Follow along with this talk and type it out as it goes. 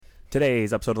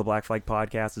Today's episode of the Black Flag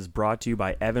Podcast is brought to you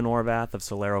by Evan Orvath of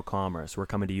Solero Commerce. We're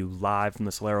coming to you live from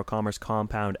the Solero Commerce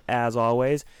compound as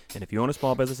always, and if you own a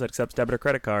small business that accepts debit or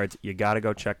credit cards, you gotta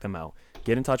go check them out.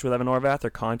 Get in touch with Evan Orvath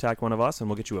or contact one of us and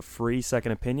we'll get you a free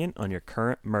second opinion on your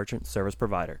current merchant service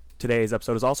provider. Today's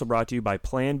episode is also brought to you by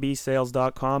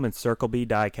PlanBSales.com and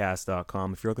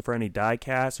CircleBDiecast.com. If you're looking for any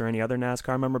diecast or any other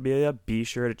NASCAR memorabilia, be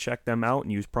sure to check them out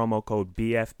and use promo code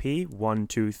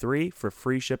BFP123 for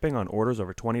free shipping on orders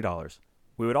over $20.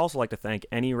 We would also like to thank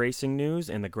Any Racing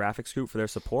News and the Graphics Group for their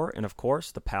support, and of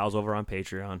course, the pals over on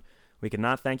Patreon. We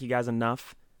cannot thank you guys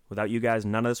enough. Without you guys,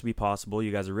 none of this would be possible.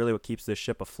 You guys are really what keeps this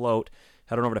ship afloat.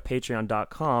 Head on over to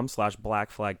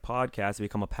patreon.com/blackflagpodcast to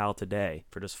become a pal today.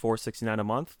 For just $4.69 a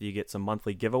month, you get some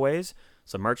monthly giveaways,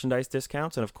 some merchandise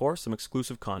discounts, and of course, some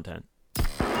exclusive content.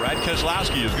 Brad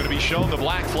Keselowski is going to be shown the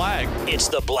black flag. It's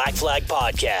the Black Flag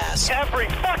Podcast. Every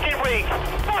fucking week.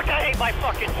 Fuck, I hate my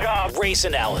fucking job. Race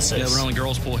analysis. Yeah, but only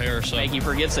girls pull hair, so. He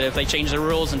forgets that if they changed the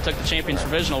rules and took the champion's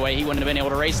provisional away, he wouldn't have been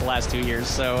able to race the last 2 years.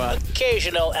 So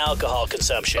occasional alcohol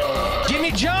consumption.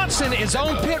 Jimmy Johnson is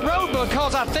on pit road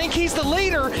because I think he's the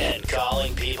leader. And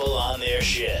calling people on their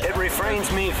shit. It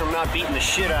refrains me from not beating the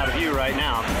shit out of you right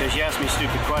now because you ask me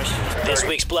stupid questions. This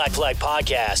week's Black Flag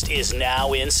Podcast is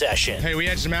now in session. Hey, we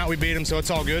edged him out, we beat him, so it's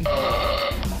all good. All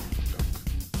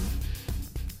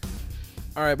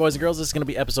right, boys and girls, this is going to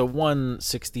be episode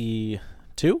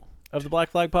 162 of the Black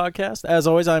Flag Podcast. As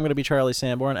always, I'm going to be Charlie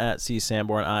Sanborn at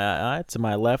CSanbornIII. To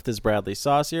my left is Bradley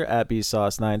Saucier at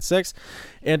BSauce96.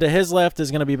 And to his left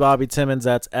is going to be Bobby Timmons.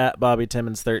 That's at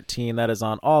BobbyTimmons13. That is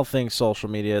on all things social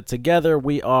media. Together,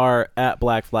 we are at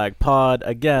Black Flag Pod.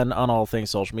 Again, on all things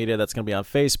social media. That's going to be on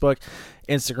Facebook,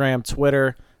 Instagram,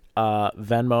 Twitter,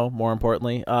 Venmo, more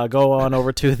importantly. Go on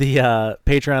over to the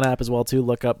Patreon app as well too.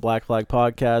 Look up Black Flag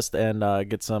Podcast and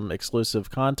get some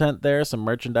exclusive content there, some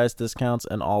merchandise discounts,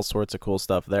 and all sorts of cool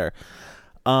stuff there.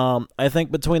 I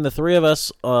think between the three of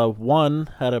us, one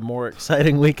had a more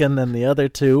exciting weekend than the other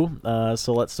two.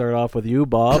 So let's start off with you,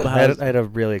 Bob. I had a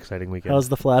really exciting weekend. How's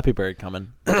the Flappy Bird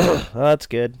coming? That's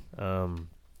good.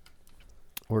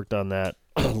 Worked on that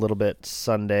a little bit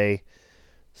Sunday.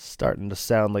 Starting to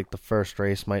sound like the first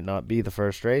race might not be the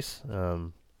first race.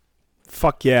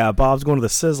 Fuck yeah, Bob's going to the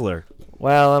Sizzler.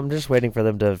 Well, I'm just waiting for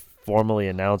them to formally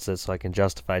announce it so I can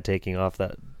justify taking off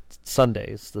that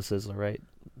Sunday's the Sizzler, right?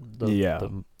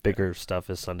 The bigger stuff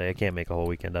is Sunday. I can't make a whole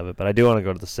weekend of it, but I do want to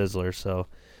go to the Sizzler. So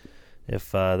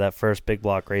if that first big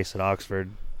block race at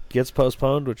Oxford gets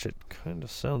postponed, which it kind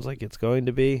of sounds like it's going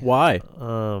to be. Why?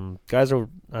 Too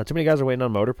many guys are waiting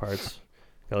on motor parts.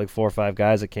 Got like 4 or 5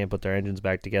 guys that can't put their engines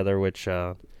back together, which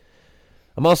I'm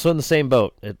also in the same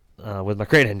boat with my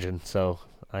crate engine. So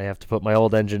I have to put my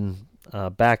old engine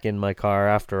back in my car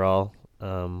after all,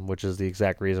 which is the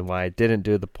exact reason why I didn't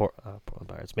do the Portland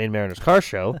Pirates Maine Mariners car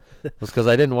show, was because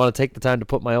I didn't want to take the time to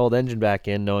put my old engine back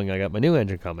in knowing I got my new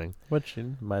engine coming. Which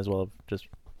you might as well have just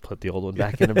put the old one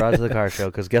back in and brought it to the car show,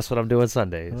 because guess what I'm doing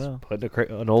Sunday? Is putting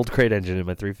an old crate engine in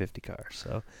my 350 car.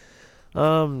 So,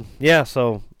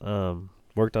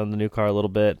 worked on the new car a little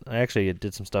bit. I actually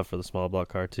did some stuff for the small block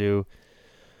car too.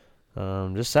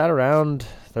 Just sat around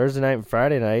Thursday night and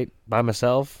Friday night by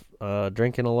myself,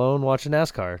 drinking alone, watching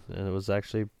NASCAR. And it was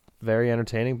actually very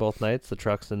entertaining both nights, the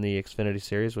trucks and the Xfinity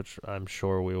Series, which I'm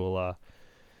sure we will,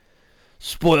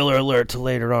 spoiler alert to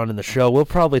later on in the show, we'll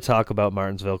probably talk about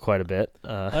Martinsville quite a bit.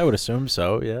 I would assume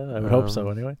so, yeah. I would hope so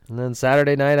anyway. And then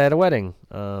Saturday night I had a wedding.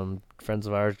 Friends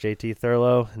of ours, JT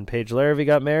Thurlow and Paige Larrabee,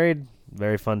 got married.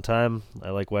 Very fun time. I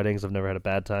like weddings. I've never had a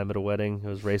bad time at a wedding. It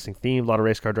was racing themed. A lot of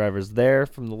race car drivers there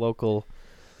from the local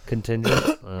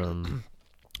contingent.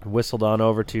 Whistled on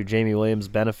over to Jamie Williams'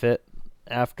 benefit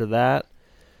after that,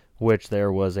 which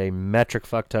there was a metric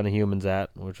fuck ton of humans at,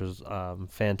 which was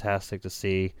fantastic to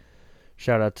see.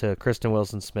 Shout out to Kristen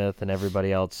Wilson-Smith and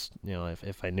everybody else. You know,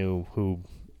 if I knew who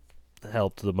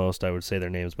helped the most, I would say their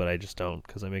names, but I just don't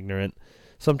because I'm ignorant.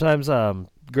 Sometimes,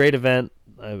 great event.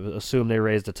 I assume they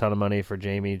raised a ton of money for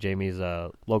Jamie. Jamie's a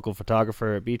local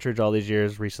photographer at Beechridge all these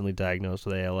years, recently diagnosed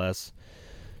with ALS.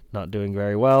 Not doing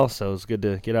very well, so it's good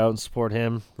to get out and support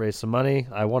him, raise some money.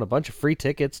 I won a bunch of free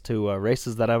tickets to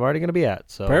races that I'm already going to be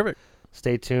at. So perfect.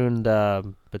 Stay tuned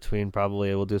between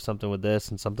probably we'll do something with this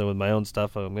and something with my own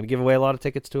stuff. I'm going to give away a lot of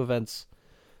tickets to events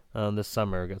this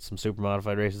summer. Got some super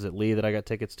modified races at Lee that I got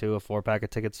tickets to, a 4-pack of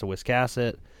tickets to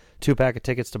Wiscasset, 2-pack of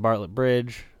tickets to Bartlett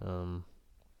Bridge,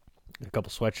 a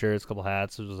couple sweatshirts, a couple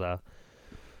hats. It was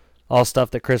all stuff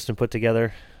that Kristen put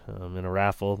together in a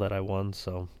raffle that I won,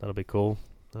 so that'll be cool.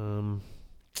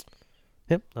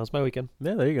 Yep, that was my weekend.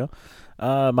 Yeah, there you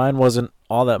go. Mine wasn't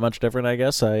all that much different, I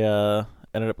guess. I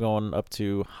ended up going up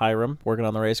to Hiram, working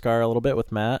on the race car a little bit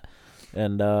with Matt,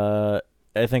 and I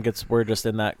think we're just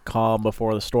in that calm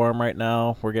before the storm right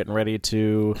now. We're getting ready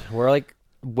to. We're like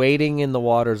wading in the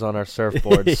waters on our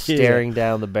surfboards, staring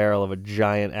down the barrel of a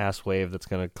giant ass wave that's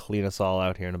going to clean us all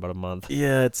out here in about a month.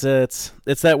 Yeah, it's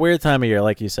that weird time of year,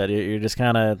 like you said. You're just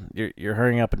kind of you're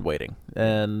hurrying up and waiting.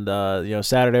 And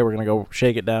Saturday we're gonna go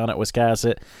shake it down at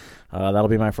Wiscasset. That'll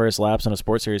be my first laps in a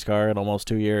Sports Series car in almost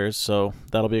 2 years, so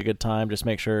that'll be a good time. Just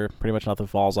make sure pretty much nothing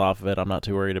falls off of it. I'm not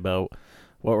too worried about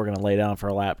what we're gonna lay down for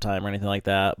a lap time or anything like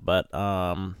that, but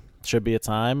should be a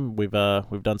time. We've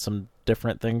done some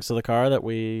different things to the car that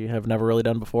we have never really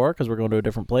done before because we're going to a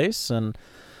different place, and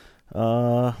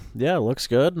it looks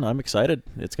good. I'm excited.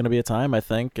 It's going to be a time, I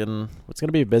think, and it's going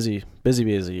to be a busy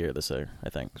year this year, I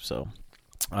think. So,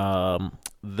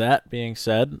 that being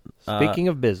said, speaking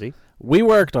of busy, we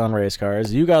worked on race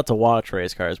cars. You got to watch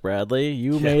race cars, Bradley.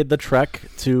 You made the trek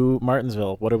to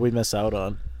Martinsville. What did we miss out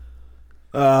on?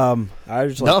 I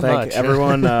just want to thank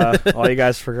everyone, all you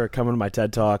guys for coming to my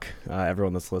TED Talk,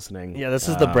 everyone that's listening. Yeah, this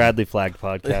is the Bradley Flagged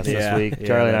podcast this week. Yeah,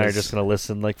 Charlie and I are just going to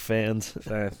listen like fans.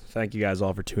 Thank you guys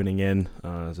all for tuning in.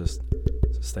 Is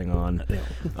this thing on?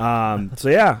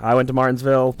 I went to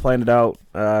Martinsville, planned it out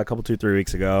a couple, 2-3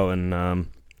 weeks ago, and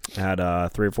had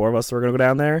 3 or 4 of us that were going to go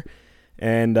down there,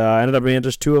 and ended up being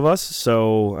just 2 of us,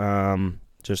 so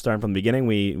just starting from the beginning,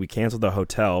 we canceled the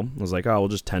hotel. I was like, we'll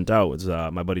just tent out. It was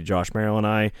my buddy Josh Merrill and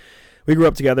I. We grew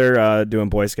up together doing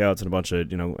Boy Scouts and a bunch of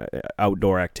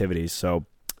outdoor activities. So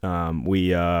we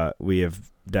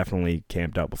have definitely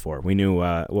camped out before. We knew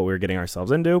what we were getting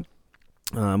ourselves into.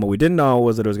 What we didn't know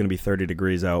was that it was going to be 30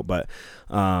 degrees out, but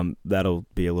that'll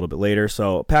be a little bit later.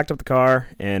 So packed up the car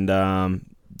and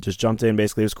just jumped in.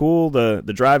 Basically, it was cool. The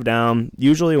drive down,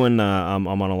 usually when I'm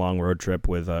on a long road trip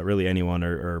with really anyone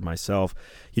or myself,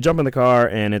 you jump in the car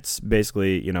and it's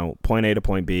basically, point A to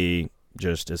point B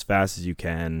just as fast as you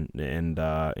can. And,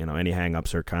 any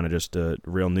hangups are kind of just a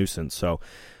real nuisance. So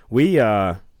we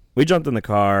jumped in the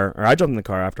car, or I jumped in the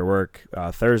car after work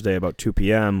Thursday about 2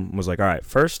 p.m. Was like, all right,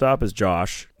 first stop is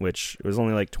Josh, which was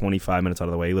only like 25 minutes out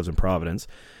of the way. He lives in Providence.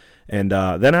 And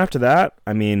then after that,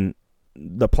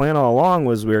 the plan all along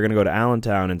was we were going to go to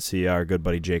Allentown and see our good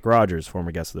buddy Jake Rogers,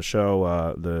 former guest of the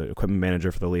show, the equipment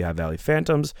manager for the Lehigh Valley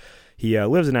Phantoms. He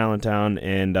lives in Allentown,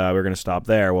 and we were going to stop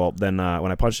there. Well, then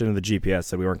when I punched into the GPS,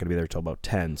 said we weren't going to be there till about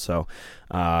 10. So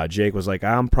Jake was like,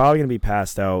 I'm probably going to be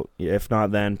passed out, if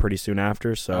not then, pretty soon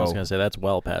after. So I was going to say, that's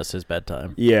well past his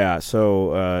bedtime. Yeah,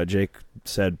 so Jake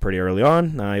said pretty early on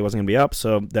he wasn't going to be up.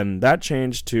 So then that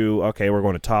changed to, okay, we're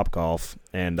going to Topgolf.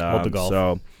 And hold the golf.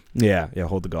 So, yeah,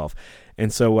 hold the golf.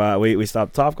 And so we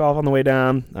stopped Topgolf on the way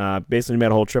down. Basically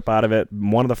made a whole trip out of it.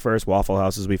 One of the first Waffle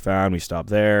Houses we found, we stopped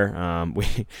there.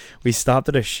 We stopped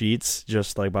at a Sheetz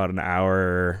just like probably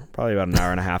about an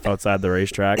hour and a half outside the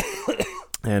racetrack.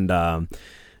 And I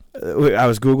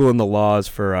was Googling the laws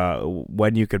for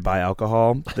when you could buy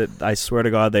alcohol. That I swear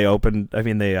to God, they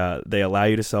allow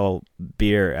you to sell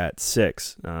beer at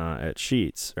 6 at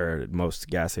Sheetz, or at most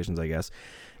gas stations, I guess.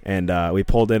 And we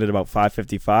pulled in at about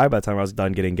 5:55. By the time I was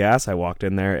done getting gas, I walked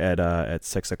in there at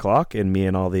 6 o'clock, and me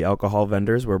and all the alcohol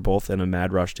vendors were both in a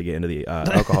mad rush to get into the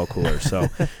alcohol cooler. So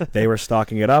they were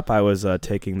stocking it up. I was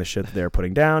taking the shit that they were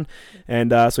putting down. And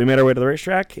so we made our way to the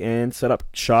racetrack and set up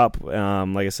shop.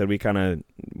 Like I said, we kind of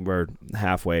were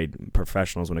halfway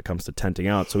professionals when it comes to tenting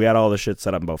out. So we had all the shit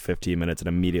set up in about 15 minutes, and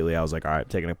immediately I was like, all right,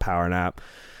 taking a power nap.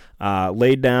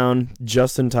 Laid down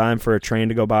just in time for a train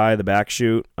to go by, the back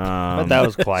chute. But that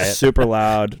was quiet. Super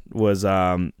loud. Was,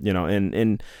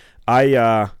 and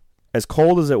I, as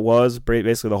cold as it was,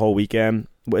 basically the whole weekend,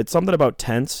 it's something about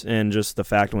tents and just the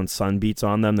fact when sun beats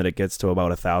on them that it gets to about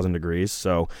 1,000 degrees.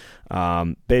 So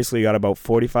basically got about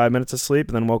 45 minutes of sleep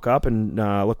and then woke up and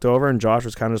looked over, and Josh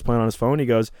was kind of just playing on his phone. He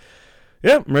goes,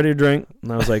 "Yep, I'm ready to drink."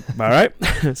 And I was like, all right.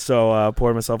 So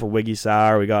poured myself a Wiggy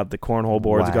Sour. We got the cornhole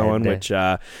boards going, which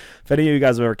if any of you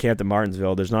guys have ever camped in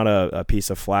Martinsville, there's not a piece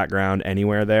of flat ground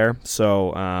anywhere there.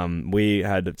 So we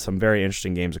had some very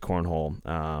interesting games of cornhole.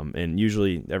 And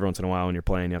usually every once in a while when you're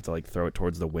playing, you have to like throw it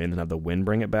towards the wind and have the wind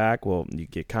bring it back. Well, you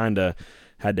kind of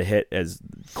had to hit as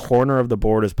corner of the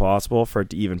board as possible for it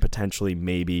to even potentially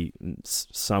maybe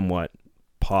somewhat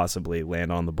possibly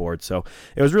land on the board. So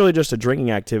it was really just a drinking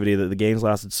activity that the games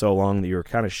lasted so long that you were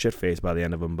kind of shit-faced by the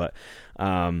end of them. But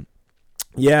I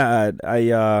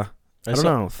don't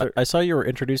know. I saw you were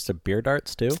introduced to beer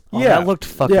darts too. Oh, that looked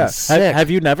fucking sick.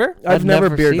 Have you never? I've never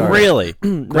beer darted. Really?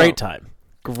 Great time.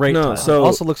 Great time. So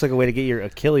also looks like a way to get your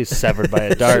Achilles severed by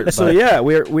a dart. So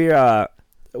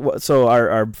so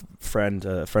our friend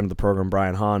of the program,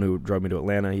 Brian Hahn, who drove me to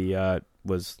Atlanta, he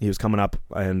was coming up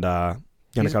and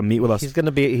gonna come meet with us.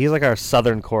 He's like our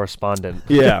southern correspondent.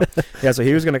 Yeah. So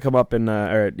he was gonna come up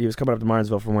he was coming up to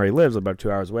Martinsville from where he lives, about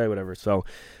 2 hours away, whatever. So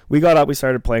we got up, we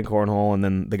started playing cornhole, and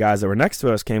then the guys that were next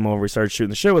to us came over. We started shooting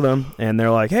the shit with them, and they're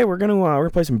like, "Hey, we're gonna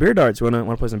play some beer darts. Want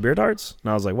to play some beer darts?"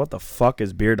 And I was like, "What the fuck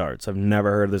is beer darts? I've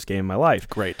never heard of this game in my life."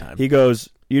 Great time. He goes,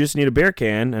 "You just need a beer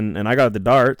can, and I got the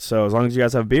dart. So as long as you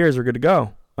guys have beers, we're good to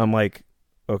go." I'm like,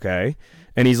 "Okay."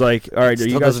 And he's like, "All right, Still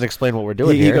you guys." Doesn't explain what we're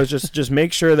doing He here. goes, "Just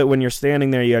make sure that when you're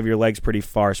standing there, you have your legs pretty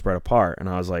far spread apart." And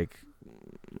I was like,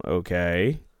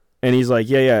 "Okay." And he's like,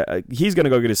 yeah, he's going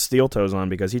to go get his steel toes on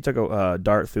because he took a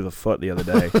dart through the foot the other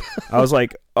day. I was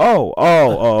like, oh,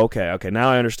 okay.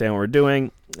 Now I understand what we're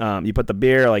doing. You put the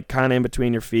beer like kind of in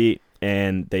between your feet,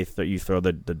 and you throw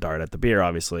the dart at the beer,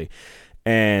 obviously.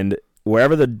 And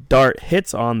wherever the dart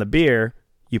hits on the beer,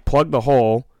 you plug the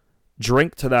hole,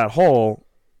 drink to that hole,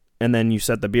 and then you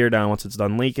set the beer down once it's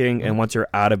done leaking. And once you're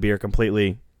out of beer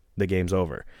completely, the game's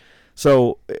over.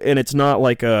 So, and it's not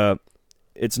like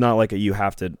you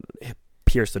have to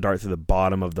pierce the dart through the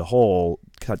bottom of the hole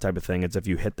type of thing. It's if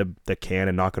you hit the can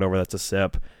and knock it over, that's a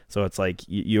sip. So it's like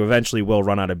you eventually will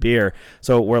run out of beer.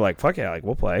 So we're like, fuck yeah, like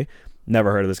we'll play.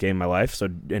 Never heard of this game in my life. So,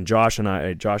 and Josh and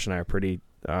I are pretty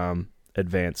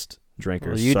advanced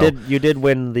drinkers. Well, you did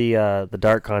win the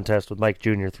dart contest with Mike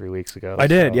Jr. 3 weeks ago. I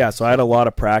did, yeah. So I had a lot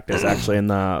of practice actually, and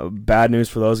the bad news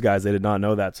for those guys, they did not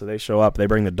know that. So they show up, they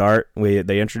bring the dart,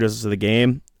 they introduce us to the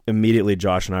game. Immediately,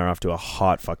 Josh and I are off to a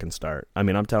hot fucking start. I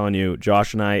mean, I'm telling you,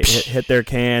 Josh and I hit their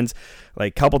cans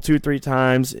like couple 2-3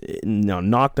 times,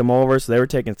 knocked them over. So they were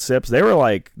taking sips. They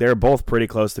were both pretty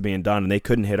close to being done, and they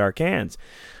couldn't hit our cans.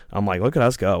 I'm like, look at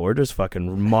us go. We're just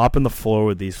fucking mopping the floor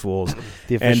with these fools.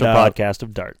 The official podcast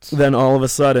of darts. Then all of a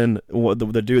sudden,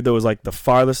 the dude that was like the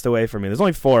farthest away from me, there's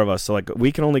only 4 of us, so like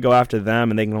we can only go after them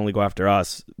and they can only go after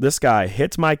us. This guy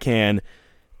hits my can,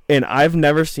 and I've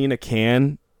never seen a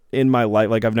can in my life.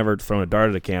 Like, I've never thrown a dart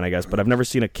at a can, I guess, but I've never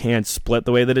seen a can split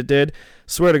the way that it did.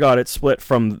 Swear to God, it split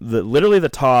from literally the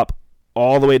top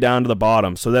all the way down to the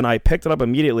bottom. So then I picked it up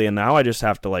immediately, and now I just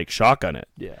have to like shotgun it.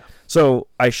 Yeah. So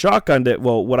I shotgunned it.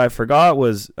 Well, what I forgot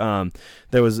was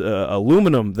there was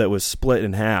aluminum that was split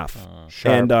in half.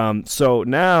 And so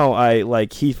now I,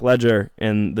 like Heath Ledger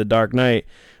in The Dark Knight,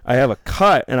 I have a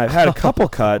cut, and I've had a couple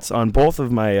cuts on both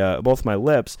my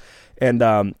lips. And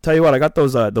tell you what, I got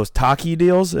those Taki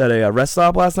deals at a rest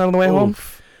stop last night on the way home.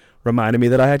 Reminded me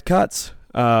that I had cuts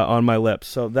on my lips.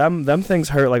 So them things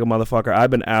hurt like a motherfucker. I've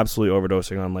been absolutely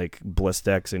overdosing on like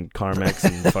Blistex and Carmex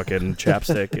and fucking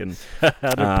chapstick. And how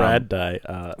did Brad die?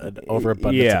 An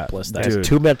overabundance of Blistex. Dude.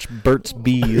 Too much Burt's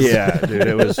Bees. Yeah, dude.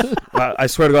 It was. I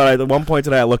swear to God. At one point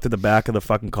today, I looked at the back of the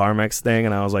fucking Carmex thing,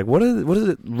 and I was like, "What does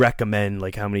it recommend?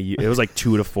 Like how many?" It was like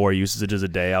 2 to 4 usages a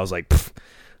day. I was like, Pfft.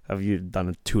 Have you done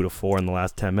a 2 to 4 in the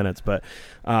last 10 minutes? But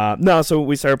no, so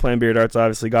we started playing beer darts,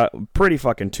 obviously got pretty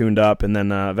fucking tuned up, and then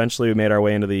eventually we made our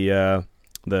way into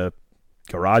the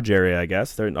garage area, I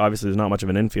guess. Obviously there's not much of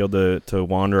an infield to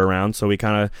wander around, so we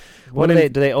kind of do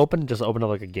they open up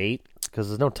like a gate? Because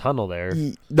there's no tunnel there.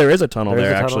 There is a tunnel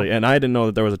there, actually, and I didn't know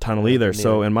that there was a tunnel either.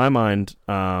 So in my mind,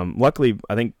 luckily,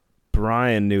 I think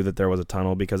Brian knew that there was a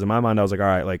tunnel, because in my mind I was like, all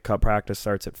right, like cup practice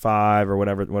starts at 5 or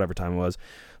whatever time it was.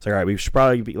 It's like, all right, we should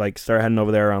probably be, like start heading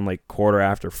over there on like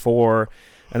 4:15.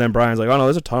 And then Brian's like, oh no,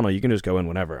 there's a tunnel, you can just go in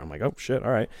whenever. I'm like, oh shit,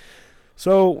 all right.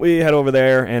 So we head over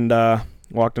there and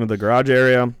walked into the garage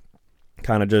area.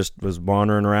 Kind of just was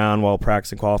wandering around while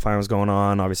practice and qualifying was going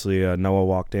on. Obviously Noah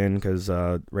walked in because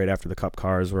right after the cup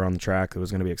cars were on the track, there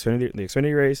was going to be the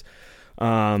Xfinity race.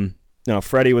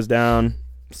 Freddie was down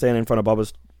standing in front of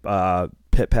Bubba's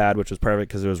pit pad, which was perfect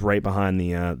because it was right behind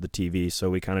the TV. So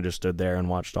we kind of just stood there and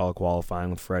watched all the qualifying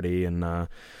with Freddie, and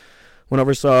went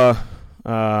over, saw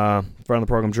front of the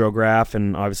program Joe Graff,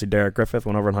 and obviously Derek Griffith.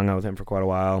 Went over and hung out with him for quite a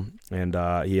while, and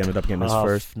he ended up getting his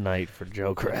first night for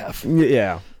Joe Graff.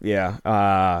 Yeah.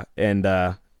 I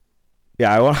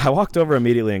walked over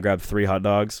immediately and grabbed 3 hot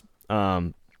dogs.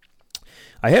 I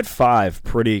hit 5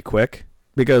 pretty quick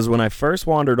because when I first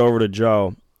wandered over to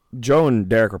Joe and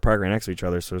Derek were parked right next to each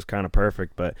other, so it was kind of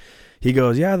perfect. But he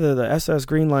goes, yeah, the SS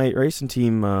Greenlight racing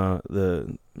team,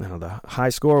 the high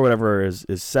score or whatever is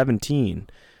 17.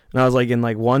 And I was like, in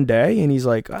like one day? And he's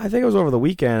like, I think it was over the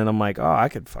weekend. And I'm like, oh, I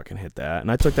could fucking hit that. And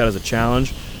I took that as a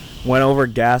challenge. Went over,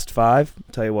 gassed 5.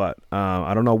 Tell you what,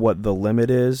 I don't know what the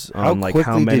limit is on how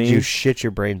how many. Did you shit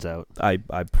your brains out? I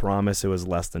promise it was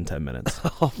less than 10 minutes.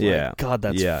 Oh my God,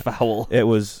 that's foul. It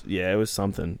was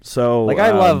something. So like,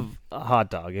 I love a hot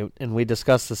dog, and we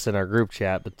discussed this in our group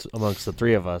chat amongst the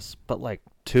 3 of us. But like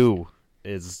 2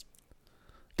 is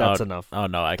That's enough. Oh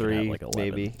no, I can 3, have like 11.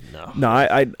 maybe. No,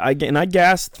 I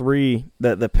gassed 3.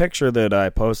 The picture that I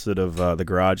posted of the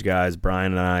garage guys,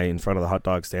 Brian and I, in front of the hot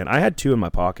dog stand. I had 2 in my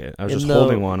pocket. I was just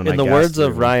holding one. And in I the gassed words 3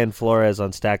 of Ryan Flores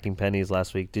on Stacking Pennies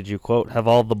last week, did you quote "have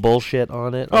all the bullshit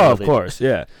on it"? Oh, of course,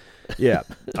 yeah. Yeah,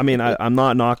 I mean, I'm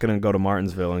not going to go to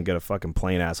Martinsville and get a fucking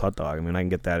plain ass hot dog. I mean, I can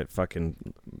get that at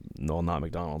fucking not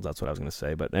McDonald's. That's what I was going to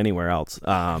say, but anywhere else.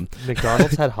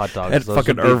 McDonald's had hot dogs. At Those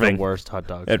fucking would be Irving. the worst hot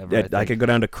dogs ever. I could go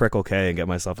down to Crickle K and get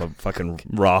myself a fucking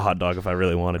raw hot dog if I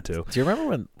really wanted to. Do you remember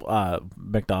when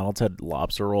McDonald's had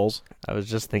lobster rolls? I was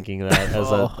just thinking that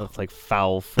as of like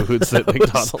foul foods that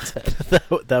McDonald's had.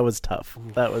 That was tough.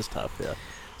 That was tough. Yeah.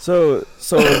 So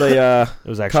the it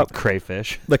was actually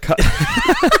crayfish. The cup.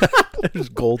 It was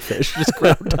goldfish just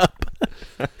ground up.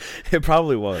 It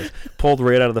probably was pulled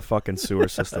right out of the fucking sewer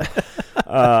system.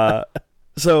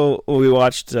 So we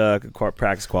watched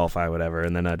practice qualify, whatever,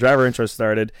 and then driver intro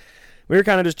started. We were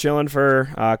kind of just chilling for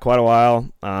quite a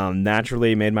while.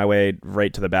 Naturally, made my way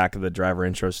right to the back of the driver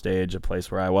intro stage, a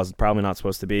place where I was probably not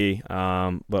supposed to be,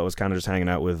 but was kind of just hanging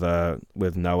out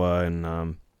with Noah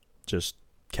and just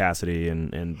Cassidy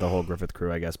and the whole Griffith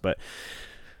crew, I guess. But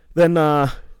then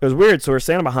it was weird. So we're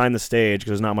standing behind the stage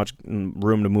because there's not much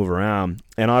room to move around.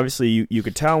 And obviously you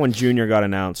could tell when Junior got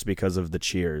announced because of the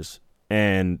cheers.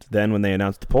 And then when they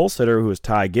announced the pole sitter, who was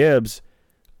Ty Gibbs,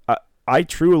 I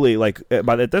truly, like,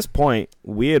 but at this point,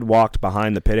 we had walked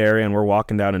behind the pit area and we're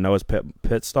walking down to Noah's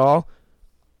pit stall.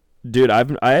 Dude,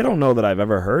 I don't know that I've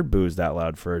ever heard boos that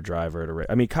loud for a driver to race.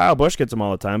 I mean, Kyle Busch gets them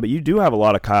all the time, but you do have a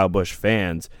lot of Kyle Busch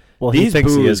fans. Well, he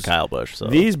thinks he is Kyle Busch. So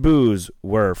these boos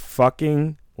were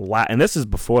fucking loud, and this is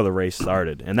before the race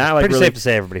started. And that, like, pretty really, safe to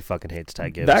say everybody fucking hates Ty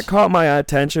Gibbs. That caught my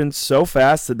attention so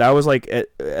fast that was like at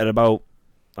about,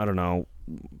 I don't know,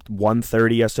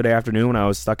 1:30 yesterday afternoon when I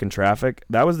was stuck in traffic.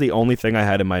 That was the only thing I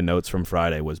had in my notes from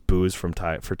Friday was boos for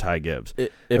Ty Gibbs.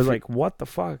 It was like, what the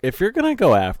fuck? If you're gonna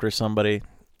go after somebody,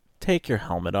 take your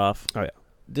helmet off. Oh yeah.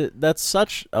 That's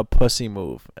such a pussy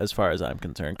move as far as I'm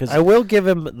concerned. Cause I will give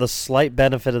him the slight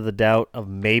benefit of the doubt of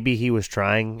maybe he was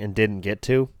trying and didn't get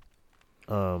to.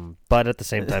 But at the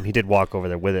same time, he did walk over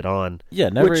there with it on. Yeah,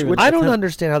 never. Which I don't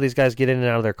understand how these guys get in and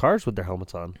out of their cars with their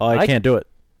helmets on. Oh, I can't do it.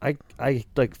 I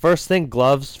like first thing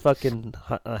gloves, fucking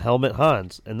helmet,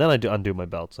 Hans, and then I undo my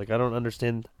belts. Like I don't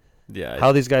understand. Yeah,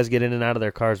 how these guys get in and out of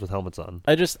their cars with helmets on.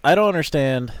 I don't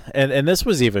understand. And this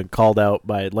was even called out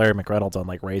by Larry McReynolds on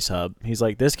like Race Hub. He's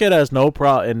like, this kid has no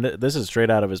problem, and this is straight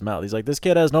out of his mouth. He's like, this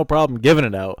kid has no problem giving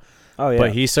it out. Oh yeah,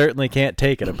 but he certainly can't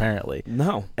take it apparently.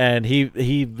 No, and he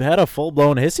had a full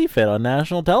blown hissy fit on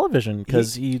national television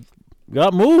because he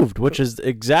got moved, which is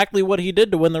exactly what he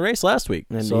did to win the race last week.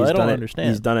 And so I don't understand.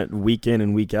 He's done it week in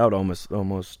and week out,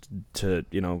 almost to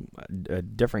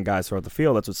different guys throughout the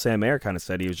field. That's what Sam Mayer kind of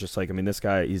said. He was just like, I mean, this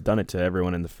guy, he's done it to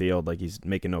everyone in the field. Like he's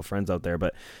making no friends out there.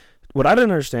 But what I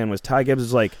didn't understand was Ty Gibbs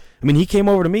is like, I mean, he came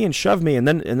over to me and shoved me, and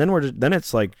then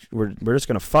it's like we're just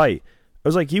gonna fight. I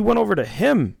was like, you went over to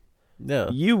him.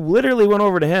 Yeah, you literally went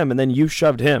over to him, and then you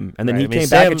shoved him, and then he came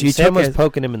Sam, back at you. Sam was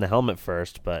poking him in the helmet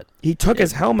first, but he took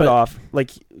his helmet off. Like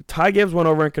Ty Gibbs went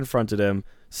over and confronted him.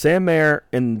 Sam Mayer,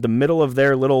 in the middle of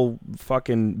their little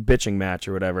fucking bitching match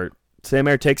or whatever, Sam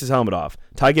Mayer takes his helmet off.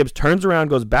 Ty Gibbs turns around,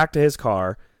 goes back to his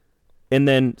car, and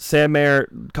then Sam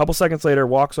Mayer, a couple seconds later,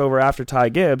 walks over after Ty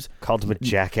Gibbs. Called him a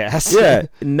jackass. Yeah,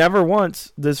 never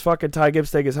once does fucking Ty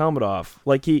Gibbs take his helmet off.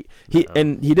 Like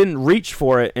and he didn't reach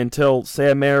for it until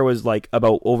Sam Mayer was like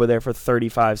about over there for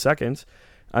 35 seconds.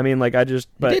 I mean, like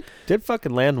he did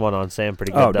fucking land one on Sam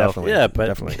pretty good. Oh, though. definitely. Yeah, but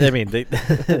definitely. I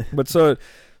mean, but so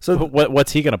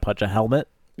what's he gonna punch a helmet?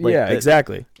 Like, yeah,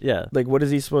 exactly. Yeah, like what is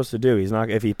he supposed to do? He's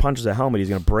not. If he punches a helmet, he's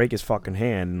gonna break his fucking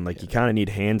hand. And like you kind of need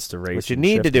hands to race. What you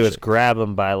need to do is grab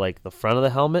him by like the front of the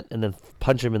helmet and then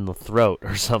punch him in the throat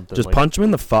or something. Just punch him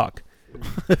in the fuck.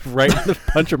 Punch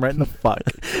him right in the fuck.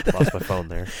 Lost my phone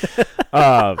there.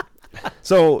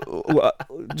 So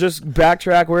just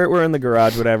backtrack. We're in the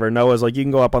garage, whatever. Noah's like, you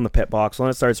can go up on the pit box. When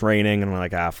it starts raining, and we're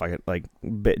like, fuck it. Like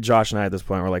Josh and I at this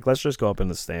point, we're like, let's just go up in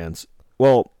the stands.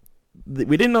 Well,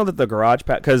 we didn't know that the garage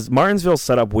because Martinsville's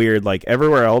set up weird. Like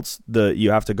everywhere else,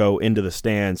 you have to go into the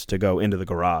stands to go into the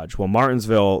garage. Well,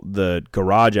 Martinsville, the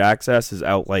garage access is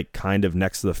out like kind of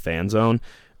next to the fan zone,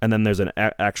 and then there's an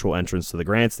actual entrance to the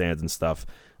grandstands and stuff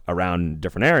around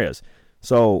different areas.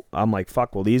 So I'm like,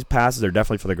 fuck, well, these passes are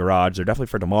definitely for the garage. They're definitely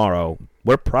for tomorrow.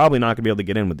 We're probably not going to be able to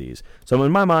get in with these. So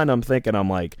in my mind, I'm thinking, I'm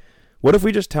like, what if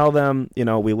we just tell them,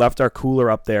 we left our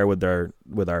cooler up there with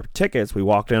our tickets. We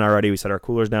walked in already. We set our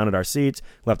coolers down at our seats,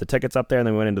 left the tickets up there, and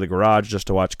then we went into the garage just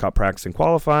to watch Cup practice and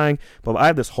qualifying. But I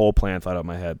had this whole plan thought out in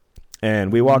my head.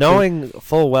 And we walked knowing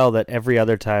full well that every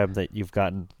other time that you've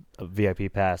gotten a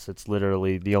VIP pass. It's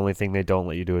literally the only thing they don't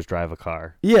let you do is drive a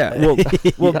car. Yeah,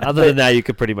 well, Other than that, you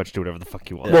could pretty much do whatever the fuck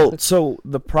you want. Well, so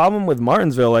the problem with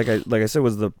Martinsville, like I said,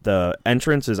 was the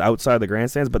entrance is outside the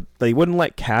grandstands, but they wouldn't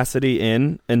let Cassidy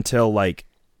in until like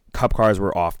Cup cars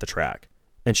were off the track,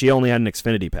 and she only had an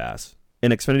Xfinity pass.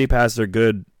 And Xfinity passes are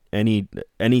good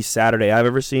any Saturday I've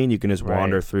ever seen. You can just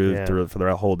wander through for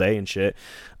the whole day and shit.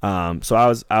 So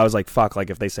I was like, fuck, like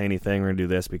if they say anything, we're gonna do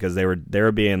this, because they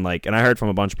were being like, and I heard from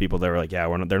a bunch of people, they were like, yeah,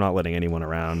 they're not letting anyone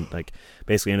around, like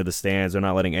basically into the stands. They're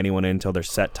not letting anyone in until their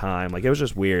set time. Like it was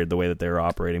just weird the way that they were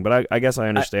operating. But I guess I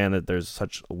understand that there's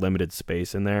such limited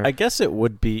space in there. I guess it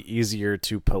would be easier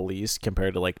to police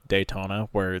compared to like Daytona,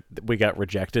 where we got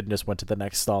rejected and just went to the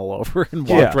next stall over and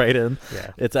walked right in.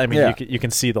 Yeah. It's, I mean, you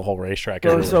can see the whole racetrack.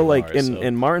 So like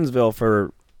in Martinsville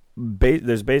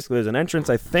there's an entrance,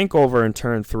 I think, over in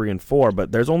turn 3 and 4,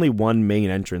 but there's only one main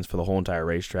entrance for the whole entire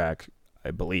racetrack,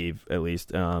 I believe, at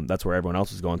least. That's where everyone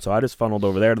else is going. So I just funneled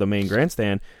over there to the main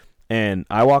grandstand, and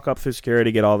I walk up through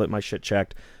security, get all my shit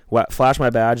checked, flash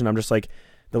my badge, and I'm just like,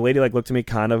 the lady like looked at me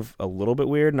kind of a little bit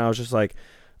weird, and I was just like,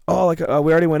 oh, like we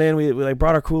already went in, we like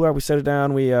brought our cooler up, we set it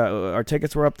down, we our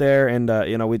tickets were up there, and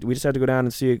we just had to go down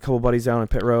and see a couple buddies down on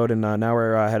pit road, and now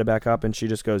we're headed back up. And she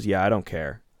just goes, yeah, I don't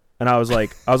care. And I was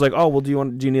like, oh, well, do you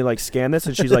need to like scan this?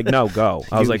 And she's like, no, go.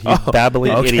 I was like, you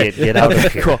babbling idiot, get out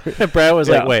of here. Cool. And Brad was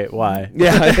like, wait, why?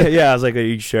 Yeah. I was like, are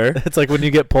you sure? It's like when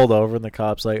you get pulled over and the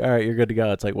cop's like, all right, you're good to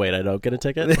go. It's like, wait, I don't get a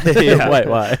ticket? Yeah. Wait,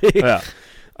 why?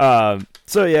 Yeah.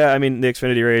 So yeah, I mean, the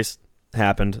Xfinity race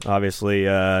happened, obviously.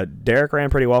 Derek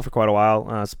ran pretty well for quite a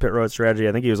while. It's pit road strategy.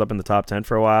 I think he was up in the top 10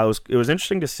 for a while. It was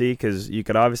interesting to see, because you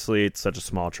could obviously, it's such a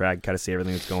small track, kind of see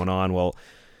everything that's going on. Well,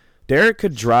 Derek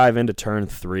could drive into turn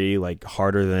 3 like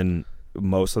harder than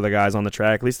most of the guys on the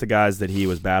track, at least the guys that he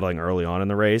was battling early on in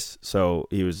the race. So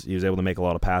he was able to make a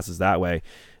lot of passes that way.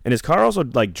 And his car also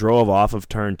like drove off of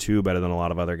turn 2 better than a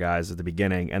lot of other guys at the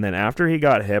beginning. And then after he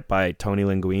got hit by Tony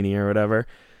Linguini or whatever,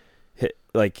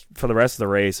 like for the rest of the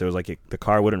race, it was like the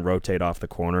car wouldn't rotate off the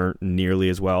corner nearly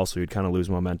as well, so he'd kind of lose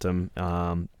momentum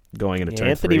going into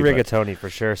turn 3. Anthony Rigatoni for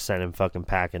sure sent him fucking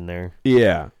packing there.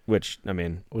 Yeah, which, I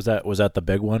mean, was that the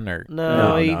big one, or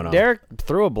no? Derek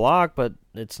threw a block, but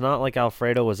it's not like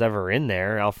Alfredo was ever in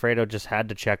there. Alfredo just had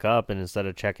to check up, and instead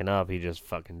of checking up, he just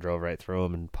fucking drove right through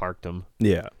him and parked him.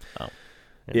 Yeah.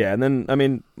 Yeah, and then I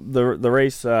mean the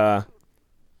race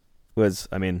was,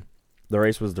 I mean, the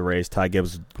race was the race. Ty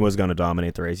Gibbs was going to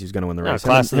dominate the race. He was going to win the race.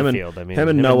 Class of the field. I mean, him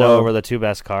and Noah were the two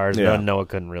best cars. Yeah. Noah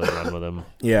couldn't really run with him.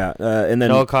 Yeah, and then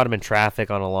Noah caught him in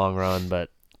traffic on a long run, but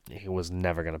he was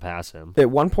never going to pass him. At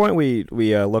one point, we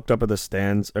looked up at the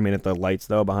stands. I mean, at the lights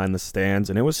though behind the stands,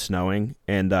 and it was snowing.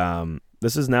 And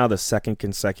this is now the second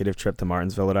consecutive trip to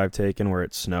Martinsville that I've taken where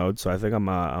it snowed. So I think I'm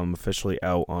officially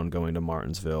out on going to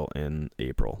Martinsville in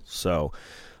April. So.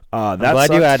 I'm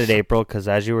glad you added April, because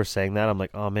as you were saying that, I'm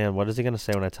like, oh man, what is he going to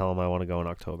say when I tell him I want to go in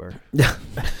October?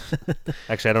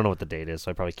 Actually, I don't know what the date is,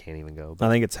 so I probably can't even go. But I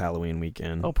think it's Halloween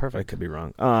weekend. Oh, perfect. I could be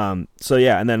wrong. So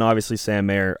yeah, and then obviously Sam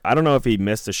Mayer, I don't know if he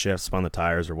missed a shift, spun the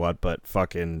tires or what, but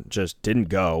fucking just didn't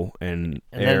go, and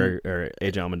AJ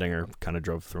Allmendinger kind of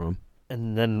drove through him.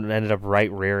 And then ended up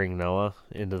rearing Noah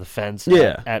into the fence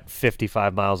at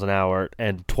 55 miles an hour,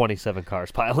 and 27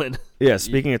 cars pile in. Yeah,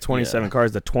 speaking of 27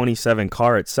 cars, the 27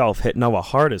 car itself hit Noah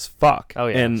hard as fuck. Oh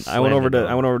yeah. And I went over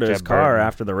to his car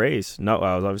after the race. No,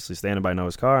 I was obviously standing by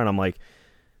Noah's car, and I'm like,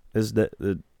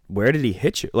 where did he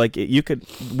hit you? Like, you could,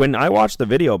 when I watched the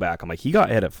video back, I'm like, he got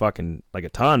hit at fucking like a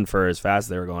ton for as fast as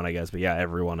they were going, I guess. But yeah,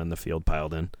 everyone in the field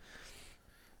piled in.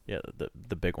 Yeah,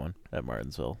 the big one at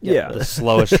Martinsville. Yeah. The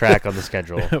slowest track on the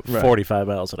schedule. 45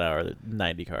 miles an hour,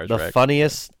 90 cars. The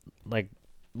funniest, like,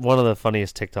 one of the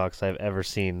funniest TikToks I've ever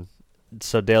seen.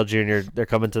 So Dale Jr., they're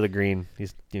coming to the green.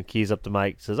 He's keys up the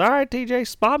mic. Says, all right, TJ,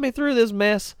 spot me through this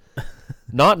mess.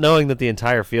 Not knowing that the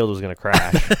entire field was going to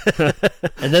crash.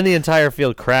 And then the entire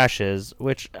field crashes,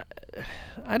 which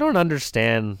I don't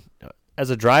understand.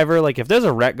 As a driver, like, if there's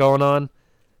a wreck going on,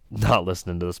 not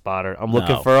listening to the spotter. I'm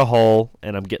looking for a hole,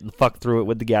 and I'm getting fucked through it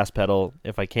with the gas pedal.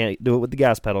 If I can't do it with the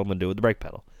gas pedal, I'm going to do it with the brake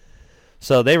pedal.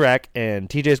 So they wreck, and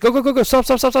TJ's go, stop,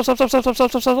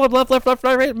 left,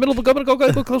 right, middle,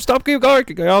 go, stop,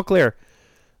 go, all clear.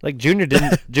 Like, Junior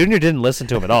didn't listen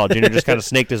to him at all. Junior just kind of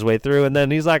snaked his way through, and then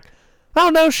he's like, oh,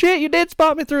 no shit, you did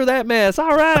spot me through that mess.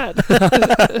 All right.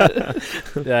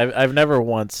 Yeah, I've never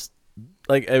once...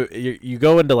 Like you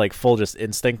go into like full just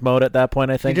instinct mode at that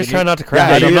point. I think you're just trying not to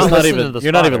crash. You're not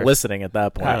even listening at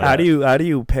that point. How do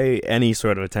you pay any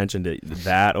sort of attention to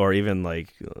that, or even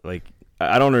like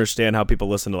I don't understand how people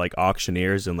listen to like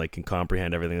auctioneers and like can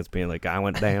comprehend everything that's being like, I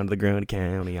went down to the Grand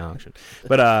County auction,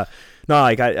 but no,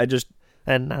 like I just.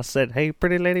 And I said, hey,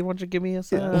 pretty lady, won't you give me a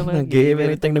sign? I'll give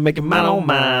anything to make it mine on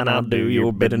mine. I'll do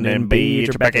your bidding and be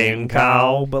your beck and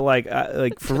call. But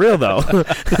like for real though,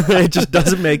 it just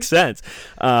doesn't make sense.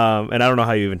 And I don't know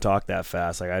how you even talk that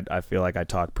fast. Like I feel like I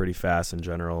talk pretty fast in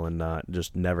general, and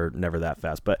just never that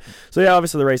fast. But so yeah,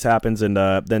 obviously the race happens, and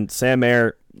then Sam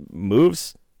Mayer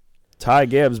moves Ty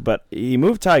Gibbs, but he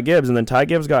moved Ty Gibbs, and then Ty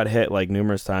Gibbs got hit like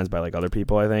numerous times by like other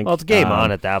people, I think. Well, it's game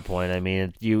on at that point. I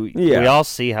mean, we all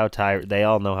see how they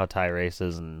all know how Ty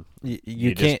races, and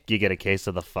you get a case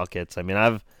of the fuck-its. I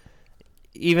mean,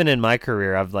 even in my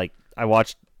career, I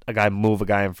watched a guy move a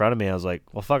guy in front of me. I was like,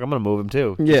 well, fuck, I'm going to move him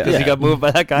too. Yeah. Because he got moved by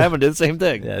that guy, I'm going to do the same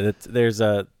thing.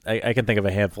 Yeah, I can think of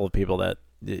a handful of people that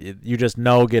you just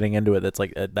know getting into it. That's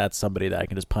like that's somebody that I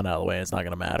can just punt out of the way. And it's not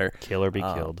going to matter. Kill or be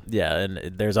killed. Yeah, and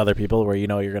there's other people where you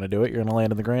know you're going to do it. You're going to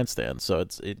land in the grandstand. So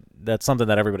that's something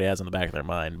that everybody has in the back of their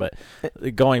mind. But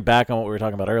going back on what we were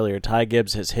talking about earlier, Ty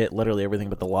Gibbs has hit literally everything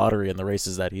but the lottery in the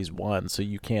races that he's won. So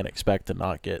you can't expect to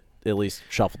not get at least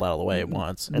shuffled out of the way at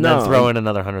once. And then throw in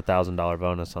another $100,000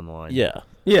 bonus on the line. Yeah.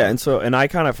 Yeah, and I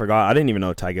kind of forgot. I didn't even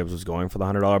know Ty Gibbs was going for the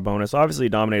 $100 bonus. Obviously, he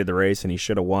dominated the race, and he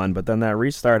should have won. But then that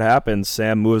restart happens.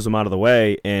 Sam moves him out of the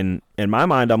way, and in my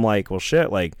mind, I'm like, well,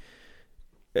 shit. Like,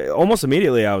 almost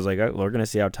immediately, I was like, we're going to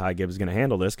see how Ty Gibbs is going to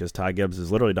handle this, because Ty Gibbs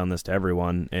has literally done this to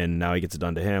everyone, and now he gets it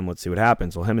done to him. Let's see what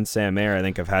happens. Well, him and Sam Mayer, I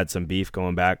think, have had some beef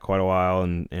going back quite a while,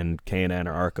 and K&N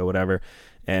or ARCA, whatever.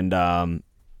 And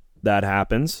that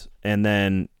happens, and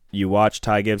then you watch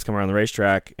Ty Gibbs come around the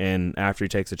racetrack, and after he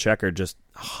takes a checker, just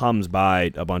hums by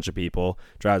a bunch of people,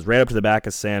 drives right up to the back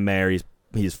of Sam Mayer.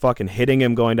 He's fucking hitting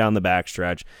him going down the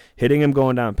backstretch, hitting him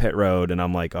going down pit road, and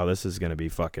I'm like, oh, this is going to be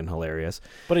fucking hilarious.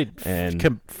 But he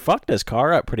fucked his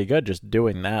car up pretty good just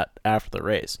doing that after the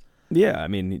race. Yeah, I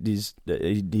mean, he's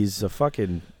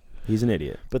an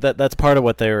idiot. But that's part of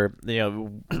what they were,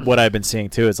 what I've been seeing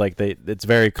too is like it's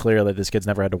very clear that this kid's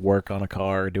never had to work on a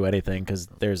car or do anything, because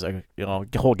there's a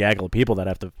whole gaggle of people that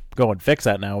have to go and fix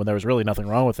that now, when there was really nothing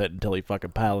wrong with it until he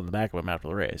fucking piled in the back of him after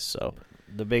the race. So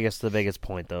the biggest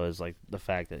point though is like the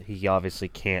fact that he obviously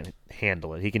can't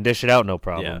handle it. He can dish it out no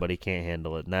problem, but he can't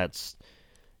handle it, and that's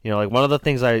like one of the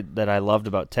things that I loved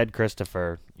about Ted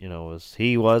Christopher, was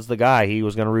he was the guy. He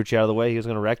was going to root you out of the way. He was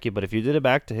going to wreck you. But if you did it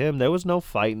back to him, there was no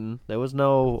fighting. There was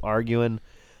no arguing.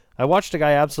 I watched a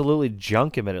guy absolutely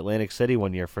junk him at Atlantic City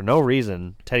one year for no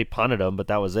reason. Teddy punted him, but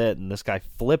that was it. And this guy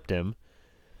flipped him.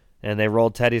 And they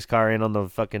rolled Teddy's car in on the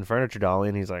fucking furniture dolly.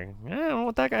 And he's like, I don't know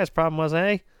what that guy's problem was,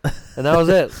 hey? And that was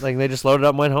it. Like, they just loaded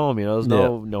up and went home. There was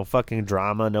no fucking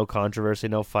drama, no controversy,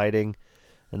 no fighting.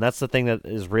 And that's the thing that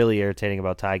is really irritating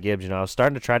about Ty Gibbs. I was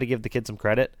starting to try to give the kid some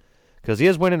credit, because he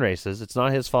is winning races. It's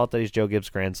not his fault that he's Joe Gibbs'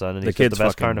 grandson, and he's got the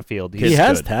best car in the field. He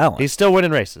has talent. He's still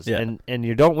winning races, yeah. and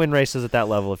you don't win races at that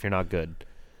level if you're not good.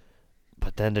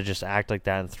 But then to just act like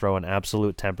that and throw an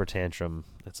absolute temper tantrum,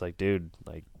 it's like, dude,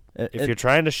 like if you're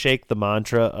trying to shake the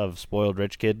mantra of spoiled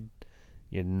rich kid,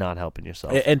 you're not helping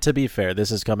yourself. And to be fair,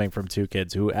 this is coming from two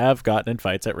kids who have gotten in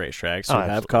fights at racetracks, who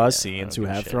have caused scenes, who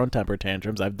have thrown temper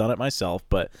tantrums. I've done it myself,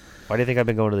 but why do you think I've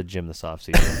been going to the gym this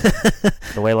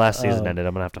offseason? The way last season ended,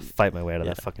 I'm going to have to fight my way out of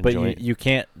that fucking joint. But you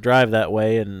can't drive that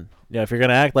way, and if you're going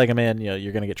to act like a man,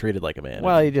 you're going to get treated like a man.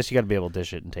 Well, you got to be able to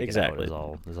dish it and take it out is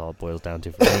all it boils down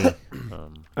to for me.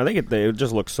 I think it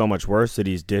just looks so much worse that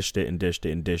he's dished it and dished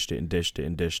it and dished it and dished it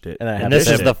and dished it. And this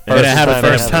is the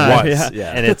first time.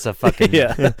 Yeah. And it's a fucking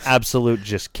absolute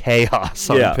just chaos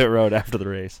on the pit road after the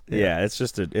race. Yeah,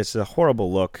 it's a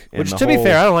horrible look. Which, to be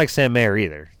fair, I don't like Sam Mayer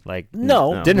either. Like,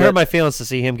 no, didn't hurt my feelings to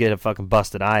see him get a fucking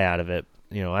busted eye out of it.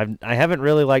 I haven't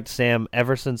really liked Sam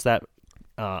ever since that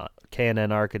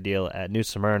K&N ARCA deal at New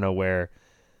Smyrna, where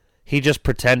he just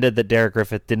pretended that Derek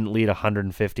Griffith didn't lead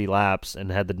 150 laps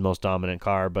and had the most dominant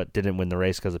car, but didn't win the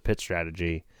race because of pit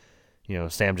strategy.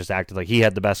 Sam just acted like he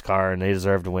had the best car and they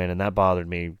deserved to win, and that bothered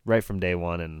me right from day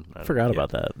one. And I forgot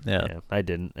about that. Yeah, I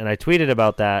didn't, and I tweeted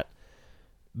about that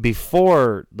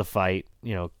before the fight,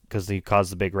 because he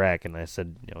caused the big wreck, and I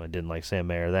said, I didn't like Sam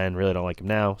Mayer then, really don't like him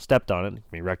now, stepped on it,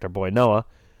 he wrecked our boy Noah.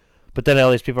 But then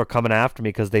all these people are coming after me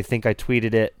because they think I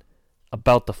tweeted it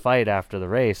about the fight after the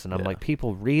race, and I'm like,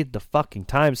 people read the fucking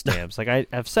timestamps. Like,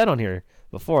 I've said on here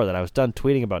before that I was done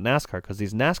tweeting about NASCAR because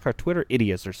these NASCAR Twitter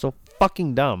idiots are so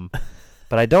fucking dumb.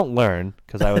 But I don't learn,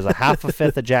 because I was a half a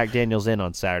fifth of Jack Daniels in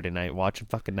on Saturday night watching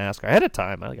fucking NASCAR ahead of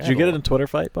time. Did you get in a Twitter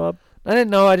fight, Bob? I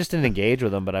didn't know. I just didn't engage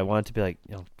with them, but I wanted to be like,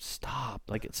 stop.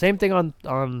 Like, same thing on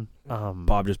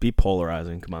Bob, just be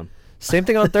polarizing. Come on. Same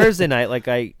thing on Thursday night. Like,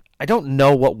 I don't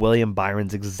know what William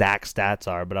Byron's exact stats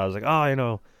are, but I was like,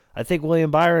 I think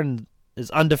William Byron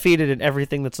is undefeated in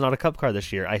everything that's not a Cup car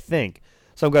this year, I think.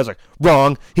 Some guy's like,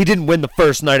 wrong. He didn't win the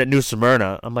first night at New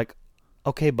Smyrna. I'm like,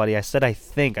 okay, buddy, I said I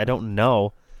think. I don't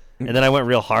know. And then I went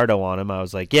real hardo on him. I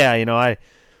was like, yeah,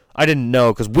 I didn't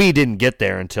know because we didn't get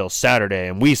there until Saturday,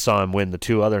 and we saw him win the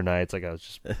 2 other nights. Like, I was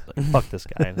just like, fuck this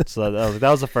guy. So that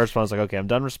was the first one. I was like, okay, I'm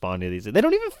done responding to these. They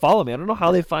don't even follow me. I don't know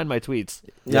how they find my tweets.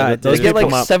 Yeah, they get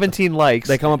like 17 likes.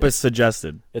 They come up as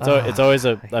suggested. It's always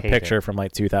a I hate picture it. from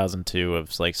like 2002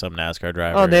 of like some NASCAR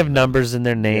driver. Oh, and they have numbers in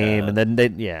their name, Yeah. and then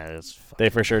it's fine. They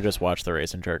for sure just watch the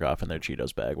race and jerk off in their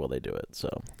Cheetos bag while they do it. So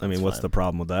I mean, it's what's fine. the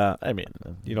problem with that? I mean,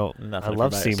 You know, nothing I if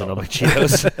love you're by semen on my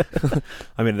yourself. Cheetos.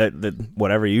 I mean, that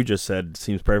whatever you just said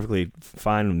seems perfectly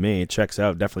fine with me. It checks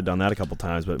out. Definitely done that a couple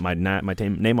times. But my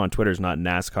name on Twitter is not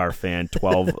NASCAR fan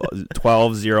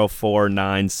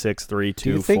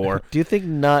 1204963224. Do you think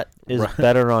nut is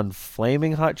better on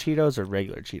flaming hot Cheetos or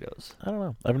regular Cheetos? I don't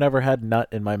know. I've never had nut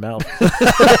in my mouth.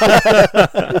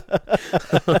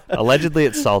 Allegedly,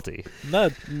 it's salty. No,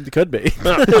 it could be.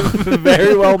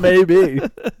 Very well, may be.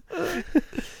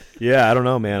 Yeah, I don't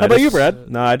know, man. How about you, Brad?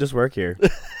 No, I just work here.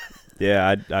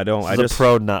 Yeah, I don't. This I is just a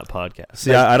pro nut podcast.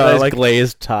 see. I don't like.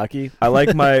 glazed Taki. I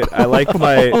like my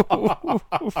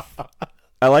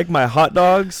hot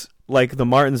dogs, like the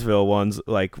Martinsville ones,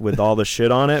 like with all the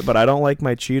shit on it. But I don't like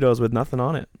my Cheetos with nothing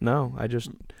on it. No, I just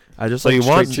So like you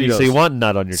want straight Cheetos. so you want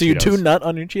nut on your So Cheetos? you do nut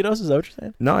on your Cheetos? Is that what you're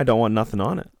saying? No, I don't want nothing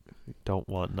on it. Don't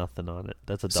want nothing on it.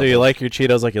 That's a double. So you like your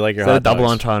Cheetos like you like your Is that hot a double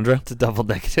dogs? entendre? It's a double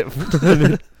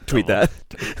negative. Tweet that.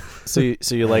 So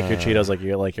you like your Cheetos like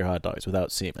you like your hot dogs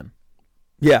without semen?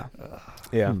 Yeah,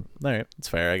 yeah. All right, it's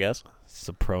fair, I guess. It's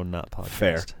a pro nut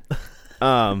podcast.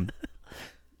 Fair.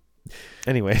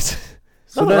 Anyways,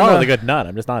 So then, wrong with a good nut.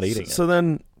 I'm just not eating So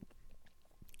then,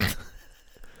 it.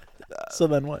 So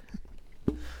then what?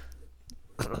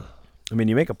 I mean,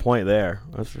 you make a point there.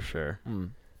 That's for sure.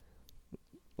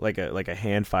 Like a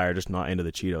hand fire, just not into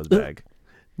the Cheetos bag.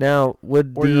 now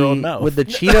would Or your own mouth. would the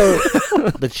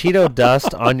Cheeto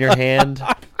dust on your hand,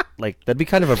 like that'd be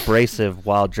kind of abrasive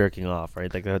while jerking off,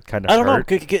 right? Like that would kind of I don't know.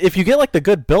 hurt. If you get like the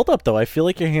good buildup, though, I feel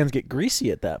like your hands get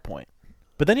greasy at that point.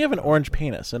 But then you have an orange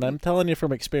penis, and I'm telling you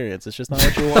from experience, it's just not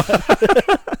what you want.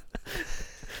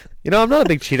 You know, I'm not a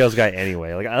big Cheetos guy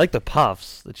anyway. Like I like the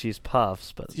puffs, the cheese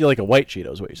puffs, but You like a white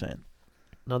Cheeto, is what you're saying?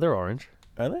 no, they're orange.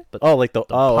 Are they? But like the okay.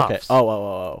 puffs.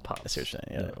 Oh. Puffs. I see what you're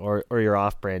saying. Yeah. Or your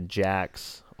off-brand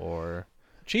Jacks or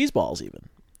Cheese balls, even.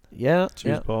 yeah.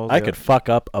 Cheese balls. I yeah. could fuck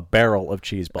up a barrel of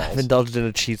cheese balls. I've indulged in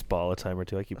a cheese ball a time or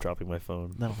two. I keep dropping my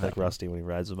phone. That'll Like happen. Rusty when he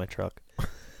rides with my truck.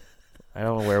 I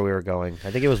don't know where we were going.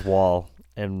 I think it was Wall,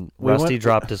 and We Rusty went-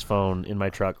 dropped his phone in my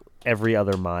truck every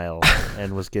other mile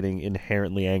and was getting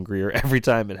inherently angrier every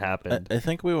time it happened. I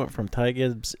think we went from Ty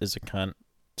Gibbs is a cunt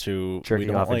to Jerking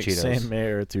we don't off in like Cheetos. Sam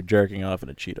Mayer to jerking off in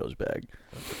a Cheetos bag.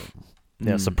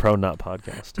 Yeah, it's a pro nut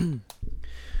podcast.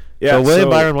 Yeah, so William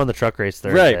Byron won the truck race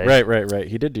Thursday. Right.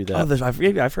 He did do that. Oh, I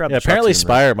forgot. yeah, the truck's apparently in there.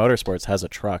 Spire Motorsports has a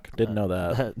truck. Didn't know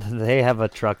that. They have a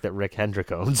truck that Rick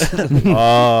Hendrick owns.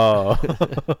 Oh,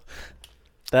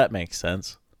 that makes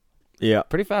sense. Yeah.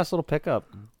 Pretty fast little pickup.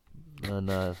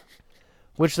 And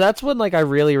which that's when like I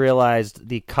really realized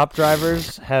the Cup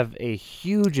drivers have a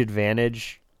huge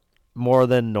advantage more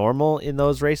than normal in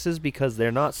those races because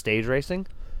they're not stage racing.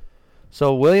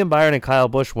 So William Byron and Kyle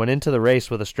Busch went into the race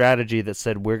with a strategy that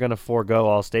said we're going to forego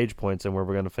all stage points and we're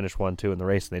going to finish 1-2 in the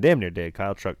race, and they damn near did.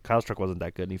 Kyle's truck wasn't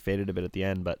that good, and he faded a bit at the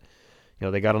end, but you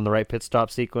know they got on the right pit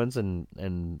stop sequence and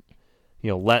you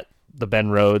know let the Ben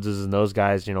Rhodeses and those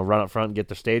guys run up front and get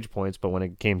their stage points. But when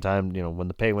it came time, when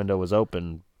the pay window was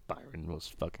open, Byron was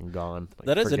fucking gone. Like,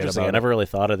 That is forget interesting. about I it. never really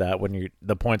thought of that. When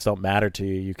the points don't matter to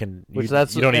you, you can you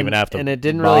don't even have to and it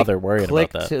didn't bother really worrying click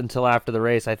about that. until after the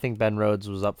race. I think Ben Rhodes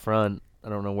was up front. I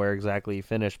don't know where exactly he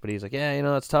finished, but he's like, yeah,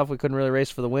 it's tough. We couldn't really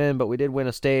race for the win, but we did win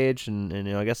a stage, and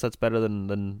I guess that's better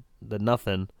than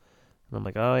nothing. And I'm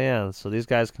like, oh yeah, so these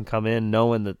guys can come in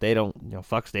knowing that they don't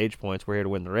fuck stage points. We're here to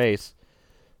win the race.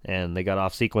 And they got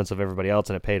off sequence of everybody else,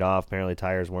 and it paid off. Apparently,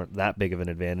 tires weren't that big of an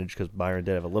advantage because Byron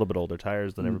did have a little bit older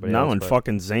tires than everybody else. No, and but-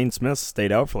 fucking Zane Smith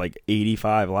stayed out for like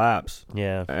 85 laps.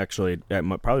 Yeah. Actually,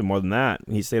 probably more than that.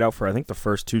 He stayed out for I think the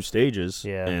first 2 stages.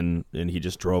 Yeah. And he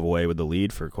just drove away with the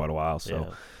lead for quite a while.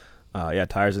 So,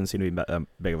 tires didn't seem to be that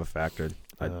big of a factor.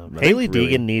 I think Haley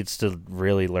really- Deegan needs to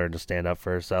really learn to stand up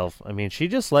for herself. I mean, she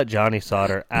just let Johnny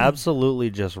Sauter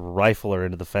absolutely just rifle her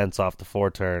into the fence off the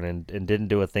 4-turn and didn't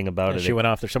do a thing about And it. she went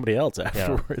after somebody else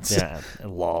afterwards. Yeah,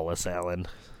 and Lawless Allen.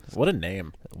 What a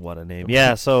name. What a name.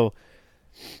 Yeah, so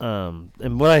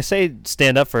And when I say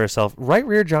stand up for herself, right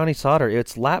rear Johnny Sauter,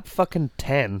 it's lap fucking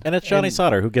 10. And it's Johnny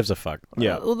Sauter. Who gives a fuck?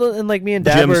 Yeah. And like me and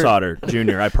Dad Jim were... Sauter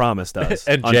Jr., I promised us.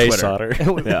 And on Jay Twitter. Sauter.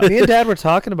 Yeah. Me and Dad were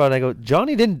talking about it. I go,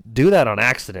 Johnny didn't do that on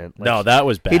accident. Like, No, that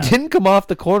was bad. he didn't come off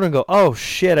the corner and go, oh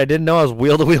shit, I didn't know I was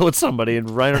wheel to wheel with somebody. And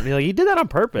right, he did that on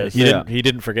purpose. He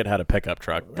didn't forget how to pick up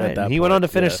truck. Right. At that He went on to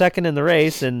point. finish Yeah. second in the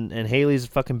race, and Haley's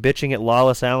fucking bitching at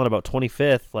Lawless Allen about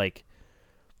 25th. Like,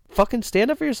 fucking stand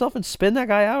up for yourself and spin that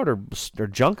guy out, or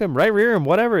junk him, right rear him,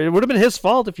 whatever. It would have been his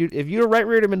fault if you right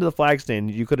reared him into the flag stand.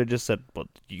 You could have just said, well,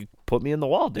 you put me in the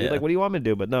wall, dude. Yeah. Like, what do you want me to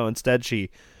do? But no, instead she,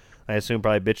 I assume,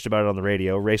 probably bitched about it on the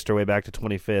radio, raced her way back to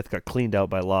 25th, got cleaned out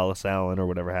by Lawless Allen or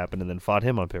whatever happened, and then fought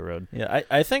him on pit road. Yeah,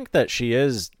 I think that she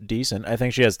is decent. I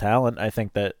think she has talent. I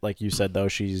think that, like you said, though,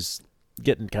 she's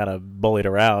getting kind of bullied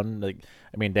around. Like,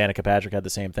 I mean, Danica Patrick had the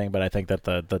same thing, but I think that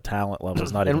the talent level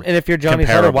is not even And if you're Johnny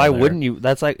Sauter, comparable why there. wouldn't you?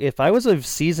 That's like, if I was a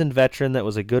seasoned veteran that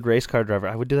was a good race car driver,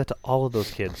 I would do that to all of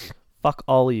those kids. Fuck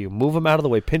all of you. Move them out of the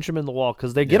way. Pinch them in the wall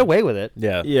because they get away with it.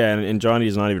 Yeah. Yeah, and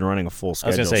Johnny's not even running a full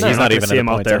schedule. was gonna say, so he's you're not gonna even see at him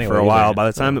the out points there for anyway a while.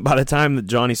 either. By the time that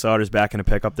Johnny Sauter's back in a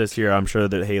pickup this year, I'm sure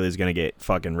that Haley's gonna get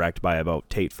fucking wrecked by about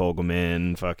Tate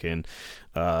Fogelman, fucking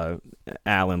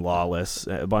Alan Lawless,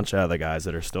 a bunch of other guys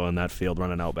that are still in that field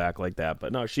running out back like that.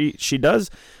 But no, she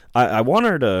does. I want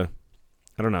her to.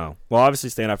 I don't know. Well, obviously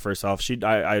stand up for herself.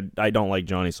 I don't like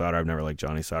Johnny Sauter. I've never liked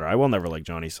Johnny Sauter. I will never like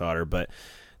Johnny Sauter, but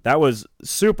that was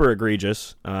super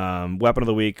egregious. Weapon of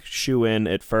the week, shoe in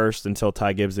at first until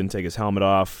Ty Gibbs didn't take his helmet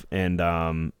off. And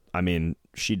I mean,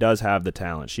 she does have the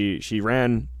talent. She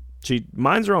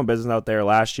minds her own business out there.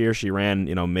 Last year she ran,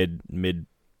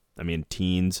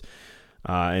 teens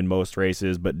in most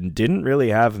races, but didn't really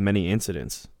have many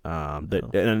incidents.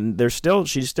 And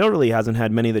she still really hasn't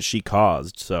had many that she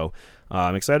caused. So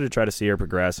I'm excited to try to see her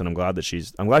progress, and I'm glad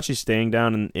she's staying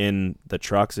down in the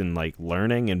trucks and like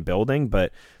learning and building.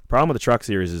 But the problem with the truck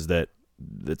series is that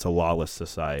it's a lawless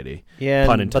society. Yeah,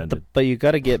 pun intended. But you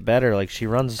got to get better. Like, she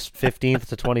runs 15th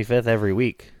to 25th every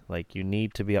week. Like, you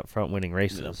need to be up front winning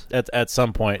races. At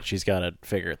some point, she's got to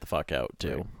figure it the fuck out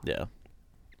too. Right. Yeah.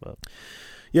 But.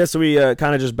 Yeah, so we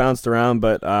kind of just bounced around,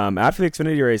 but after the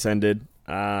Xfinity race ended,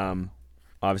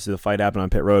 obviously the fight happened on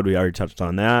pit road. We already touched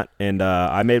on that, and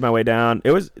I made my way down.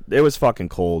 It was fucking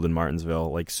cold in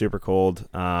Martinsville, like super cold.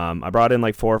 I brought in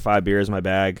like 4 or 5 beers in my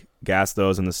bag, gassed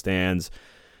those in the stands.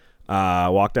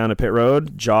 Walked down to pit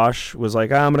road. Josh was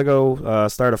like, I'm gonna go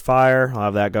start a fire. I'll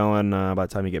have that going by the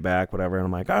time you get back, whatever. And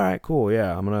I'm like, all right, cool,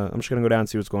 yeah. I'm just gonna go down and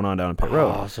see what's going on down in pit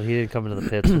road. Oh, so he didn't come into the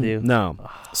pits with you? No.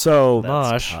 So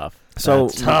that's tough. So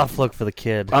that's tough look for the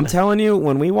kid. I'm telling you,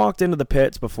 when we walked into the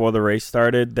pits before the race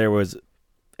started, there was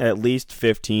at least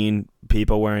 15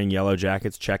 people wearing yellow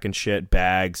jackets, checking shit,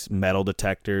 bags, metal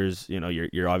detectors. You know,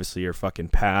 you're obviously your fucking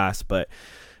pass,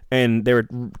 and they were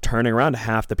turning around to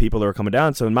half the people that were coming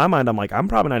down. So in my mind, I'm like, I'm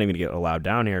probably not even gonna get allowed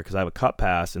down here because I have a cut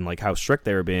pass, and like how strict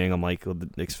they were being. I'm like, well, the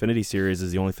Xfinity series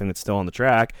is the only thing that's still on the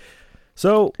track.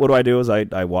 So what do? Is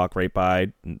I walk right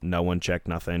by. No one checked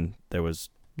nothing. There was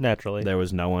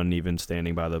no one even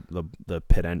standing by the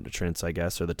pit entrance, I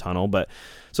guess, or the tunnel. But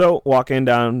so walking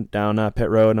down pit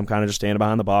road, and I'm kind of just standing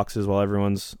behind the boxes while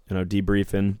everyone's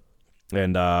debriefing,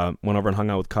 and went over and hung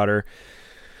out with Cutter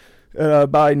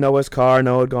by Noah's car.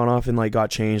 Noah had gone off and like got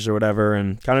changed or whatever,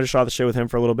 and kind of just shot the shit with him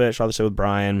for a little bit. Shot the shit with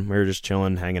Brian. We were just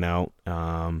chilling, hanging out,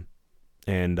 and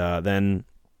then.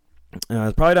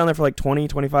 Probably down there for like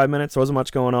 20-25 minutes. There wasn't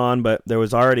much going on, but there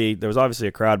was obviously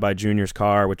a crowd by Junior's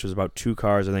car, which was about 2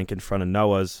 cars, I think, in front of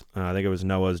Noah's. I think it was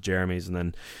Noah's, Jeremy's,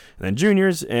 and then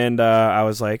Junior's. And I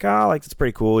was like, it's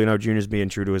pretty cool. Junior's being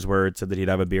true to his word, said that he'd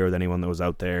have a beer with anyone that was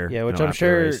out there. Yeah, which I'm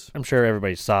sure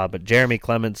everybody saw. But Jeremy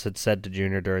Clements had said to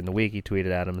Junior during the week, he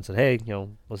tweeted at him and said, hey,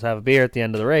 let's have a beer at the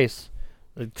end of the race.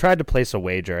 I tried to place a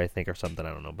wager, I think, or something,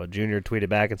 I don't know. But Junior tweeted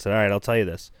back and said, all right, I'll tell you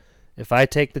this. If I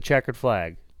take the checkered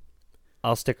flag,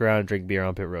 I'll stick around and drink beer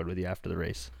on pit road with you after the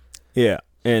race. Yeah,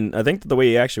 and I think the way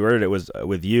he actually worded it was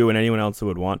with you and anyone else who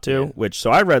would want to,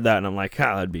 so I read that and I'm like,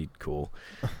 that'd be cool.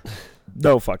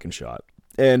 No fucking shot.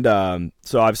 And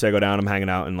so obviously I go down, I'm hanging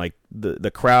out, and like the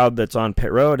crowd that's on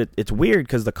pit road, it's weird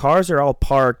because the cars are all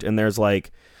parked and there's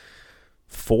like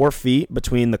 4 feet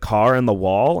between the car and the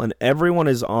wall, and everyone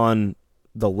is on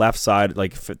the left side.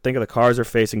 Like, think of the cars are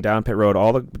facing down pit road.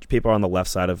 All the people are on the left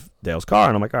side of Dale's car,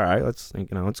 and I'm like, all right,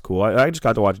 it's cool. I just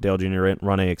got to watch Dale Jr.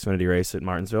 run a Xfinity race at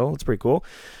Martinsville. It's pretty cool.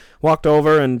 Walked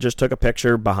over and just took a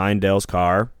picture behind Dale's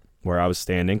car where I was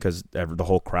standing because the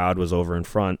whole crowd was over in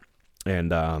front,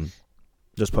 and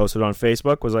just posted on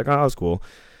Facebook. Was like, oh, that was cool.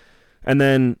 And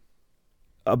then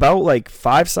about like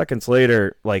 5 seconds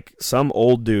later, like some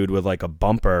old dude with like a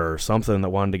bumper or something that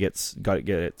wanted to get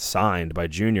it signed by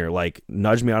Junior, like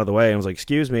nudged me out of the way and was like,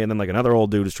 excuse me. And then like another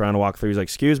old dude was trying to walk through. He's like,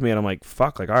 excuse me. And I'm like,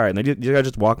 fuck, like, all right. And they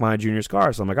just walk behind Junior's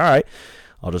car. So I'm like, all right,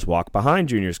 I'll just walk behind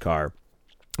Junior's car.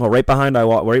 Well, right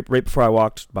before I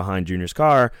walked behind Junior's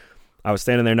car, I was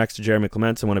standing there next to Jeremy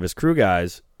Clements and one of his crew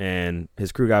guys. And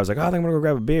his crew guy was like, oh, I think I'm going to go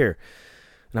grab a beer.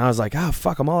 And I was like, oh,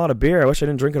 fuck, I'm all out of beer. I wish I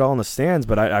didn't drink it all in the stands,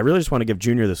 but I really just want to give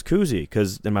Junior this koozie,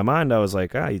 because in my mind I was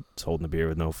like, he's holding a beer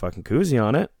with no fucking koozie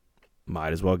on it.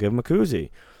 Might as well give him a koozie.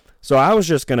 So I was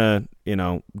just going to,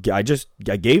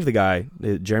 I gave the guy,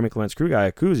 Jeremy Clement's crew guy,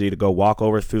 a koozie to go walk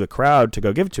over through the crowd to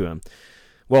go give to him.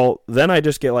 Well, then I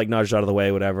just get like nudged out of the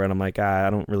way, whatever, and I'm like, I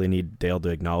don't really need Dale to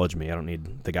acknowledge me. I don't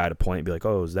need the guy to point and be like,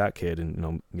 oh, it was that kid,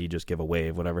 and me just give a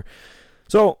wave, whatever.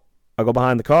 So I go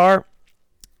behind the car.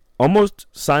 Almost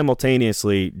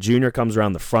simultaneously, Junior comes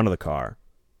around the front of the car,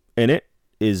 and it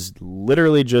is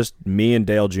literally just me and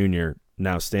Dale Jr.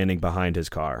 now standing behind his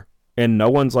car, and no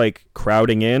one's like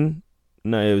crowding in.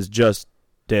 No, it was just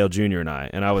Dale Jr. and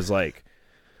I was like,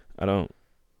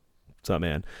 what's up,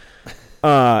 man?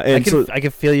 And I can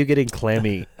feel you getting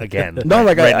clammy again. No,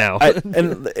 like right now.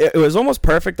 And it was almost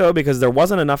perfect though, because there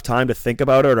wasn't enough time to think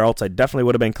about it, or else I definitely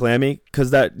would have been clammy. Because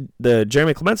the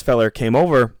Jeremy Clements feller came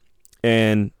over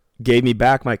and gave me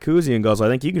back my koozie and goes, I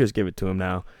think you can just give it to him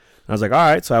now. And I was like, all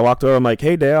right. So I walked over. I'm like,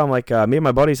 hey, Dale. I'm like, me and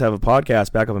my buddies have a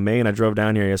podcast back up in Maine. I drove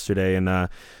down here yesterday and I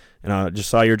just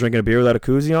saw you were drinking a beer without a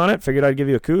koozie on it. Figured I'd give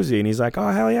you a koozie. And he's like, oh,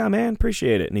 hell yeah, man.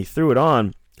 Appreciate it. And he threw it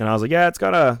on. And I was like, yeah, it's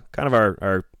got a kind of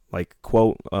our like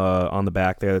quote on the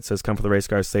back there that says, come for the race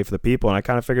cars, stay for the people. And I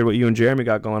kind of figured what you and Jeremy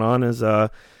got going on is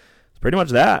pretty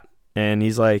much that. And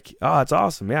he's like, oh, it's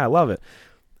awesome. Yeah, I love it.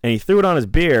 And he threw it on his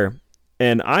beer.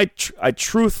 And I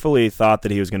truthfully thought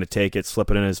that he was going to take it,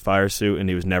 slip it in his fire suit, and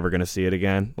he was never going to see it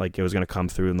again. Like it was going to come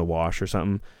through in the wash or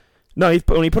something. No,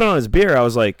 when he put it on his beer, I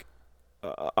was like,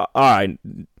 all right,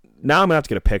 now I'm going to have to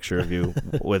get a picture of you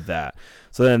with that.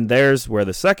 So then there's where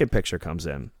the second picture comes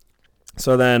in.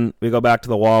 So then we go back to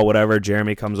the wall, whatever.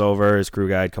 Jeremy comes over, his crew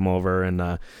guy come over, and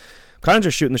kind of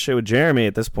just shooting the shit with Jeremy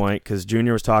at this point, because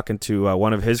Junior was talking to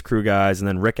one of his crew guys, and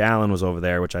then Rick Allen was over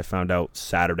there, which I found out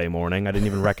Saturday morning. I didn't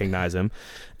even recognize him.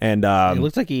 And it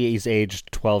looks like he's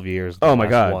aged 12 years. Oh my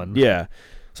god, yeah.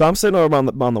 So I'm sitting over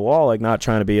on the wall, like not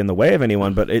trying to be in the way of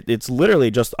anyone, but it's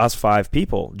literally just us 5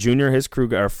 people. Junior, his crew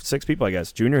guy, or 6 people, I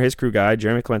guess. Junior, his crew guy,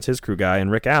 Jeremy Clements, his crew guy,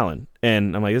 and Rick Allen.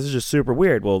 And I'm like, this is just super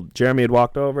weird. Well, Jeremy had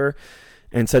walked over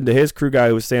and said to his crew guy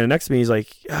who was standing next to me, he's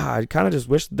like, I kind of just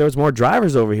wish there was more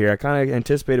drivers over here. I kind of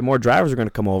anticipated more drivers were going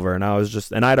to come over. And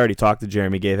and I'd already talked to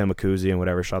Jeremy, gave him a koozie and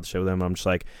whatever, shot the shit with him. And I'm just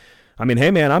like, I mean,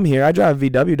 hey, man, I'm here. I drive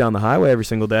VW down the highway every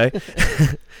single day.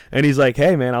 And he's like,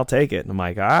 hey, man, I'll take it. And I'm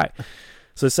like, all right.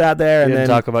 So I sat there and then then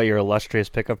talk about your illustrious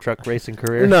pickup truck racing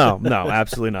career. No,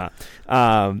 absolutely not.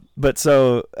 But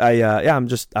so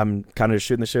I'm kind of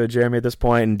shooting the shit with Jeremy at this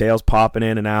point, and Dale's popping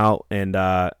in and out, and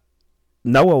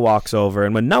Noah walks over,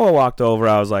 and when Noah walked over,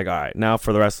 I was like, all right, now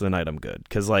for the rest of the night, I'm good.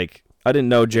 Because, like, I didn't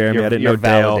know Jeremy. I didn't know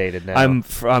Dale. Now.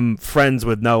 I'm friends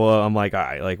with Noah. I'm like, all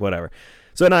right, like, whatever.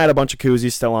 So then I had a bunch of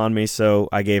koozies still on me, so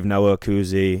I gave Noah a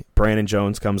koozie. Brandon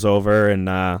Jones comes over, and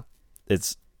You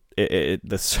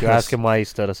ask him why he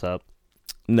stood us up.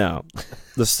 No.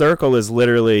 The circle is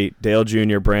literally Dale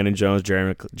Jr., Brandon Jones,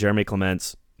 Jeremy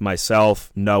Clements,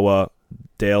 myself, Noah,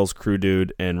 Dale's crew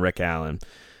dude, and Rick Allen.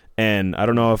 And I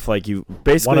don't know if like you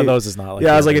basically one of those is not like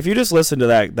I was like, if you just listen to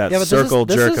that circle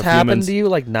this jerk has of happened humans to you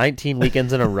like 19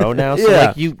 weekends in a row now. So yeah.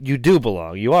 like you do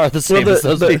belong. You are the same as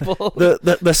those people.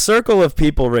 The circle of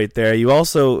people right there. You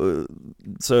also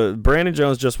so Brandon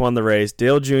Jones just won the race.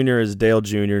 Dale Jr. is Dale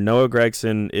Jr. Noah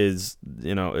Gregson is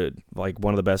like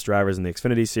one of the best drivers in the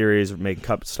Xfinity series, making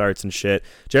cup starts and shit.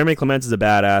 Jeremy Clements is a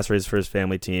badass, races for his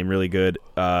family team, really good.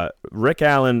 Rick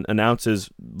Allen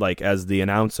announces like as the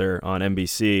announcer on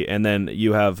NBC. And then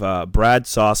you have Brad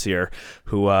Saucier,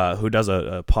 who does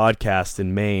a podcast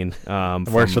in Maine.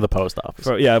 Works for the post office.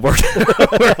 Works for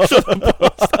the post office.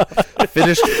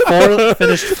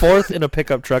 Finished fourth in a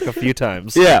pickup truck a few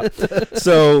times. Yeah.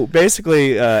 So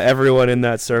basically, everyone in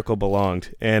that circle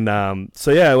belonged. And I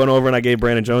went over and I gave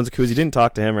Brandon Jones a koozie. Didn't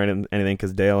talk to him or anything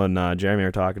because Dale and Jeremy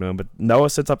are talking to him. But Noah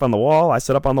sits up on the wall. I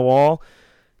sit up on the wall.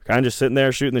 Kind of just sitting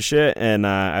there shooting the shit, and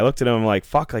I looked at him and I'm like,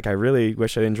 fuck, like I really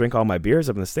wish I didn't drink all my beers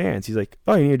up in the stands. He's like,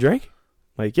 oh, you need a drink?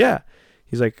 I'm like, yeah.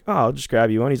 He's like, oh, I'll just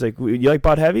grab you one. He's like, you like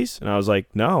Bud Heavies? And I was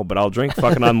like, no, but I'll drink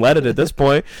fucking unleaded at this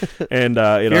point. And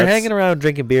you're hanging around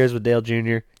drinking beers with Dale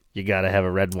Jr., you got to have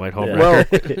a red and white home Well,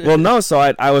 record. well, no. So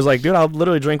I was like, dude, I'll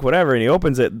literally drink whatever. And he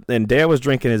opens it, and Dale was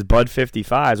drinking his Bud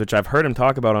 55s, which I've heard him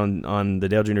talk about on the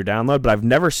Dale Jr. Download, but I've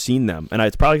never seen them, and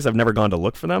it's probably because I've never gone to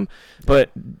look for them.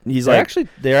 But he's they're like,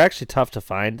 they're actually tough to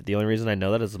find. The only reason I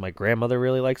know that is my grandmother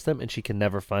really likes them, and she can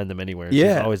never find them anywhere.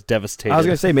 Yeah. She's always devastated. I was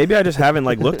gonna say maybe I just haven't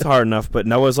like looked hard enough. But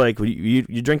Noah's like,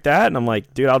 you drink that, and I'm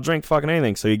like, dude, I'll drink fucking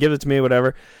anything. So he gives it to me,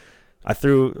 whatever. I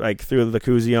threw the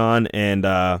koozie on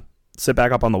and sit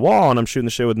back up on the wall, and I'm shooting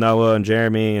the shit with Noah and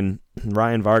Jeremy, and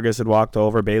Ryan Vargas had walked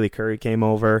over, Bailey Curry came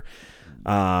over,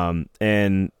 and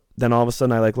then all of a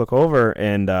sudden I like look over,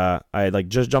 and I like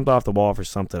just jumped off the wall for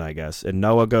something, I guess, and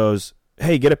Noah goes,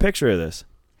 hey, get a picture of this,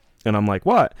 and I'm like,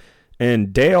 what?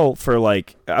 And Dale, for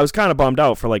like, I was kind of bummed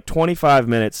out. For like 25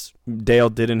 minutes,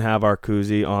 Dale didn't have our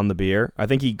koozie on the beer. I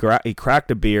think he cracked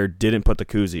a beer, didn't put the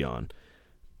koozie on,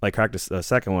 like cracked a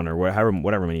second one or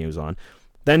whatever many he was on.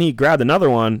 Then he grabbed another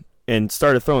one and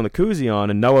started throwing the koozie on,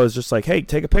 and Noah was just like, hey,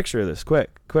 take a picture of this, quick.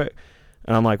 And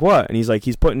I'm like, what? And he's like,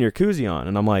 he's putting your koozie on.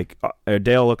 And I'm like,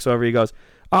 Dale looks over, he goes,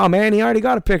 oh, man, he already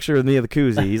got a picture with me of the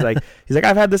koozie. He's like,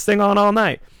 I've had this thing on all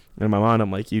night. And in my mind,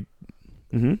 I'm like,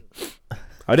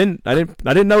 I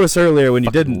didn't notice earlier when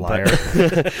you didn't. Liar.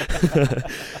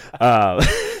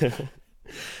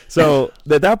 So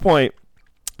at that point,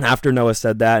 after Noah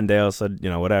said that and Dale said,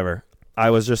 whatever, I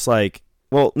was just like,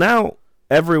 well, now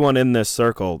everyone in this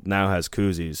circle now has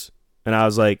koozies. And I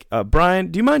was like,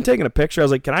 Brian, do you mind taking a picture? I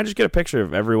was like, can I just get a picture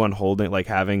of everyone holding, like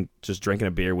just drinking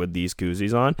a beer with these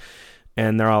koozies on?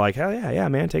 And they're all like, hell yeah,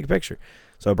 man, take a picture.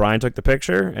 So Brian took the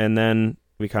picture, and then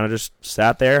we kind of just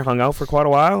sat there, hung out for quite a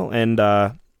while, and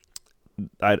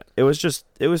it was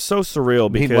so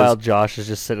surreal because meanwhile Josh is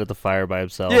just sitting at the fire by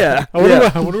himself. Yeah, I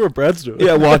wonder what Brad's doing.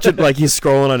 Yeah, watch it like he's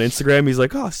scrolling on Instagram. He's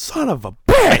like, oh, son of a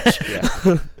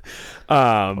bitch.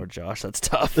 Poor Josh, that's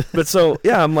tough. But so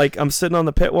yeah, I'm sitting on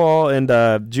the pit wall,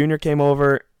 and Junior came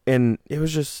over, and it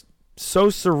was just so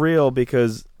surreal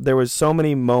because there was so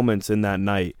many moments in that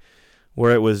night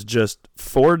where it was just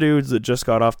 4 dudes that just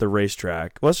got off the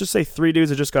racetrack. Let's just say 3 dudes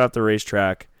that just got off the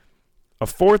racetrack, a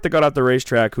 4th that got off the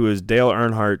racetrack who is Dale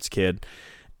Earnhardt's kid,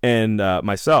 and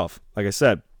myself, like I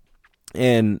said.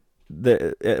 And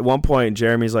at one point,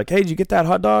 Jeremy's like, hey, did you get that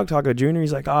hot dog? Talking to Junior,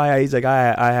 he's like, oh yeah, he's like,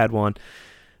 I had one.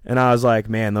 And I was like,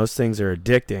 man, those things are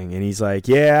addicting. And he's like,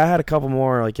 yeah, I had a couple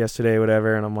more like yesterday,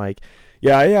 whatever. And I'm like,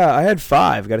 yeah, I had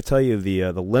 5. Got to tell you,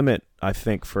 the limit I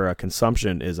think for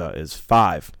consumption is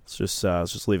 5. Let's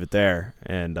just leave it there.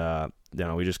 And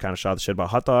we just kind of shot the shit about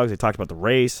hot dogs. They talked about the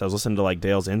race. I was listening to like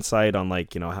Dale's insight on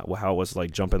like how it was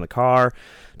like jump in the car.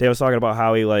 Dale was talking about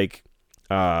how he like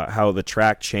how the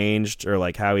track changed, or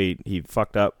like how he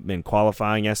fucked up in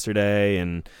qualifying yesterday,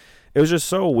 and it was just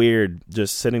so weird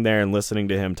just sitting there and listening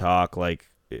to him talk like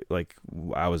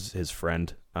I was his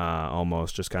friend,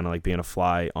 almost just kind of like being a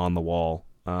fly on the wall,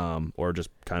 or just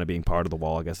kind of being part of the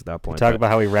wall, I guess, at that point. Talk about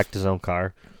how he wrecked his own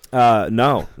car.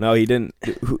 No, he didn't.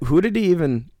 Who did he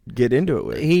even get into it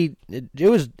with?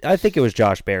 I think it was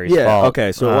Josh Berry's fault. Yeah,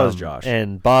 okay, so it was Josh.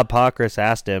 And Bob Pockris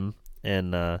asked him,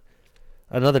 and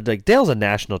Dale's a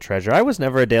national treasure. I was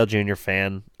never a Dale Jr.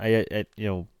 fan.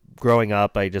 Growing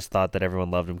up, I just thought that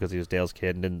everyone loved him because he was Dale's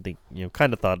kid, and didn't think,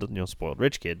 kind of thought, spoiled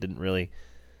rich kid,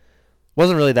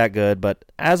 wasn't really that good. But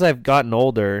as I've gotten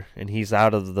older and he's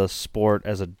out of the sport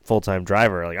as a full-time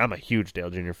driver, like, I'm a huge Dale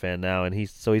Jr. fan now, and he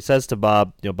says to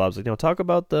Bob, Bob's like, talk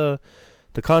about the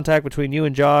contact between you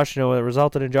and Josh, it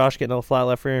resulted in Josh getting on the flat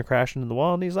left rear and crashing in the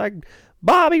wall, and he's like,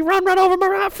 Bob, he run right over my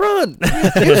right front.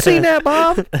 You seen that,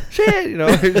 Bob? Shit,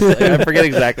 I forget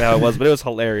exactly how it was, but it was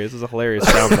hilarious. It was a hilarious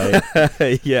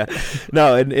soundbite. Yeah,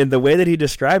 no, and the way that he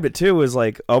described it too was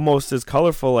like almost as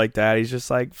colorful like that. He's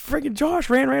just like, freaking Josh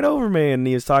ran right over me, and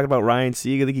he was talking about Ryan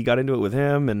Sieg. I think he got into it with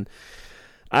him, and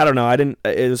I don't know.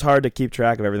 It was hard to keep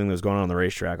track of everything that was going on the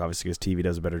racetrack, obviously, because TV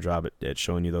does a better job at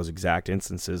showing you those exact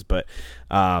instances. But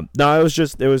no,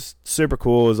 it was super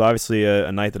cool. It was obviously a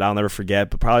night that I'll never forget.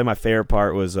 But probably my favorite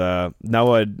part was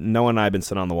Noah and I had been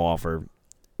sitting on the wall it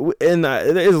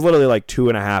was literally like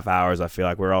 2.5 hours. I feel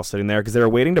like we were all sitting there because they were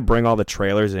waiting to bring all the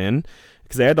trailers in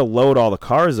because they had to load all the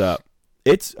cars up.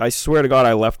 I swear to God,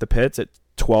 I left the pits at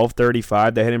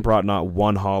 12:35. They hadn't brought not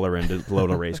one hauler in to load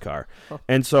a race car.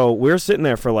 And so we're sitting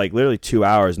there for like literally 2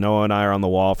 hours. Noah and I are on the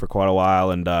wall for quite a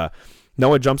while, and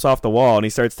Noah jumps off the wall and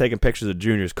he starts taking pictures of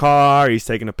Junior's car. He's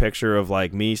taking a picture of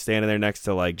like me standing there next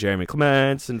to like Jeremy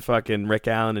Clements and fucking Rick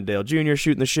Allen and Dale Jr.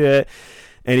 shooting the shit.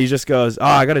 And he just goes, "Oh,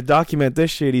 I got to document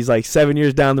this shit." He's like, 7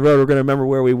 years down the road, we're going to remember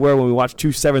where we were when we watched two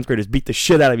 7th graders beat the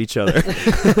shit out of each other.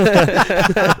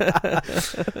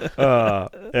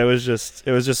 It was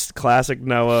just classic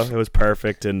Noah. It was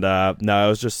perfect. And no, it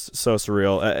was just so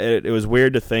surreal. It was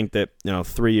weird to think that,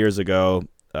 3 years ago,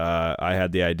 I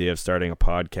had the idea of starting a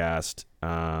podcast.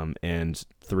 And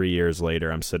 3 years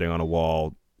later, I'm sitting on a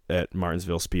wall at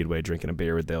Martinsville Speedway drinking a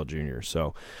beer with Dale Jr.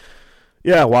 So,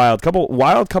 yeah, wild couple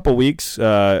weeks.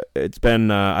 It's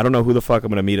been I don't know who the fuck I'm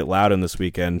gonna meet at Loudon this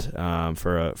weekend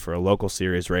for a local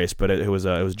series race, but it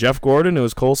was Jeff Gordon, it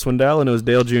was Cole Swindell, and it was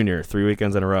Dale Jr. 3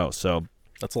 weekends in a row. So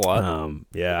that's a lot.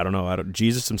 Yeah, I don't know.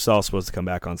 Jesus himself's supposed to come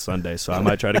back on Sunday, so I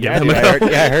might try to get him. I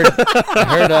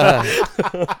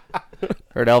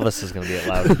heard Elvis is gonna be at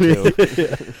Loudon too.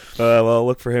 Well,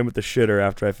 look for him at the shitter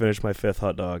after I finish my 5th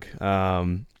hot dog.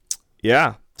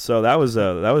 Yeah. So that was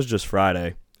just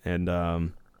Friday.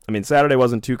 And Saturday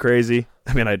wasn't too crazy.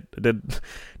 I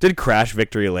did crash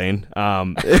Victory Lane.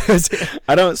 So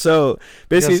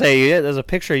basically, there's a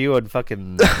picture of you and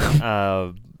fucking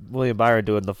William Byron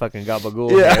doing the fucking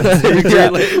gabagool.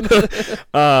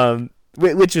 Yeah.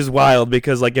 Which is wild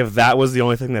because if that was the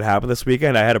only thing that happened this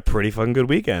weekend, I had a pretty fucking good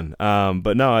weekend.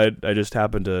 But no, I just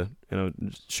happened to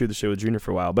shoot the shit with Junior for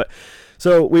a while. But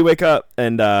so we wake up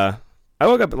and I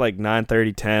woke up at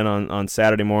 9:30, 10 on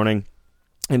Saturday morning.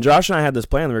 And Josh and I had this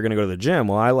plan that we were going to go to the gym.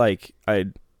 Well, I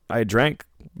drank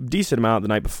a decent amount the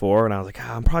night before, and I was like,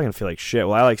 I'm probably going to feel like shit.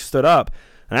 Well, I stood up,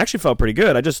 and I actually felt pretty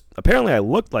good. Apparently I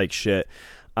looked like shit,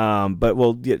 but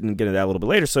we'll get into that a little bit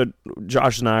later. So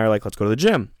Josh and I are like, let's go to the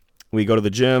gym. We go to the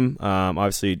gym,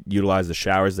 obviously utilize the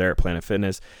showers there at Planet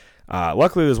Fitness.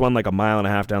 Luckily, there's one a mile and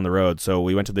a half down the road, so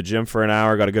we went to the gym for an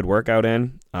hour, got a good workout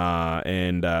in,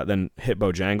 and then hit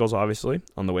Bojangles, obviously,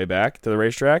 on the way back to the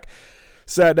racetrack.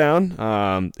 Sat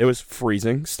down. It was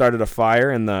freezing. Started a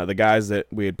fire, and the guys that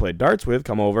we had played darts with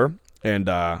come over and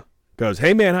goes,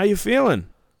 "Hey, man, how you feeling?"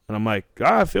 And I'm like,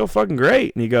 I feel fucking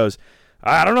great. And he goes,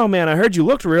 "I don't know, man. I heard you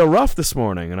looked real rough this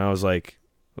morning." And I was like,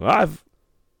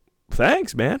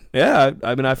 thanks, man. Yeah,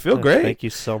 I feel great. Thank you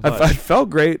so much. I felt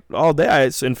great all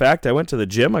day. In fact, I went to the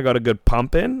gym. I got a good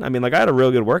pump in. I had a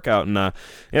real good workout. And,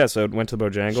 so I went to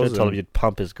Bojangles. Should have told him you'd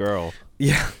pump his girl.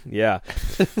 Yeah.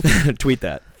 Tweet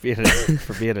that.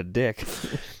 For being a dick.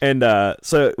 And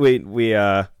so we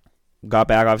got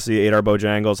back, obviously ate our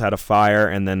Bojangles, had a fire,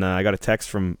 and then I got a text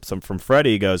from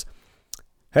Freddie. He goes,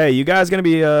 "Hey, you guys gonna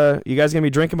be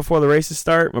drinking before the races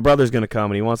start? My brother's gonna come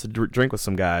and he wants to drink with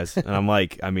some guys." And I'm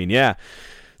like, yeah.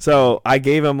 So I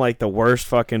gave him the worst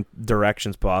fucking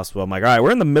directions possible. I'm like, all right,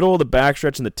 we're in the middle of the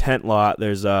backstretch in the tent lot.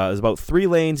 There's about 3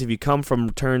 lanes if you come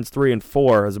from turns 3 and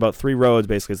 4. There's about 3 roads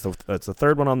basically. It's the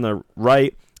third one on the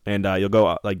right. And you'll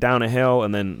go down a hill,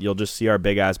 and then you'll just see our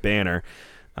big ass banner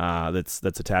that's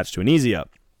attached to an Easy Up.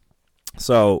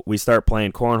 So we start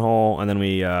playing cornhole, and then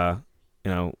we were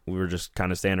just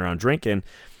kind of standing around drinking,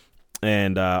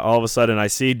 and all of a sudden I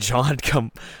see John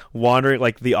come wandering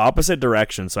the opposite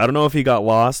direction. So I don't know if he got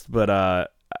lost, but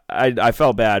I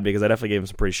felt bad because I definitely gave him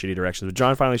some pretty shitty directions. But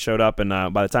John finally showed up, and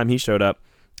by the time he showed up,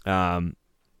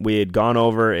 we had gone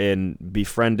over and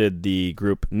befriended the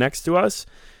group next to us,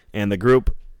 and the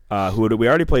group. We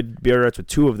already played beer darts with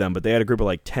 2 of them, but they had a group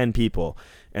of 10 people.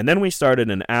 And then we started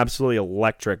an absolutely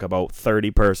electric, about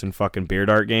 30-person fucking beer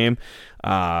dart game.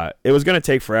 It was going to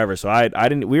take forever, so I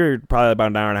didn't. We were probably about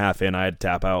an hour and a half in. I had to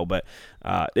tap out, but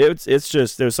it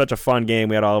was such a fun game.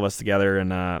 We had all of us together,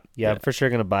 and I'm for sure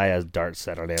going to buy a dart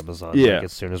set on Amazon.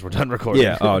 As soon as we're done recording.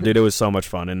 Yeah. Oh, dude, it was so much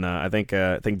fun, and I think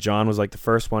John was the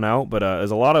first one out, but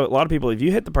there's a lot of people. If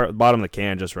you hit the bottom of the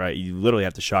can just right, you literally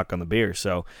have to shotgun the beer.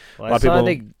 So a lot of people. I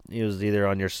think it was either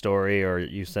on your story or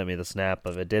you sent me the snap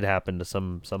of it. Did happen to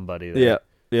somebody there.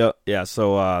 Yeah.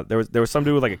 So there was some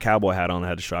dude with a cowboy hat on that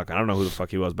had a shotgun. I don't know who the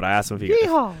fuck he was, but I asked him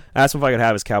if I could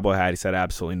have his cowboy hat. He said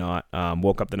absolutely not.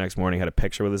 Woke up the next morning, had a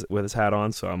picture with his hat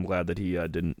on. So I'm glad that he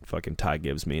didn't fucking Ty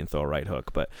Gibbs me and throw a right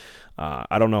hook. But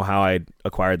I don't know how I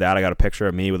acquired that. I got a picture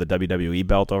of me with a WWE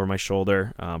belt over my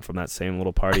shoulder from that same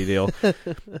little party deal.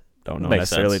 Don't know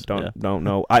necessarily. Sense. Don't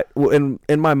know.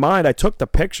 In my mind, I took the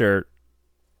picture.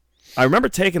 I remember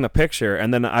taking the picture,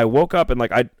 and then I woke up and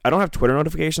I don't have Twitter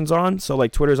notifications on, so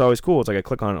Twitter's always cool. It's I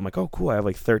click on it, I'm like, oh cool, I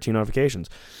have 13 notifications.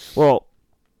 Well,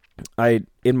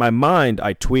 in my mind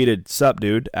I tweeted "Sup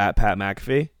dude" at Pat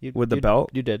McAfee with the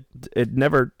belt. You did. It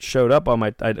never showed up on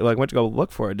my. I went to go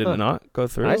look for it. Did it not go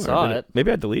through? I saw it.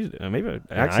 Maybe I deleted it. Maybe I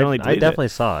accidentally deleted it. I definitely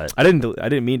saw it. I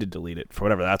didn't mean to delete it for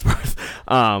whatever that's worth.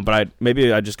 But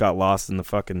maybe I just got lost in the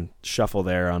fucking shuffle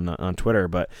there on Twitter,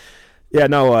 but. Yeah,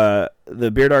 no,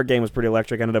 the beer dart game was pretty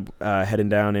electric. I ended up heading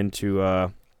down into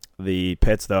the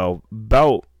pits, though.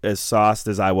 About as sauced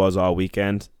as I was all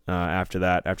weekend after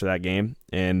that game,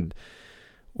 and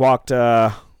walked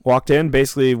in,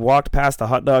 basically walked past the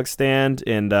hot dog stand,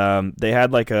 and they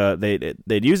had like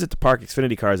they'd used it to park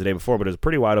Xfinity cars the day before, but it was a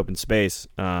pretty wide open space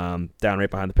down right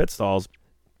behind the pit stalls.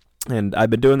 And I've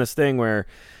been doing this thing where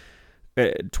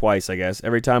twice, I guess,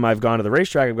 every time I've gone to the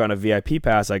racetrack, I've gotten a VIP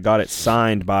pass. I got it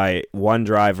signed by one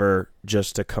driver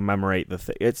just to commemorate the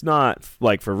thing. It's not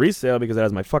like for resale because it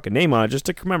has my fucking name on it, just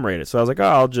to commemorate it. So I was like, oh,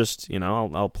 I'll just,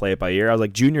 I'll play it by ear. I was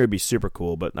like, Junior would be super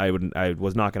cool, but I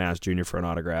was not going to ask Junior for an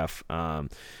autograph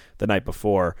the night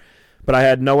before. But I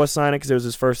had Noah sign it because it was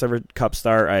his first ever Cup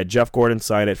start. I had Jeff Gordon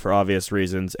sign it for obvious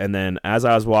reasons. And then as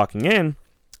I was walking in,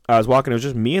 it was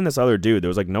just me and this other dude. There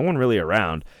was like no one really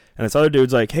around. And this other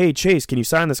dude's like, hey, Chase, can you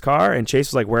sign this car? And Chase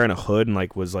was like wearing a hood and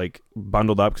like was like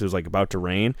bundled up because it was like about to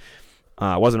rain.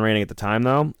 It wasn't raining at the time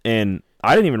though. And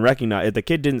I didn't even recognize it. The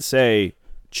kid didn't say,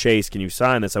 Chase, can you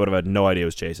sign this? I would have had no idea it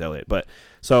was Chase Elliott. But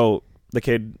so the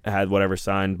kid had whatever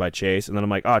signed by Chase. And then I'm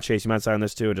like, oh, Chase, you might sign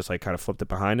this too? And just like kind of flipped it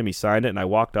behind him. He signed it and I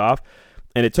walked off.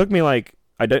 And it took me like,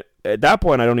 at that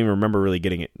point, I don't even remember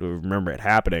really remember it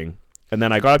happening. And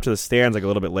then I got up to the stands like a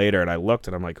little bit later, and I looked,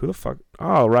 and I'm like, who the fuck?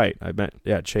 Oh, right. I meant,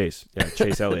 Chase. Yeah,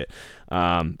 Chase Elliott.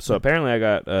 So apparently I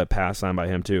got a pass signed by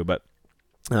him, too. But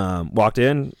walked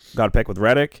in, got a pic with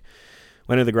Reddick,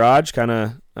 went into the garage,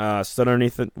 kind of stood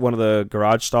underneath one of the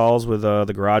garage stalls with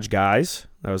the garage guys.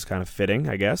 That was kind of fitting,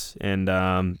 I guess. And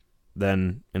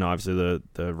then, obviously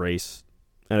the race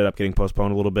ended up getting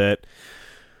postponed a little bit.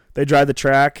 They drive the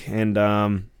track, and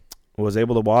was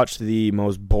able to watch the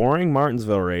most boring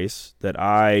Martinsville race that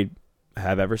I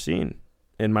have ever seen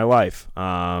in my life.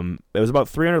 It was about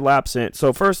 300 laps in.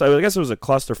 So first, I guess it was a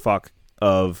clusterfuck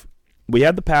of, we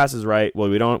had the passes right. Well,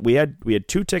 we had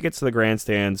 2 tickets to the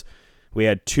grandstands. We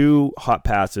had 2 hot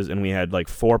passes, and we had like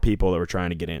 4 people that were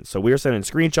trying to get in. So we were sending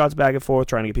screenshots back and forth,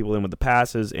 trying to get people in with the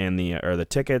passes and the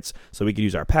tickets so we could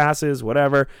use our passes,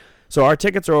 whatever. So our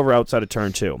tickets are over outside of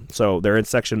turn 2. So they're in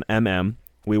section MM.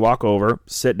 We walk over,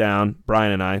 sit down,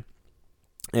 Brian and I,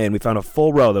 and we found a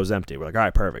full row that was empty. We're like, all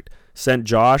right, perfect. Sent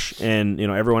Josh and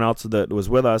everyone else that was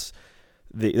with us.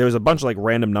 There was a bunch of like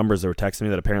random numbers that were texting me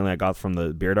that apparently I got from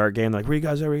the beer dart game. Like, where you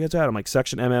guys at? Where you guys at? I'm like,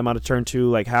 section MM out of turn 2,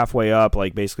 like halfway up.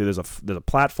 Like basically, there's a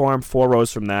platform 4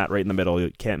 rows from that, right in the middle. You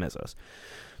can't miss us.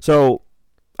 So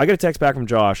I get a text back from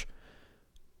Josh.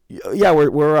 Yeah,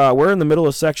 we're in the middle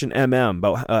of section MM,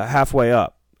 about halfway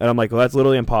up. And I'm like, well, that's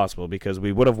literally impossible because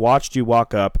we would have watched you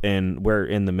walk up and we're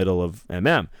in the middle of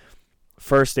MM.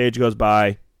 First stage goes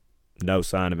by, no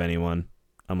sign of anyone.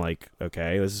 I'm like,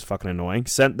 okay, this is fucking annoying.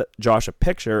 Sent Josh a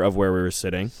picture of where we were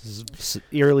sitting. This is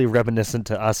eerily reminiscent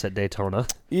to us at Daytona.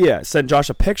 Yeah, sent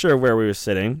Josh a picture of where we were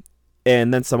sitting.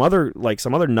 And then some other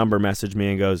number messaged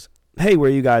me and goes, hey, where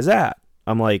you guys at?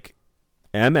 I'm like,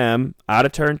 MM, out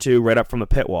of turn 2, right up from the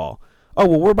pit wall. Oh,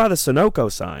 well, we're by the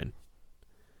Sunoco sign.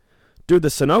 Dude, the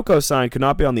Sunoco sign could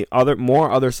not be on the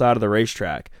other side of the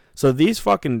racetrack. So these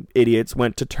fucking idiots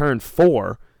went to turn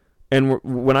 4, and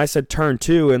when I said turn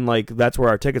 2, and like that's where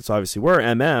our tickets obviously were,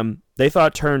 MM, they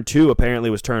thought turn 2 apparently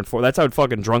was turn 4. That's how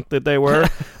fucking drunk that they were.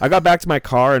 I got back to my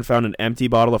car and found an empty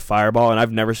bottle of Fireball, and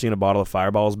I've never seen a bottle of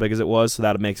Fireball as big as it was, so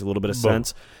that makes a little bit of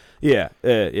sense. Yeah.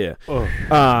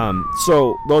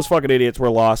 So those fucking idiots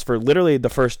were lost for literally the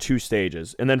first 2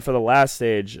 stages, and then for the last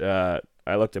stage,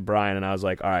 I looked at Brian and I was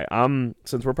like, all right,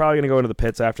 since we're probably going to go into the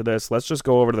pits after this, let's just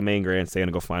go over to the main grandstand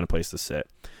and go find a place to sit.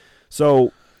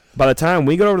 So by the time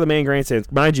we got over to the main grandstand,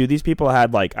 mind you, these people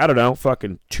had like, I don't know,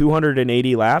 fucking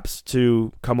 280 laps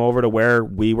to come over to where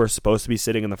we were supposed to be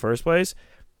sitting in the first place.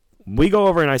 We go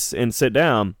over and sit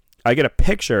down. I get a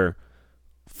picture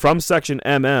from section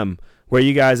MM. Where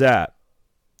you guys at?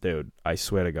 Dude, I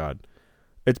swear to God.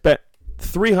 It's been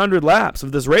 300 laps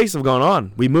of this race have gone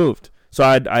on. We moved. So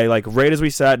I like right as we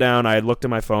sat down, I looked at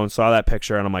my phone, saw that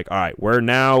picture, and I'm like, all right, we're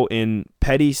now in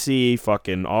Petty C,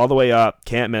 fucking all the way up,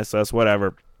 can't miss us,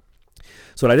 whatever.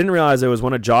 So what I didn't realize, it was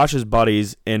one of Josh's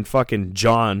buddies and fucking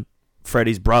John,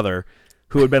 Freddie's brother,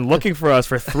 who had been looking for us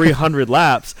for 300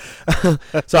 laps.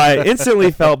 So I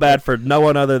instantly felt bad for no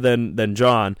one other than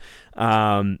John.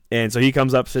 And so he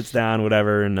comes up, sits down,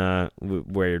 whatever, and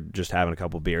we're just having a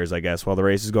couple beers, I guess, while the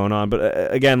race is going on.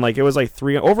 But again, like it was like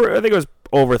I think it was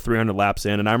over 300 laps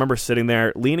in, and I remember sitting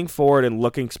there leaning forward and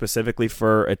looking specifically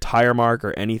for a tire mark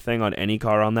or anything on any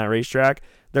car on that racetrack.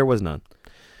 There was none.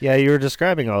 Yeah, you were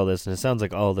describing all this, and it sounds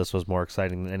like all of this was more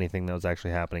exciting than anything that was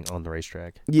actually happening on the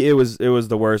racetrack. Yeah, it was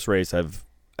the worst race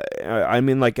I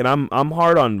mean, like, and I'm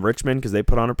hard on Richmond because they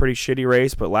put on a pretty shitty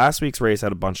race, but last week's race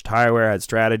had a bunch of tire wear, had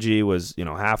strategy, was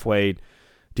halfway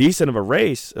decent of a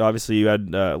race. Obviously, you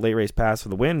had late race pass for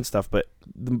the win and stuff, but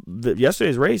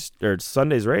yesterday's race or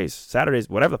Sunday's race, Saturday's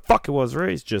whatever the fuck it was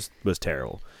race just was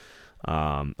terrible.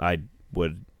 I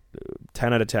would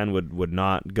 10 out of 10 would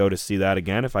not go to see that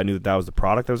again if I knew that was the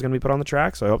product that was going to be put on the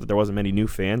track. So I hope that there wasn't many new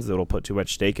fans that will put too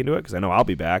much stake into it, because I know I'll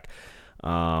be back.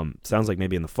 Sounds like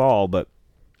maybe in the fall, but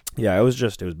yeah, it was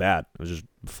bad. It was just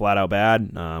flat out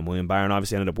bad. William Byron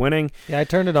obviously ended up winning. Yeah, I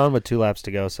turned it on with 2 laps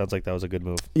to go. Sounds like that was a good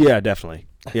move. Yeah, definitely.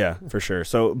 Yeah, for sure.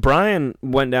 So Brian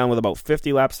went down with about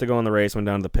 50 laps to go in the race, went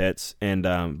down to the pits, and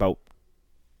about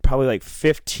probably like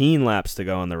 15 laps to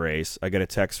go in the race, I get a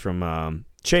text from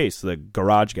Chase, the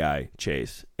garage guy,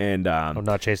 Chase. And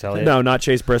not Chase Elliott? No, not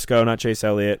Chase Briscoe, not Chase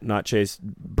Elliott, not Chase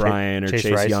Bryan or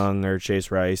Chase Young or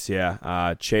Chase Rice.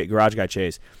 Yeah, garage guy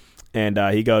Chase. And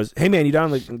he goes, "Hey man, you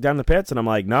down the pits?" And I'm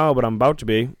like, "No, but I'm about to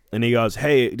be." And he goes,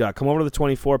 "Hey, come over to the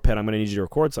 24 pit. I'm going to need you to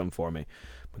record something for me."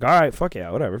 I'm like, "All right, fuck yeah,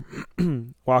 whatever."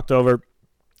 Walked over,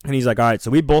 and he's like, "All right." So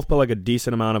we both put like a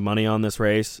decent amount of money on this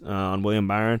race on William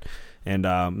Byron, and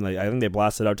I think they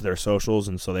blasted out to their socials,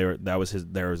 and so that was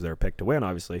their pick to win,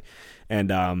 obviously. And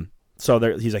so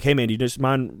he's like, "Hey man, do you just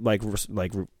mind like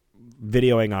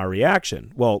videoing our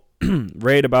reaction?" Well,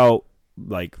 right about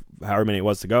like however many it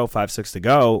was to go, 5-6 to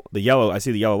go, I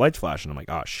see the yellow lights flashing. I'm like,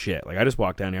 oh shit, like I just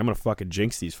walked down here, I'm gonna fucking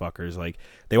jinx these fuckers. Like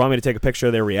they want me to take a picture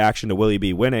of their reaction to Willie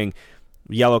B winning.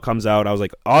 Yellow comes out, I was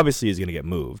like, obviously he's gonna get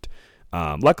moved.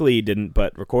 Luckily he didn't,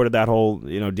 but recorded that whole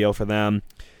deal for them.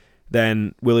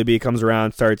 Then Willie B comes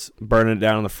around, starts burning it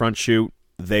down on the front chute.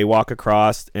 They walk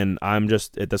across, and I'm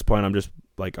just at this point, I'm just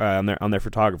like, I'm their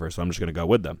photographer, so I'm just gonna go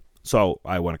with them. So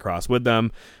I went across with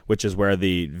them, which is where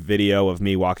the video of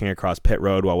me walking across pit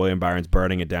road while William Byron's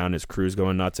burning it down, his crew's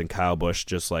going nuts, and Kyle Busch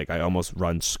just like I almost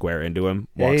run square into him,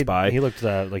 walks by. He looked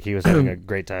like he was having a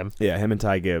great time. Yeah, him and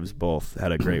Ty Gibbs both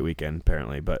had a great weekend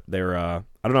apparently, but they were I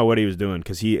don't know what he was doing,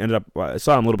 because he ended up, I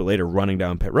saw him a little bit later running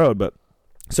down pit road, but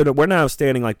so we're now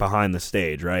standing like behind the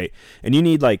stage, right? And you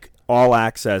need like all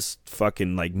access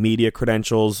fucking like media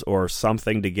credentials or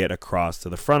something to get across to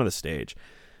the front of the stage.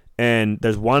 And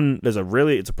it's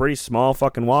a pretty small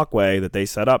fucking walkway that they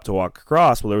set up to walk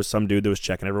across. Well, there was some dude that was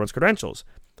checking everyone's credentials.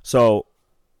 So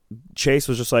Chase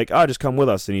was just like, "Oh, just come with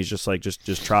us." And he's just like,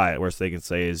 just try it. Worst they can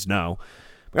say is no. All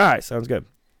right, sounds good.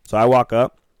 So I walk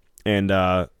up, and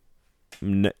no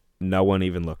one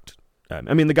even looked at me.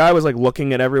 I mean, the guy was like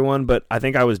looking at everyone, but I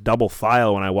think I was double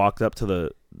file when I walked up to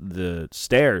the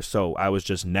stairs. So I was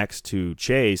just next to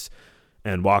Chase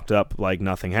and walked up like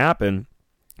nothing happened.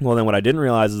 Well, then what I didn't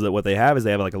realize is that what they have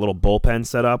like a little bullpen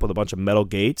set up with a bunch of metal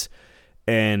gates,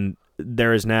 and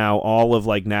there is now all of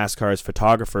like NASCAR's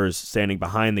photographers standing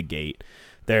behind the gate.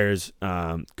 There's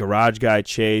garage guy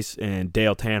Chase and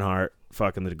Dale Tanhart,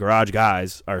 fucking the garage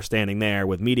guys, are standing there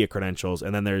with media credentials,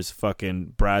 and then there's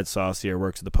fucking Brad Saucier,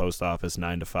 works at the post office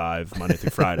 9 to 5 Monday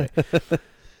through Friday.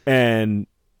 And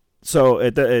so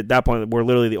at that point, we're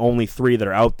literally the only 3 that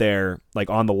are out there,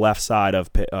 like on the left side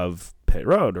of pit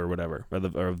road or whatever,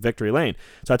 or Victory Lane.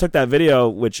 So I took that video,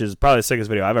 which is probably the sickest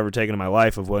video I've ever taken in my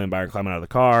life, of William Byron climbing out of the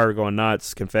car, going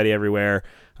nuts, confetti everywhere.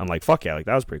 I'm like, fuck yeah, like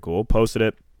that was pretty cool. Posted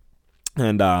it,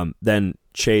 and then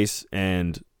Chase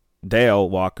and Dale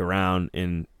walk around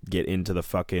and get into the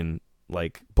fucking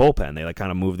like bullpen. They like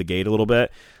kind of move the gate a little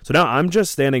bit. So now I'm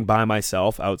just standing by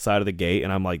myself outside of the gate,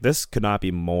 and I'm like, this could not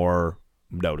be more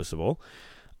noticeable.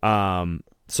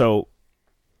 So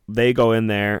they go in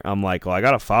there. I'm like, well, I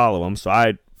gotta follow them. So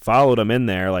I followed them in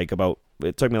there.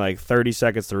 It took me like 30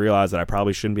 seconds to realize that I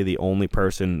probably shouldn't be the only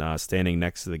person standing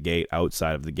next to the gate,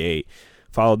 outside of the gate.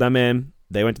 Followed them in.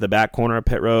 They went to the back corner of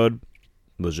pit road.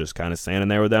 Was just kind of standing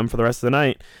there with them for the rest of the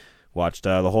night. Watched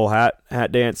the whole hat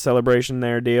dance celebration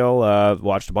there deal.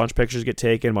 Watched a bunch of pictures get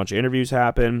taken. A bunch of interviews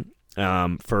happen.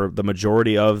 For the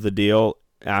majority of the deal,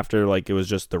 after like it was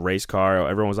just the race car,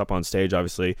 everyone was up on stage,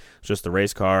 obviously. It was just the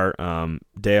race car,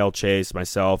 Dale, Chase,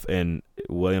 myself, and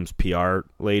Williams' PR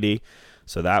lady.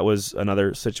 So that was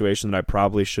another situation that I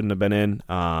probably shouldn't have been in.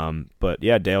 But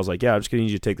yeah, Dale's like, yeah, I'm just gonna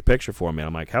need you to take the picture for me. And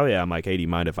I'm like, hell yeah. I'm like, hey, do you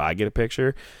mind if I get a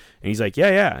picture? And he's like,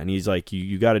 yeah. And he's like,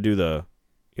 you got to do the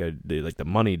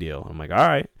money deal. I'm like, all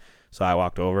right. So I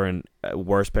walked over, and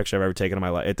worst picture I've ever taken in my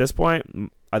life. At this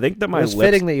point, I think that my lips... It was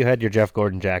fitting that you had your Jeff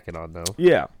Gordon jacket on, though.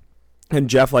 Yeah. And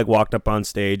Jeff like walked up on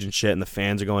stage and shit, and the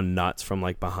fans are going nuts from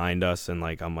like behind us, and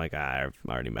like I'm like, I've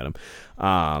already met him.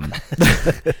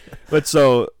 But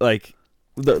so like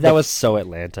That was so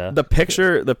Atlanta. The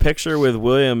picture with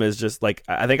William is just like,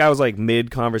 I think I was like mid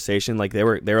conversation, like they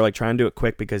were like trying to do it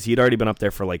quick because he'd already been up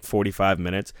there for like 45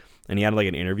 minutes and he had like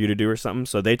an interview to do or something.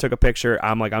 So they took a picture.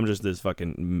 I'm like, I'm just this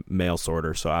fucking mail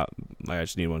sorter, so I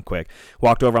just need one quick.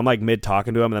 Walked over. I'm like mid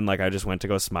talking to him, and then like I just went to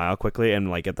go smile quickly, and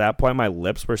like at that point my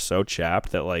lips were so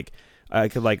chapped that like I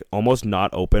could like almost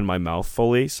not open my mouth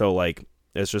fully. So like.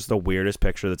 It's just the weirdest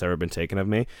picture that's ever been taken of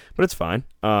me, but it's fine.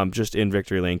 Just in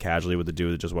victory lane casually with the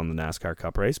dude that just won the NASCAR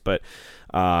Cup race. But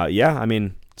yeah, I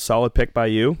mean, solid pick by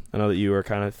you. I know that you were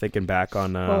kind of thinking back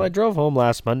on. Well, I drove home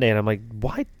last Monday and I'm like,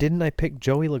 why didn't I pick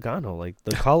Joey Logano? Like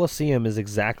the Coliseum is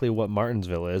exactly what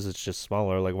Martinsville is. It's just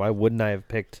smaller. Like why wouldn't I have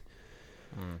picked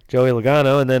Joey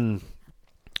Logano? And then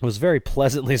was very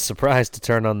pleasantly surprised to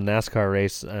turn on the NASCAR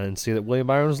race and see that William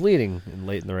Byron was leading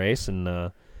late in the race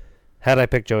and. Had I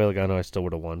picked Joey Logano, I still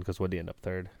would have won because what did he end up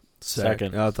third?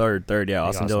 Second. Third. Yeah,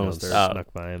 Austin Dillon was third.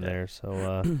 Snuck by him there.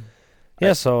 So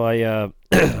yeah, so I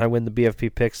I win the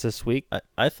BFP picks this week.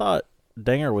 I thought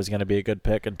Dinger was going to be a good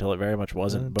pick until it very much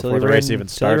wasn't before the race even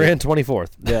started. He ran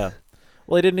 24th. Yeah.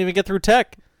 Well, he didn't even get through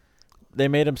tech. They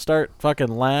made him start fucking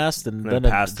last and then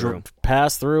pass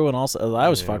through, and also I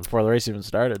was fucked before the race even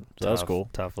started. So that was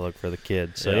cool. Tough look for the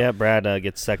kid. So yeah, Brad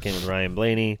gets second with Ryan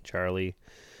Blaney, Charlie.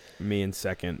 Me in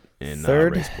second in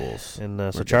third race pools. And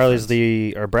so Charlie's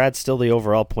Brad's still the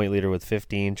overall point leader with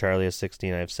 15. Charlie has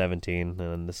 16. I have 17.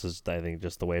 And this is, I think,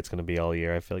 just the way it's going to be all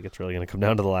year. I feel like it's really going to come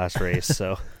down to the last race.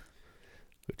 So,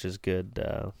 which is good.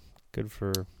 Good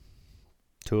for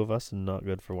two of us and not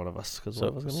good for one of us.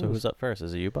 So who's up first?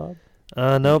 Is it you, Bob?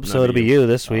 Nope. So it'll be you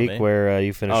this week where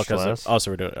you finished last. So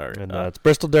we're doing it. And it's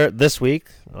Bristol Dirt this week.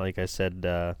 Like I said,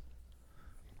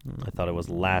 I thought it was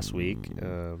last week.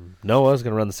 Noah's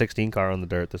going to run the 16 car on the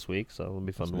dirt this week, so it'll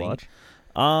be fun to watch.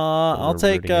 I'll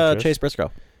take Chase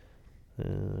Briscoe. All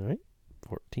right.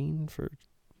 14 for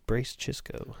Brace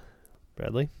Chisco.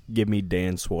 Bradley? Give me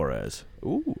Dan Suarez.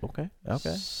 Ooh, okay.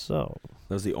 So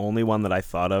that was the only one that I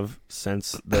thought of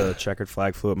since the checkered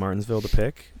flag flew at Martinsville to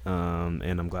pick, and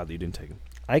I'm glad that you didn't take him.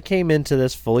 I came into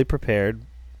this fully prepared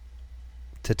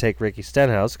to take Ricky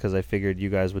Stenhouse because I figured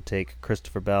you guys would take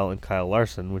Christopher Bell and Kyle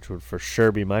Larson, which would for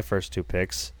sure be my first two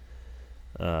picks.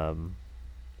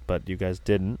 But you guys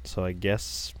didn't, so I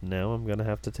guess now I'm going to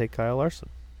have to take Kyle Larson.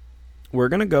 We're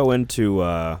going to go into,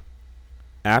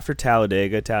 after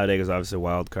Talladega. Talladega is obviously a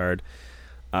wild card.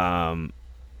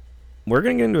 We're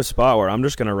going to get into a spot where I'm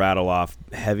just going to rattle off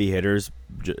heavy hitters.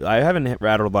 I haven't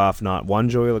rattled off not one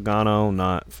Joey Logano,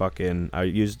 not fucking. I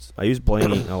used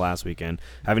Blaney last weekend.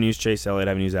 I haven't used Chase Elliott.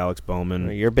 I haven't used Alex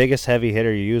Bowman. Your biggest heavy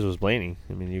hitter you used was Blaney.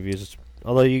 I mean, you've used.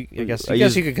 Although I guess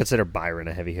you could consider Byron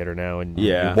a heavy hitter now, and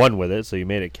you won with it, so you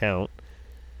made it count.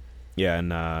 Yeah,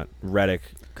 and Reddick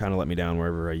kind of let me down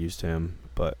wherever I used him,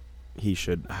 but he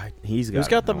should. Who's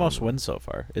got the most wins so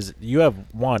far? Is it you have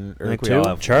one or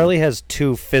two? Charlie has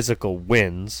 2 physical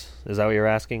wins. Is that what you're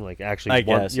asking? Like actually,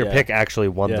 your pick actually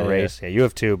won the race. Yeah, you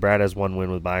have 2. Brad has 1 win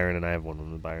with Byron, and I have 1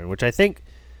 win with Byron. Which I think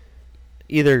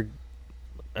either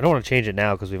I don't want to change it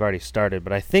now because we've already started,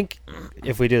 but I think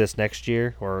if we do this next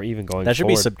year or even going that should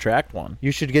forward, be subtract 1.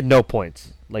 You should get no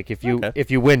points. Like if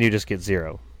you win, you just get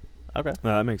 0. Okay,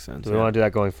 that makes sense. Do we want to do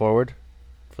that going forward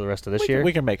for the rest of this year?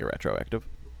 We can make it retroactive.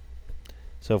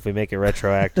 So if we make it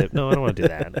retroactive, no, I don't want to do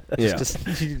that. Yeah,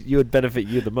 just you would benefit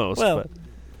you the most. Well,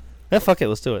 but fuck it,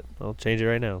 let's do it. I'll change it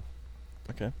right now.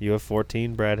 Okay. You have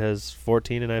 14, Brad has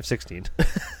 14, and I have 16.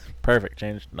 Perfect.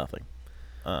 Changed nothing.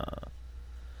 All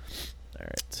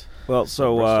right. Well,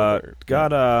 so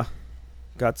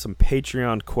got some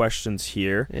Patreon questions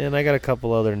here, and I got a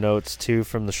couple other notes too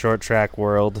from the short track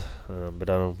world. But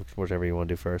I don't know, whichever you want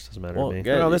to do first. Doesn't matter to me.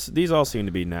 Well, these all seem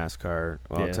to be NASCAR,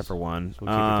 except for one. So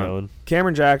we'll keep it going.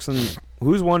 Cameron Jackson,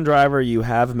 who's one driver you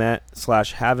have met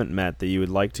 / haven't met that you would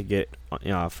like to get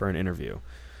for an interview?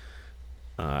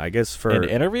 I guess for an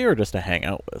interview or just to hang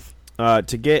out with.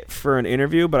 To get for an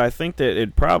interview, but I think that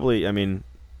it probably. I mean,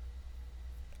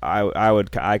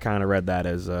 I kind of read that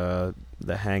as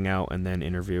the hangout and then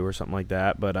interview or something like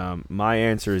that. But my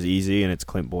answer is easy, and it's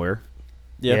Clint Boyer.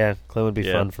 Yep. Yeah, Clint would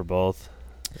be fun for both.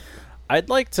 I'd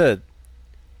like to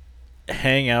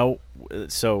hang out.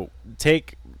 So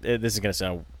this is going to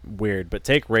sound weird, but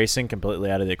take racing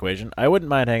completely out of the equation. I wouldn't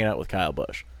mind hanging out with Kyle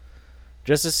Busch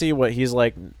just to see what he's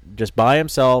like just by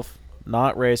himself,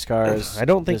 not race cars. I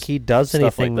don't think he does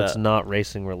anything that's not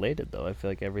racing related, though. I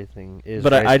feel like everything is.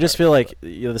 But I just feel like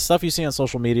the stuff you see on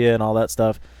social media and all that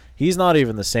stuff, he's not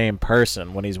even the same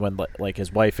person when he's with like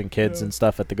his wife and kids and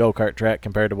stuff at the go-kart track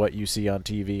compared to what you see on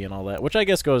TV and all that, which I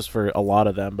guess goes for a lot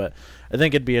of them. But I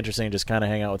think it'd be interesting to just kind of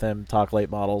hang out with him, talk late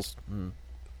models, and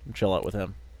chill out with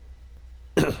him.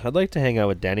 I'd like to hang out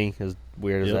with Denny. As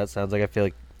weird as that sounds, like I feel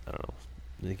like I don't know.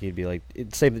 I think he'd be like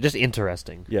same, just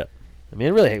interesting. Yeah. I mean,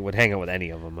 I really would hang out with any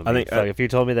of them. I mean, think if you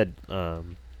told me that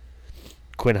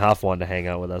Quinn Huff wanted to hang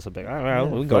out with us, I'd be like, all right,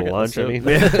 we can go to lunch. I mean,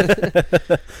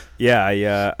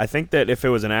 Yeah, I think that if it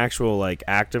was an actual like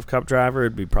active Cup driver,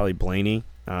 it'd be probably Blaney,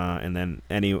 and then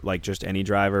any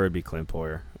driver, it'd be Clint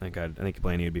Poyer. I think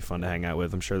Blaney would be fun to hang out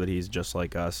with. I'm sure that he's just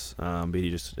like us, but he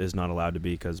just is not allowed to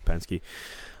be because Penske.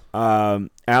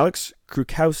 Alex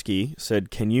Krukowski said,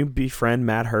 "Can you befriend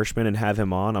Matt Hirschman and have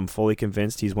him on? I'm fully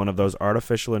convinced he's one of those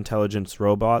artificial intelligence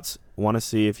robots. Want to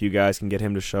see if you guys can get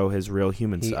him to show his real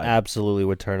human he side." absolutely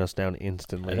would turn us down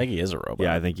instantly. I think he is a robot.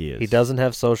 Yeah, I think he is. He doesn't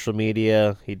have social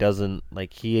media. He doesn't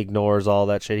he ignores all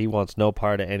that shit. He wants no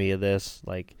part of any of this.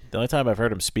 Like The only time I've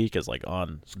heard him speak is like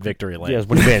on Victory Lane. yes,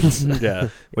 when he wins. Yeah.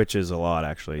 which is a lot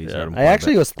actually. He's heard him I quite a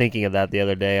actually bit. was thinking of that the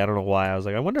other day. I don't know why. I was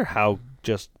like, I wonder how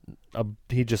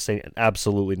he'd just say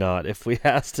absolutely not if we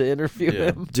asked to interview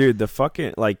him. Dude, the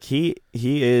fucking he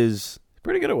is.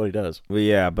 Pretty good at what he does. Well,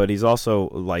 yeah, but he's also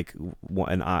like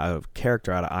a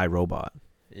character out of iRobot.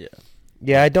 Yeah.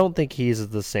 Yeah, I don't think he's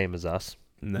the same as us.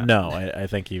 No, I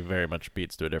think he very much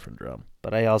beats to a different drum.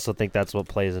 But I also think that's what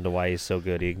plays into why he's so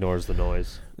good. He ignores the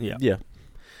noise. Yeah. Yeah.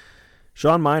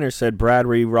 Sean Miner said, "Brad,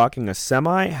 were you rocking a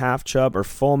semi, half chub, or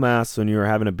full mass when you were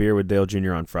having a beer with Dale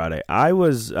Jr. on Friday?" I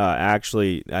was I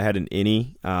had an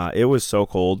innie. It was so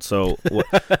cold. So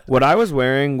what I was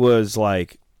wearing was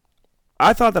like,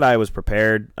 I thought that I was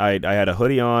prepared. I had a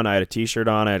hoodie on, I had a t-shirt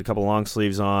on, I had a couple long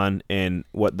sleeves on, and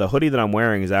what the hoodie that I'm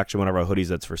wearing is actually one of our hoodies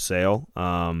that's for sale,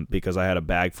 because I had a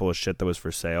bag full of shit that was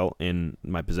for sale in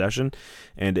my possession,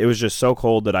 and it was just so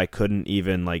cold that I couldn't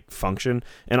even function.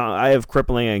 And I have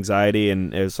crippling anxiety,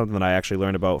 and it was something that I actually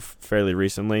learned about fairly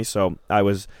recently. So I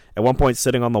was at one point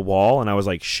sitting on the wall, and I was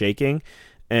shaking,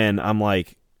 and I'm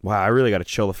like, wow, I really got to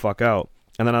chill the fuck out.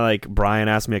 And then Brian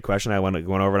asked me a question. I went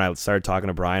over and I started talking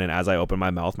to Brian. And as I opened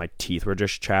my mouth, my teeth were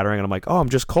just chattering. And I'm like, oh, I'm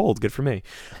just cold. Good for me.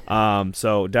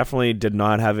 So definitely did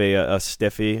not have a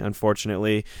stiffy,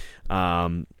 unfortunately.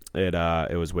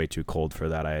 It was way too cold for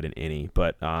that. I had an innie.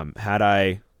 But had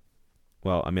I,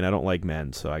 well, I mean, I don't like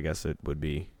men. So I guess it would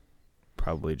be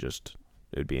probably it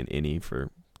would be an innie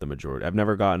for the majority. I've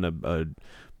never gotten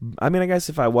I mean, I guess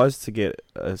if I was to get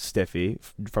a stiffy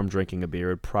from drinking a beer,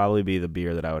 it would probably be the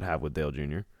beer that I would have with Dale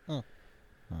Jr.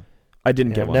 I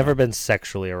didn't get I've one. never been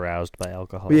sexually aroused by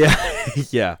alcohol. Yeah,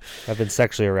 yeah. I've been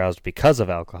sexually aroused because of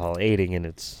alcohol, aiding in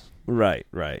its... Right,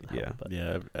 yeah. But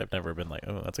yeah, I've never been like,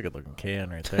 oh, that's a good looking can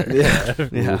right there. Yeah.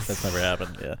 That's never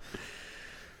happened. Yeah.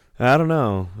 I don't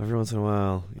know. Every once in a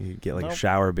while, you get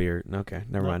shower beer. Okay,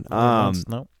 never mind.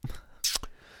 Nope.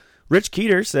 Rich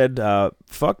Keeter said,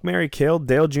 "Fuck, marry, kill,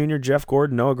 Dale Jr., Jeff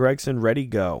Gordon, Noah Gragson, ready,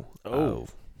 go." Oh.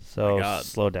 So,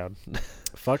 slow down.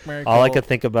 Fuck, marry, All I kill. could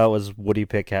think about was Woody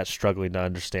Pitkat struggling to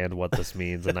understand what this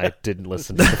means, and I didn't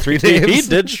listen to the three names. He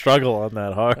did struggle on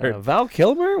that hard. Val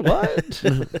Kilmer? What?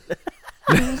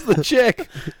 Who's the chick?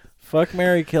 Fuck,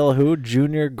 marry, kill who?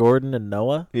 Junior, Gordon, and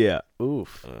Noah? Yeah.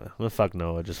 Oof. I'm gonna fuck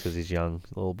Noah just because he's young,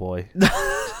 little boy.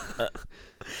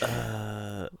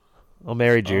 I'll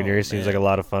marry Junior. He seems like a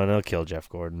lot of fun. I'll kill Jeff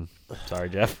Gordon. Sorry,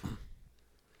 Jeff.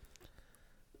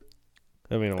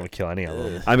 I mean, I don't want to kill any of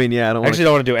them. I mean, yeah, I don't actually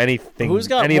don't want to do anything. Who's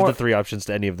got any more... of the three options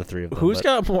to any of the three of them? Who's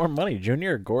got more money,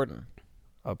 Junior or Gordon?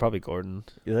 Probably Gordon.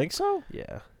 You think so?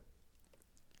 Yeah.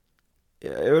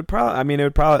 It would probably. I mean, it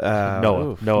would probably.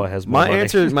 Noah. Noah has more money.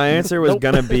 My answer was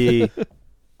gonna be.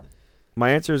 My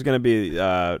answer is gonna be.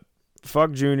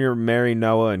 Fuck Junior, marry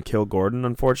Noah, and kill Gordon,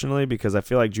 unfortunately, because I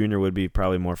feel like Junior would be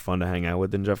probably more fun to hang out with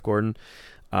than Jeff Gordon.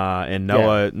 And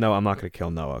Noah, no, I'm not going to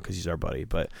kill Noah because he's our buddy.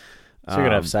 But so you're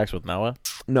going to have sex with Noah?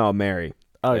 No, marry.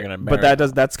 Oh, you're going to marry.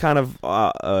 But that's kind of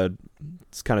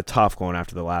it's kind of tough going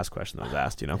after the last question that was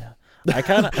asked, you know? Yeah. I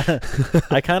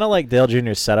kind of like Dale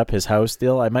Jr.'s setup, his house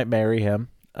deal. I might marry him.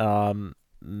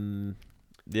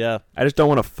 Yeah, I just don't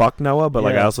want to fuck Noah, but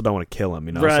I also don't want to kill him,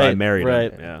 you know. Right, so I married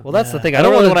him. Yeah. Well, that's the thing. I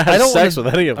don't really want to have sex with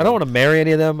any of them. I don't want to marry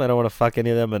any of them. I don't want to fuck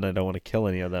any of them, and I don't want to kill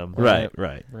any of them. Right.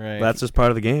 That's just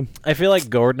part of the game. I feel like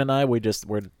Gordon and I, we're.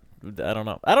 I don't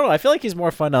know. I feel like he's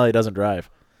more fun now he doesn't drive.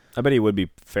 I bet he would be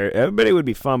fair. Everybody would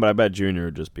be fun, but I bet Junior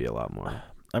would just be a lot more.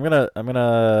 I'm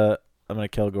gonna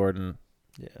kill Gordon.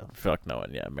 Yeah. Fuck Noah.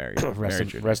 Yeah, marry.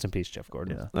 Rest in peace, Jeff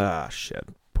Gordon. Yeah. Ah, shit.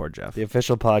 Poor Jeff. The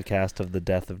official podcast of the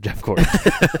death of Jeff Gordon.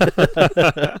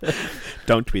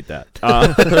 Don't tweet that.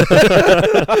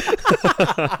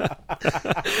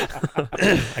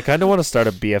 I kind of want to start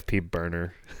a BFP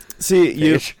burner. See,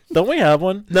 you Don't we have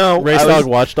one? no Race dog,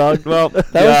 watchdog. Well,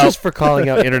 That was just for calling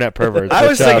out internet perverts. I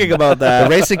was which, thinking about that. The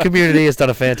racing community has done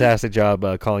a fantastic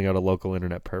job calling out a local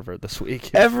internet pervert this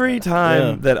week. Every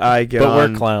time that I get But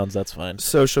on we're clowns. That's fine.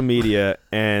 social media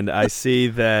and I see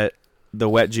that the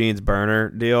wet jeans burner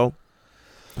deal,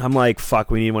 I'm like,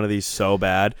 fuck, we need one of these so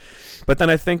bad. But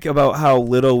then I think about how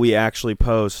little we actually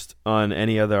post on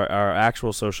any other our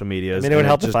actual social medias. I mean, it would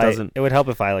help just if doesn't. It would help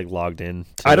if I logged in.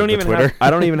 To I don't the even Twitter. have.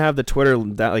 I don't even have the Twitter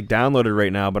downloaded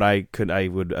right now. But I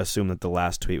would assume that the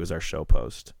last tweet was our show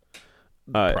post.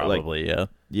 Probably, yeah.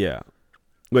 Yeah.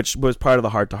 Which was part of the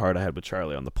heart-to-heart I had with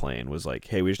Charlie on the plane was like,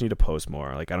 hey, we just need to post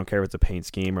more. Like, I don't care if it's a paint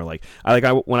scheme or like,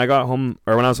 when I got home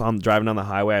or when I was driving down the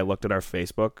highway, I looked at our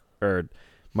Facebook or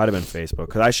might have been Facebook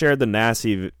because I shared the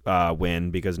Nassie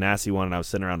win because Nassie won and I was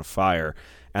sitting around a fire.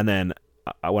 And then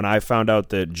when I found out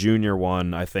that Junior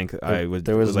won, I think there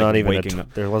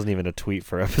wasn't even a tweet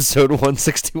for episode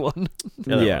 161.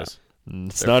 Yeah.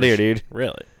 It's not here, dude.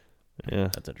 Really? Yeah.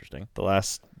 That's interesting. The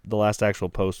last actual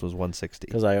post was 160.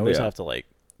 Because I always have to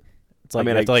It's like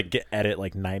I mean, you have to edit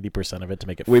 90% of it to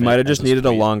make it. We fit might have just as needed a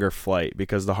tweet. longer flight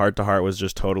because the heart-to-heart was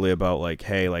just totally about like,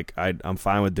 hey, like I'm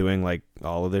fine with doing like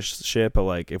all of this shit, but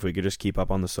like if we could just keep up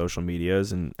on the social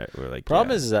medias and we're like.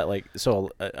 Problem is that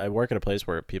I work at a place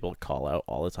where people call out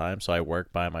all the time, so I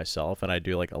work by myself and I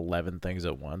do like 11 things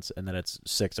at once, and then it's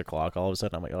 6 o'clock all of a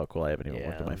sudden. I'm like, oh cool, I haven't even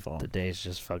looked at my phone. The days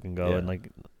just fucking go and like.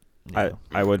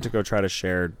 I went to go try to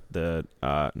share the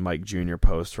Mike Jr.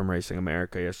 post from Racing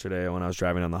America yesterday when I was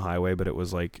driving on the highway, but it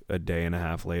was like a day and a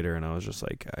half later, and I was just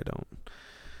like, I don't.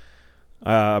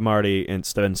 I'm already been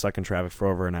stuck in traffic for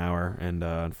over an hour, and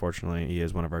unfortunately, he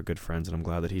is one of our good friends, and I'm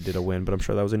glad that he did a win. But I'm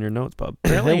sure that was in your notes, bub.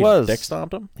 It was. Dick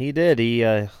stomped him. He did.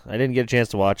 I didn't get a chance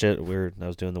to watch it. I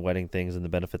was doing the wedding things and the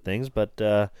benefit things, but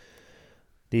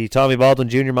the Tommy Baldwin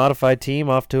Jr. modified team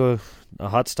off to a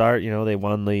hot start. You know, they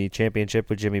won the championship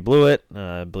with Jimmy Blewett.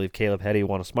 I believe Caleb Hetty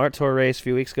won a Smart Tour race a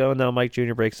few weeks ago, and now Mike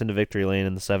Jr. breaks into victory lane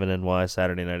in the 7NY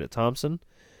Saturday night at Thompson,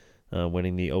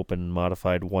 winning the Open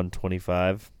Modified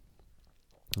 125.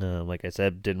 Like I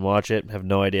said, didn't watch it, have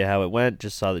no idea how it went,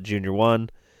 just saw that Junior won.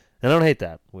 And I don't hate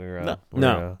that. We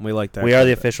like that. We are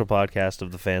the official podcast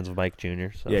of the fans of Mike Jr.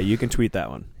 So. Yeah, you can tweet that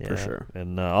one for sure.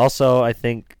 And also, I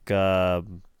think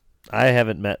I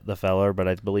haven't met the feller, but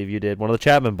I believe you did. One of the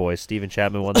Chapman boys, Steven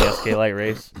Chapman, won the SK Light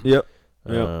race. Yep.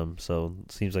 So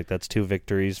it seems like that's 2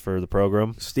 victories for the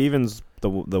program. Steven's the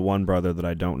one brother that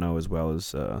I don't know as well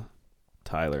as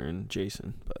Tyler and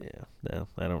Jason. But no,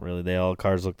 I don't really. They all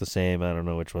cars look the same. I don't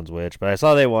know which one's which, but I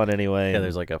saw they won anyway. Yeah,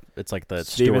 there's it's like the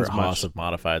Steven's Stuart Haas of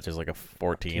modifieds. There's like a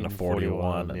 14, a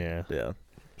 41. Yeah.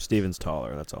 Steven's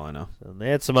taller. That's all I know. And they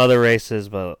had some other races,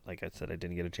 but like I said, I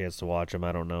didn't get a chance to watch them.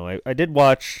 I don't know. I did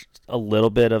watch a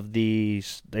little bit of the.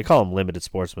 They call them limited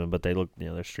sportsmen, but they look,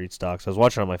 they're street stocks. I was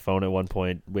watching on my phone at one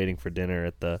point, waiting for dinner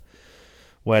at the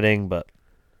wedding, but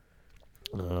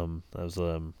I was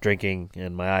drinking,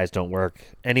 and my eyes don't work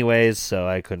anyways, so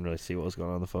I couldn't really see what was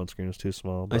going on the phone screen. It was too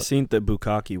small. But. I seen that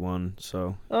Bukaki won,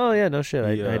 so. Oh, yeah, no shit.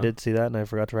 I did see that, and I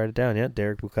forgot to write it down. Yeah,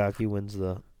 Derek Bukaki wins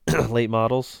the late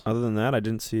models. Other than that, I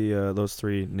didn't see those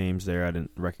 3 names there. I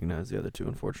didn't recognize the other 2,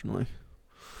 unfortunately.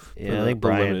 Yeah, I think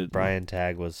Brian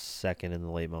Tagg was second in the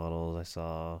late models. I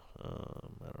saw.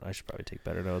 I should probably take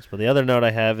better notes. But the other note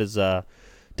I have is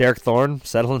Derek Thorne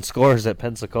settling scores at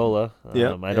Pensacola.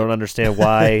 I don't understand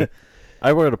why.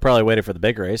 I would have probably waited for the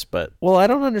big race, but well, I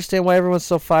don't understand why everyone's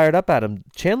so fired up at him.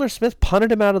 Chandler Smith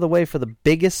punted him out of the way for the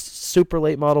biggest super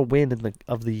late model win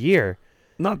of the year.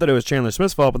 Not that it was Chandler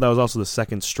Smith's fault, but that was also the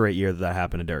second straight year that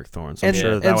happened to Derek Thorne. So I'm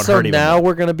sure that would hurt even now more.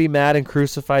 We're going to be mad and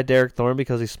crucify Derek Thorne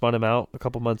because he spun him out a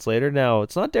couple months later. Now,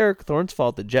 it's not Derek Thorne's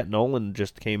fault that Jet Nolan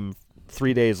just came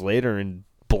 3 days later and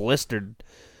blistered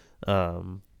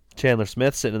Chandler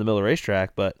Smith sitting in the middle of the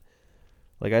racetrack, but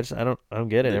like I don't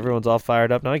get it. Everyone's all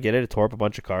fired up now. I get it. It tore up a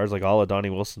bunch of cars. Like all of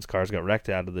Donnie Wilson's cars got wrecked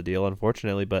out of the deal,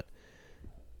 unfortunately, but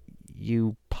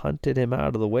you punted him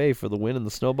out of the way for the win in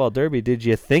the Snowball Derby. Did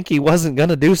you think he wasn't going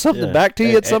to do something back to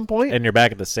you at some point? And you're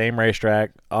back at the same racetrack,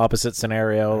 opposite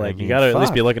scenario. Like you got to at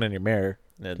least be looking in your mirror.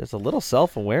 Just a little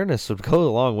self-awareness would go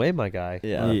a long way, my guy.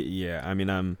 Yeah. I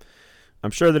mean, I'm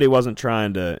sure that he wasn't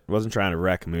trying to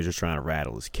wreck him. He was just trying to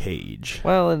rattle his cage.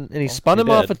 Well, and he spun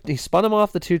him off. He spun him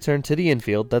off the 2-turn to the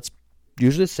infield. That's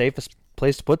usually the safest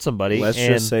place to put somebody. Let's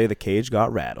just say the cage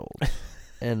got rattled.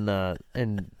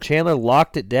 And Chandler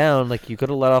locked it down. Like you could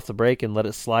have let off the brake and let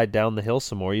it slide down the hill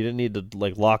some more. You didn't need to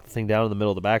like lock the thing down in the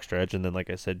middle of the backstretch. And then,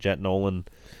 like I said, Jet Nolan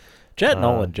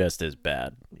just is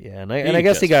bad. Yeah, and I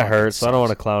guess he got hurt, so I don't want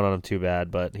to clown on him too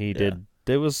bad. But he did.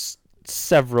 There was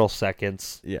several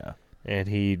seconds. Yeah. and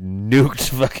he nuked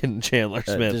fucking Chandler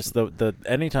Smith. Just the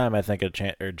anytime I think of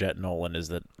Jet Nolan is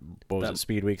that what was it,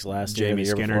 Speed Weeks last year, Jamie the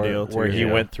year Skinner before, deal, where too, he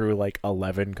yeah. went through like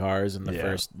 11 cars in the Yeah.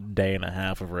 first day and a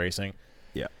half of racing.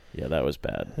 Yeah. Yeah, that was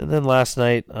bad. And then last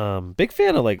night, big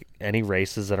fan of like any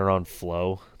races that are on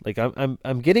flow. Like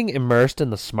I'm getting immersed in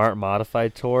the Smart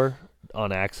Modified Tour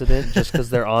on accident just because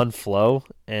they're on flow.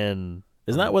 And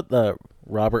Isn't that what the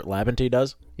Robert Labonte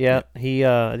does? yeah, he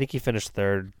I think he finished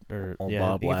third. Or Old yeah,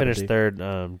 Bob he finished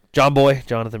Labonte. third.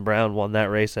 Jonathan Brown won that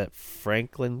race at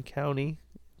Franklin County.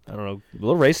 I don't know, a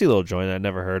little racy little joint I'd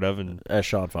never heard of, and As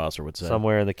Sean Foster would say.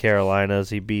 somewhere in the Carolinas,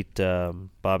 he beat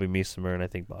Bobby Meesemer and I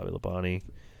think Bobby Labonte.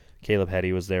 Caleb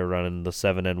Hetty was there running the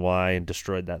 7NY and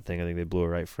destroyed that thing. I think they blew it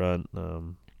right front.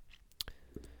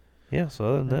 Yeah, so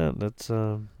other than that, that's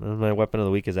my weapon of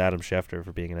the week is Adam Schefter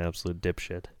for being an absolute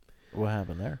dipshit. What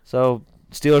happened there? So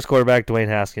Steelers quarterback Dwayne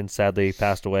Haskins sadly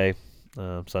passed away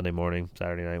Sunday morning,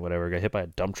 Saturday night, whatever. Got hit by a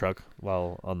dump truck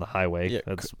while on the highway. Yeah.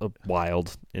 That's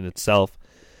wild in itself.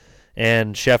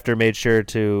 And Schefter made sure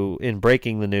to, in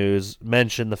breaking the news,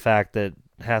 mention the fact that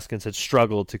Haskins had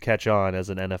struggled to catch on as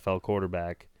an NFL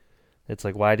quarterback. It's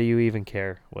like, why do you even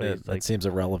care? That seems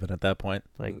irrelevant at that point.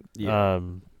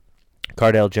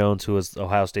 Cardale Jones, who was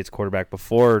Ohio State's quarterback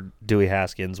before Dewey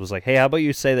Haskins, was like, hey, how about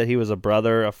you say that he was a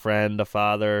brother, a friend, a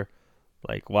father?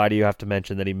 Like, why do you have to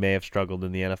mention that he may have struggled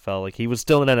in the NFL? Like, he was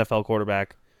still an NFL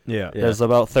quarterback. Yeah. There's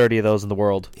about 30 of those in the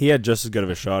world. He had just as good of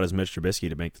a shot as Mitch Trubisky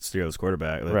to make the Steelers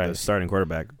quarterback, the starting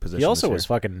quarterback position. He also this year. was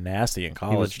fucking nasty in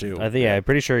college, too. I think, I'm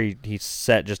pretty sure he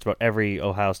set just about every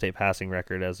Ohio State passing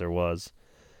record as there was.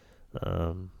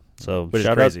 So Which is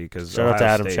shout crazy because out to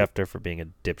Adam Schefter for being a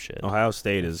dipshit. Ohio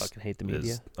State I fucking hate the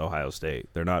media. is Ohio State.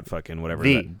 They're not fucking whatever.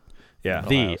 The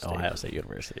Ohio State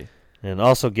University. And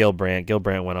also Gil Brandt. Gil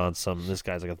Brandt went on some. This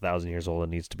guy's like 1,000 years old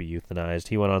and needs to be euthanized.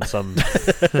 He went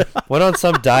on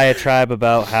some diatribe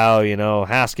about how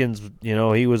Haskins.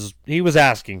 He was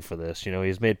asking for this.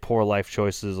 He's made poor life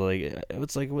choices. Like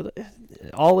it's like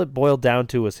all it boiled down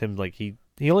to was him. Like he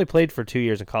only played for 2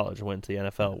 years in college and went to the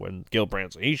NFL. When Gil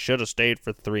Brandt's like, he should have stayed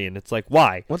for 3, and it's like,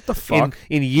 why? What the fuck?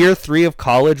 In year 3 of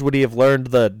college, would he have learned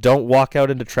the don't walk out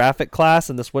into traffic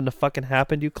class, and this wouldn't have fucking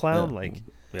happened, you clown? Yeah. Like.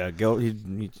 Yeah, Gil,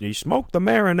 he smoked the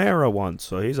marinara once,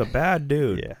 so he's a bad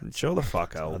dude. Yeah. Chill the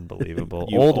fuck out. Unbelievable.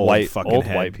 You old fucking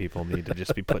head. white people need to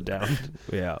just be put down.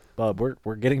 Yeah. Bob,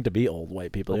 we're getting to be old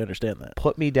white people. You understand that?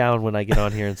 Put me down when I get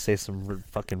on here and say some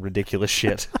fucking ridiculous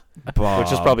shit. Bob.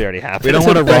 Which has probably already happened. We don't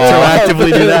want to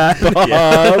retroactively do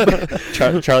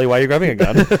that. Charlie, why are you grabbing a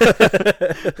gun?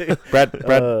 Brad,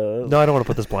 no, I don't want to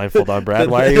put this blindfold on, Brad.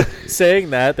 Why are you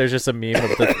saying that? There's just a meme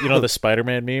of the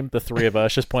Spider-Man meme, the three of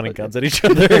us just pointing guns at each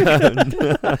other.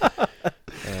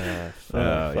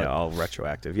 Yeah, all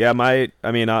retroactive. Yeah,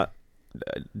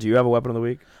 do you have a weapon of the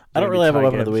week? I don't Maybe really have a Ty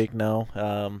weapon of the Gibbs? week. No,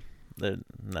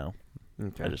 no.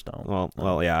 Okay. I just don't.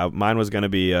 Well, yeah. Mine was going to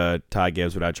be Ty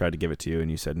Gibbs, but I tried to give it to you, and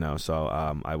you said no. So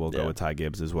I will go with Ty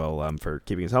Gibbs as well for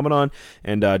keeping his helmet on,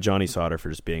 and Johnny Sauter for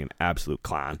just being an absolute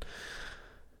clown.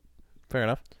 Fair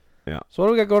enough. Yeah. So what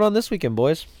do we got going on this weekend,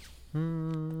 boys?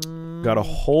 Got a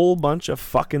whole bunch of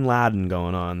fucking Latin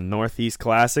going on. Northeast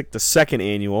Classic, the second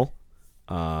annual,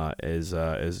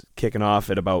 is kicking off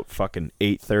at about fucking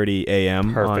 8:30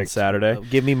 a.m. on Saturday.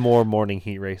 Give me more morning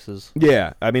heat races.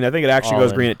 Yeah, I think it actually All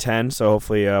goes in. green at 10, so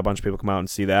hopefully a bunch of people come out and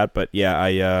see that. But yeah,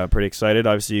 I pretty excited.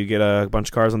 Obviously, you get a bunch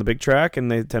of cars on the big track,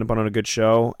 and they tend to put on a good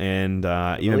show, and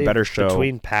even better show.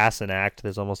 Between Pass and Act,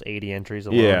 there's almost 80 entries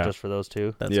alone just for those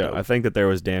two. That's dope. I think that there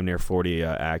was damn near 40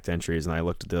 Act entries, and I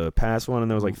looked at the Pass one,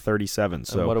 and there was like 37.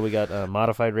 So and what do we got?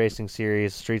 Modified Racing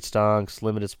Series, Street Stonks,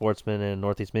 Limited Sportsman, and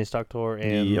Northeast Mini Stock Tour,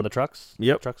 and the trucks.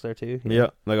 Yep, trucks there too. Yeah,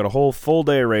 they got a whole full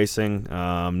day of racing.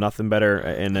 Nothing better,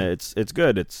 and it's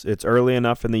good. It's early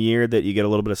enough in the year that you get a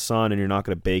little bit of sun, and you're not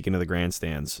going to bake into the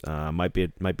grandstands. Might be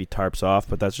tarps off,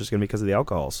 but that's just going to be because of the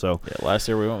alcohol. So last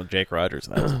year we went with Jake Rogers,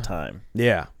 and that was a time.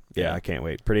 Yeah, I can't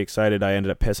wait. Pretty excited. I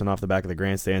ended up pissing off the back of the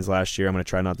grandstands last year. I'm going to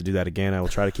try not to do that again. I will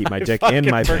try to keep my dick in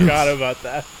my pants. Forgot about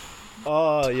that.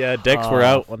 Oh yeah, dicks were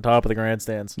out on top of the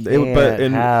grandstands.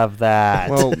 Have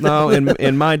that. Well, no.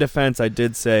 In my defense, I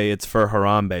did say it's for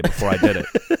Harambe before I did it.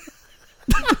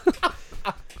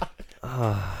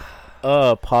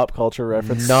 Pop culture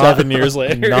reference. 7 years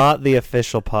later, Not the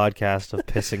official podcast of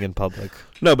pissing in public.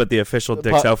 No, but the official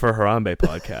Dicks Out for Harambe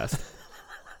podcast.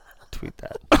 Tweet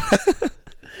that.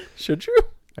 Should you?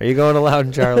 Are you going to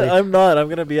Loudon, Charlie? I'm not. I'm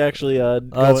gonna be actually.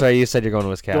 That's right. You said you're going to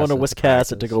Wisconsin. Going to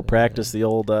Wisconsin to go practice the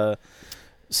old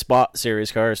spot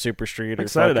series car, Super Street, or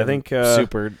Excited. I think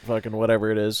Super fucking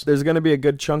whatever it is. There's going to be a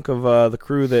good chunk of the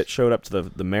crew that showed up to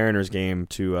the Mariners game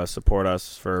to support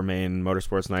us for Maine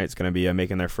Motorsports Night. It's going to be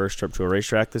making their first trip to a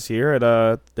racetrack this year at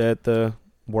the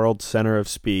World Center of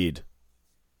Speed,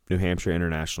 New Hampshire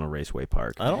International Raceway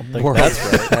Park. I don't think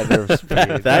that's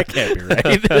right. That can't be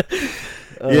right.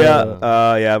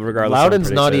 Yeah. Regardless,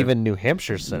 Loudon's not even New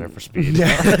Hampshire Center for Speed.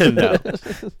 No.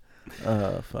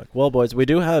 Fuck. Well, boys, we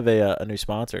do have a new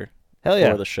sponsor. Hell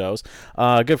yeah. For the shows.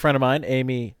 A good friend of mine,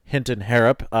 Amy Hinton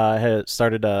Harrop, had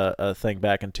started a thing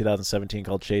back in 2017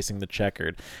 called Chasing the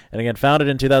Checkered. And again, founded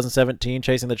in 2017,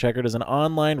 Chasing the Checkered is an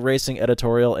online racing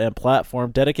editorial and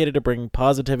platform dedicated to bringing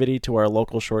positivity to our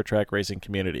local short track racing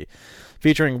community.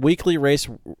 Featuring weekly race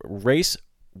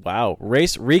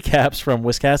recaps from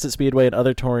Wiscasset Speedway and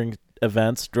other touring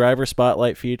events, driver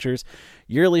spotlight features,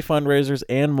 yearly fundraisers,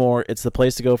 and more. It's the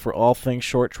place to go for all things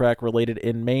short track related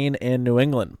in Maine and New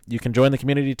England. You can join the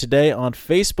community today on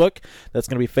Facebook. That's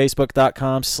going to be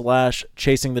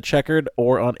facebook.com/chasingthecheckered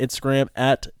or on Instagram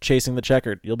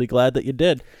 @chasingthecheckered. You'll be glad that you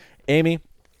did. Amy,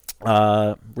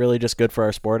 really just good for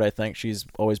our sport. I think she's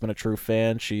always been a true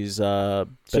fan. She's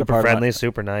been super friendly,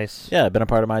 super nice. Yeah, been a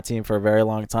part of my team for a very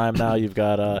long time now. You've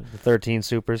got the 13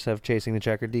 Supers have Chasing the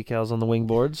Checkered decals on the wing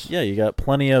boards. Yeah, you got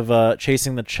plenty of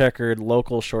Chasing the Checkered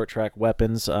local short track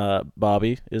weapons.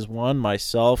 Bobby is one,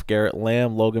 myself, Garrett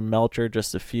Lamb, Logan Melcher,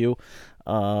 just a few.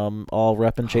 All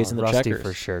repping Chasing the Rusty Checkers.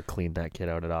 for sure cleaned that kid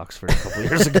out at Oxford a couple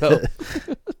years ago.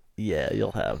 Yeah,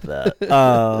 you'll have that.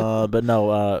 But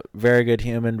no, very good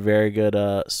human, very good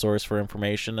source for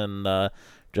information, and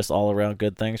just all around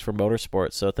good things for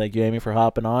motorsports. So thank you, Amy, for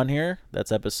hopping on here.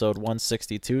 That's episode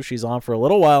 162. She's on for a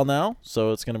little while now,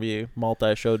 so it's going to be a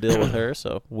multi-show deal with her.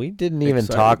 So we didn't even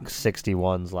talk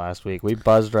 61s last week. We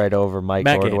buzzed right over Mike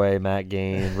Ordway, Matt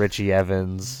Gain, Richie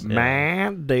Evans,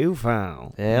 Matt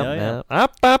Duval. Yeah.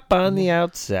 Up on the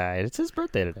outside. It's his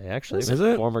birthday today, actually. Is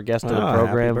it? Former guest of the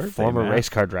program, birthday, former Matt. race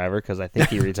car driver, because I think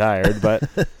he retired, but...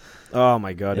 Oh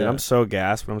my god, dude. Yeah. I'm so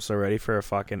gassed, but I'm so ready for a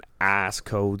fucking ice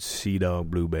cold Sea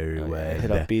Dog Blueberry Way.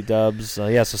 Hit up B-dubs. So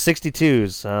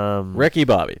 62s. Ricky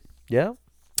Bobby. Yeah.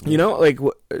 You know, like,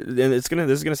 and this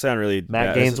is gonna sound really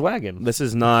Matt Gain's wagon. This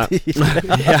is not.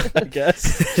 Yeah, I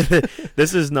guess.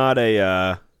 This is not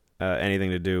a anything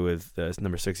to do with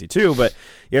number 62. But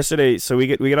yesterday, so we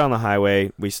get on the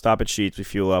highway, we stop at Sheetz, we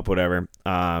fuel up, whatever.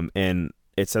 And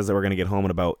it says that we're gonna get home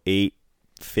at about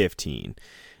 8:15.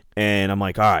 And I'm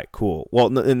like, all right, cool. Well,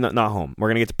 not home. We're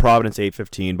going to get to Providence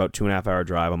 8:15, about 2.5 hour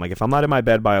drive. I'm like, if I'm not in my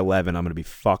bed by 11, I'm going to be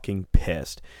fucking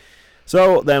pissed.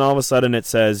 So then all of a sudden it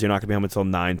says you're not going to be home until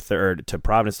 9:30 to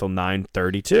Providence till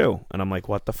 9:32. And I'm like,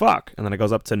 what the fuck? And then it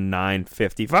goes up to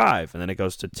 9:55. And then it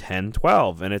goes to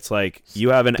 10:12. And it's like,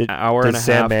 you have an hour and a half.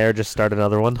 Did Sam Mayer just start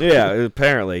another one? Yeah,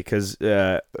 apparently, because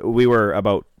we were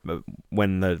about,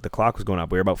 when the clock was going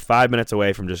up, we were about 5 minutes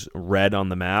away from just red on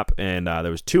the map, and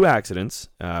there was 2 accidents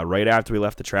right after we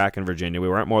left the track in Virginia. We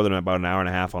weren't more than about an hour and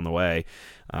a half on the way,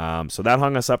 so that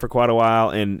hung us up for quite a while.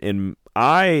 And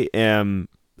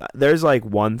there's like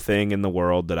one thing in the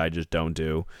world that I just don't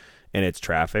do, and it's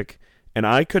traffic. And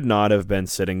I could not have been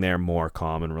sitting there more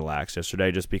calm and relaxed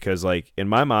yesterday, just because, like, in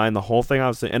my mind, the whole thing I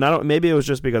was, and I don't, maybe it was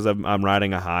just because I'm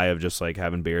riding a high of just like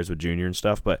having beers with Junior and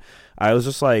stuff, but I was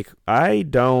just like,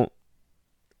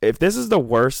 if this is the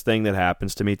worst thing that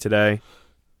happens to me today,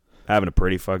 having a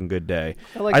pretty fucking good day.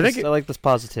 I like this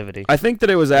positivity. I think that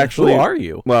it was actually. Who are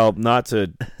you? Well, not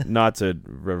to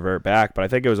revert back, but I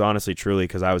think it was honestly truly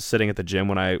because I was sitting at the gym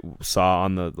when I saw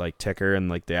on the like ticker and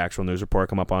like the actual news report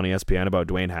come up on ESPN about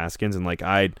Dwayne Haskins, and like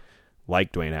I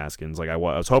like Dwayne Haskins. Like I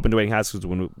was hoping Dwayne Haskins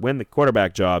would win the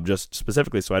quarterback job just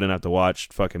specifically so I didn't have to watch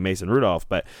fucking Mason Rudolph.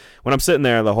 But when I'm sitting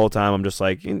there the whole time, I'm just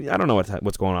like, I don't know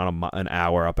what's going on an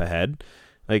hour up ahead.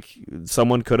 Like,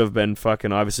 someone could have been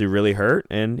fucking obviously really hurt,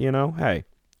 and, you know, hey,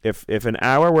 if an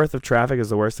hour worth of traffic is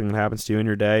the worst thing that happens to you in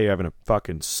your day, you're having a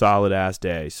fucking solid-ass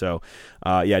day. So,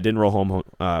 I didn't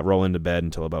roll into bed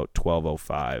until about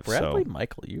 12:05. Bradley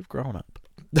Michael, you've grown up.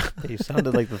 You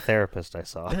sounded like the therapist I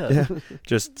saw. Yeah.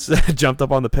 Just jumped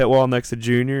up on the pit wall next to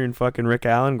Junior and fucking Rick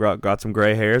Allen, got some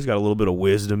gray hairs, got a little bit of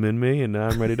wisdom in me, and now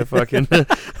I'm ready to fucking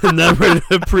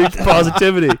preach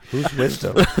positivity. Who's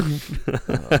wisdom?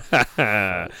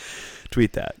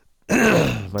 Tweet that.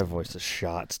 My voice is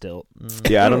shot still.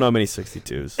 Yeah, I don't know many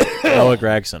 62s. Noah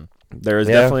Gregson. There is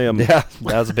definitely a... Yeah,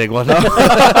 that was a big one.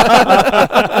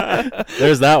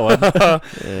 There's that one. Yeah.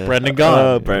 Brendan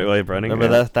Gaughan. Brendan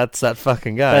Remember that's that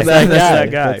fucking guy. That's that guy.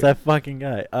 guy. That's that fucking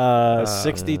guy.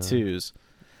 62s.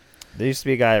 There used to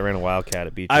be a guy that ran a Wildcat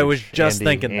at Beach. I was just Andy,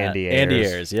 thinking that. Andy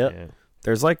Ayers, yep. Yeah.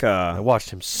 There's like I a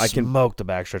watched him smoke the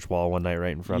backstretch wall one night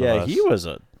right in front of us. Yeah, he was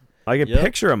a. I can Yep.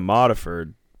 picture a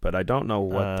Modiford, but I don't know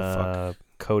what the fuck.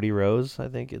 Cody Rose, I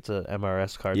think it's a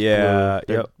MRS card. Yeah,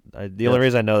 blue. yep. The only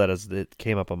reason I know that is it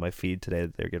came up on my feed today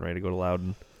that they're getting ready to go to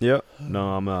Loudon. Yep.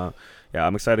 No,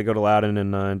 I'm excited to go to Loudon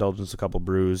and indulge in a couple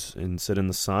brews and sit in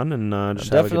the sun and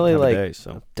just definitely have a like day.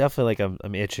 So definitely like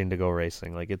I'm itching to go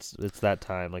racing. Like it's that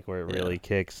time like where it really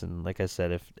kicks. And like I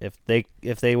said, if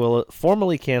they will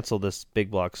formally cancel this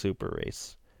big block super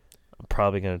race, I'm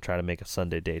probably gonna try to make a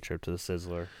Sunday day trip to the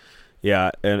Sizzler. yeah,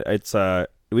 and it's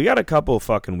we got a couple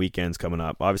fucking weekends coming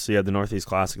up. Obviously, you had the Northeast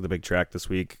Classic, the big track this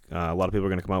week. A lot of people are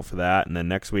going to come out for that. And then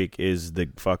next week is the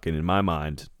fucking, in my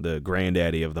mind, the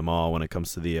granddaddy of them all when it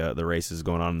comes to the races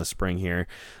going on in the spring here.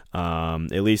 At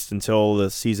least until the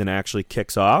season actually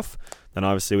kicks off. Then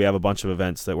obviously we have a bunch of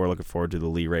events that we're looking forward to. The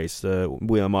Lee race, the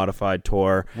Wheel Modified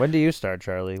Tour. When do you start,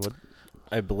 Charlie?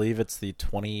 I believe it's the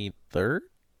 23rd,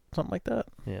 something like that.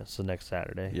 Yeah, so next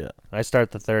Saturday. Yeah. I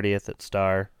start the 30th at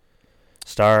Star.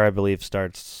 Star, I believe,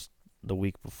 starts the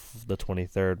week before the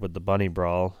 23rd with the Bunny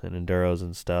Brawl and Enduros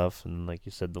and stuff. And like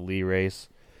you said, the Lee race.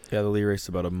 Yeah, the Lee race is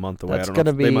about a month away. That's I don't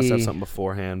know if gonna they must have be- something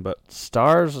beforehand, but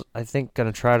Star's, I think,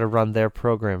 going to try to run their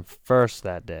program first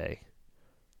that day.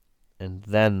 And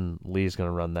then Lee's going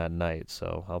to run that night.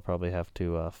 So I'll probably have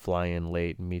to fly in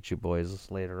late and meet you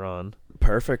boys later on.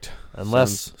 perfect.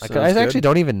 Unless Sounds I actually good.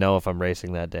 don't even know if I'm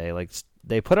racing that day. Like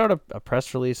they put out a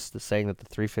press release saying that the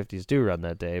 350s do run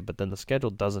that day, but then the schedule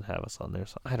doesn't have us on there,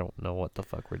 so I don't know what the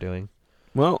fuck we're doing.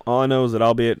 Well, all I know is that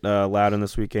I'll be at Loudon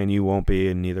this weekend. You won't be,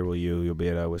 and neither will you. You'll be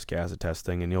at Wiscasset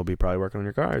testing, and you'll be probably working on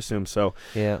your car, I assume. So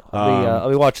Yeah, I'll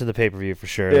be watching the pay-per-view for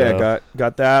sure. yeah, though.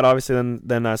 got that. Obviously,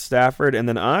 then Stafford, and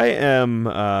then I am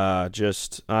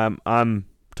I'm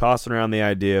tossing around the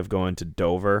idea of going to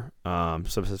Dover,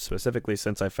 specifically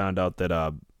since I found out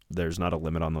that there's not a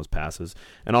limit on those passes,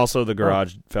 and also the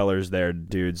garage fellers there,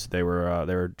 dudes, they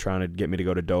were trying to get me to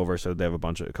go to Dover, so they have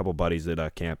a couple buddies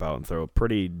that camp out and throw a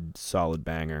pretty solid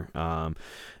banger.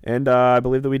 And I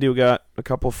believe that we do got a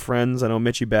couple friends. I know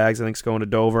Mitchie Bags, I think, is going to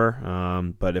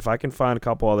Dover. But if I can find a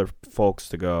couple other folks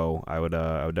to go, I would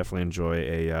definitely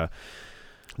enjoy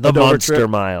the Dover Monster trip.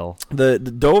 Mile. The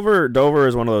Dover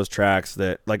is one of those tracks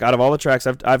that, like, out of all the tracks,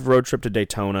 I've road tripped to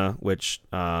Daytona, which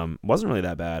wasn't really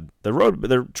that bad.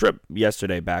 The trip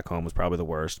yesterday back home was probably the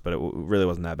worst, but it really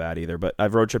wasn't that bad either. But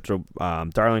I've road tripped to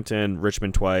Darlington,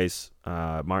 Richmond twice,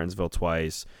 Martinsville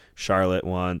twice, Charlotte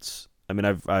once. I mean,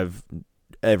 I've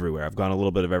everywhere. I've gone a little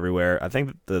bit of everywhere. I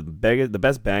think that the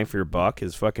best bang for your buck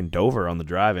is fucking Dover on the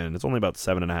drive-in, and it's only about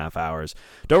 7.5 hours.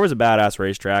 Dover's a badass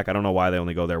racetrack. I don't know why they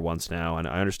only go there once now, and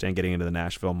I understand getting into the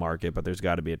Nashville market, but there's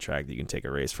got to be a track that you can take a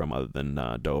race from other than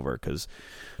Dover, because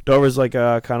Dover's like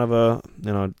a kind of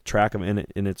a track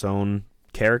in its own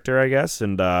character, I guess.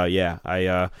 And I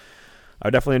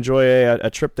would definitely enjoy a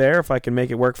trip there if I can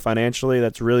make it work financially.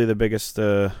 That's really the biggest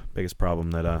problem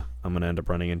that I'm gonna end up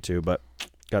running into, but.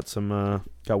 Got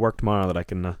work tomorrow that I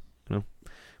can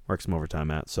work some overtime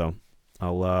at. So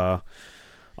I'll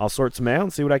sort some mail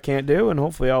and see what I can't do, and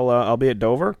hopefully I'll be at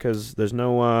Dover, because there's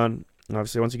no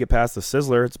obviously once you get past the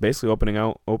Sizzler, it's basically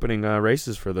opening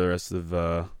races for the rest of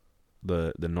the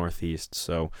Northeast.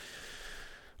 So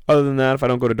other than that, if I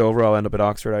don't go to Dover, I'll end up at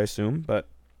Oxford, I assume. But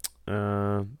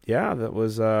that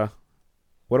was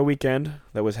what a weekend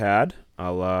that was had.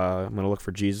 I'm gonna look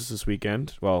for Jesus this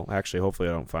weekend. Well, actually, hopefully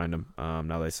I don't find him. Now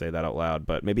that I say that out loud,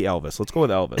 but maybe Elvis. Let's go with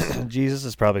Elvis. Jesus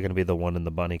is probably going to be the one in the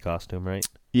bunny costume, right?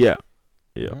 Yeah.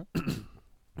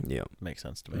 Makes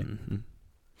sense to me. Mm-hmm.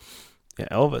 Yeah,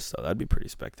 Elvis though, that'd be pretty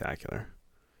spectacular.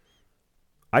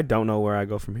 I don't know where I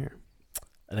go from here.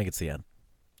 I think it's the end.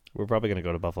 We're probably going to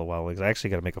go to Buffalo Wild Wings. I actually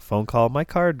got to make a phone call. My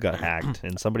card got hacked,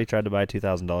 and somebody tried to buy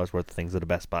 $2,000 worth of things at a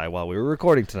Best Buy while we were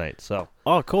recording tonight. So,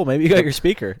 oh, cool. Maybe you got your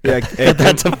speaker. Yeah,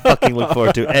 that's a fucking look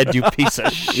forward to. Ed, you piece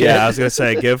of shit. Yeah, I was gonna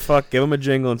say, give him a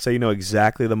jingle and say you know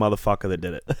exactly the motherfucker that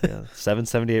did it. Yeah,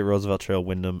 778 Roosevelt Trail,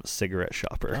 Wyndham cigarette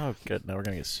shopper. Oh, good. Now we're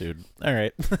gonna get sued. All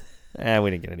right.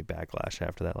 We didn't get any backlash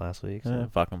after that last week. So.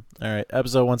 Fuck them. All right,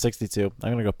 episode 162.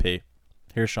 I'm gonna go pee.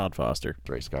 Here's Sean Foster.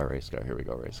 Race car. Here we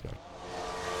go, race car.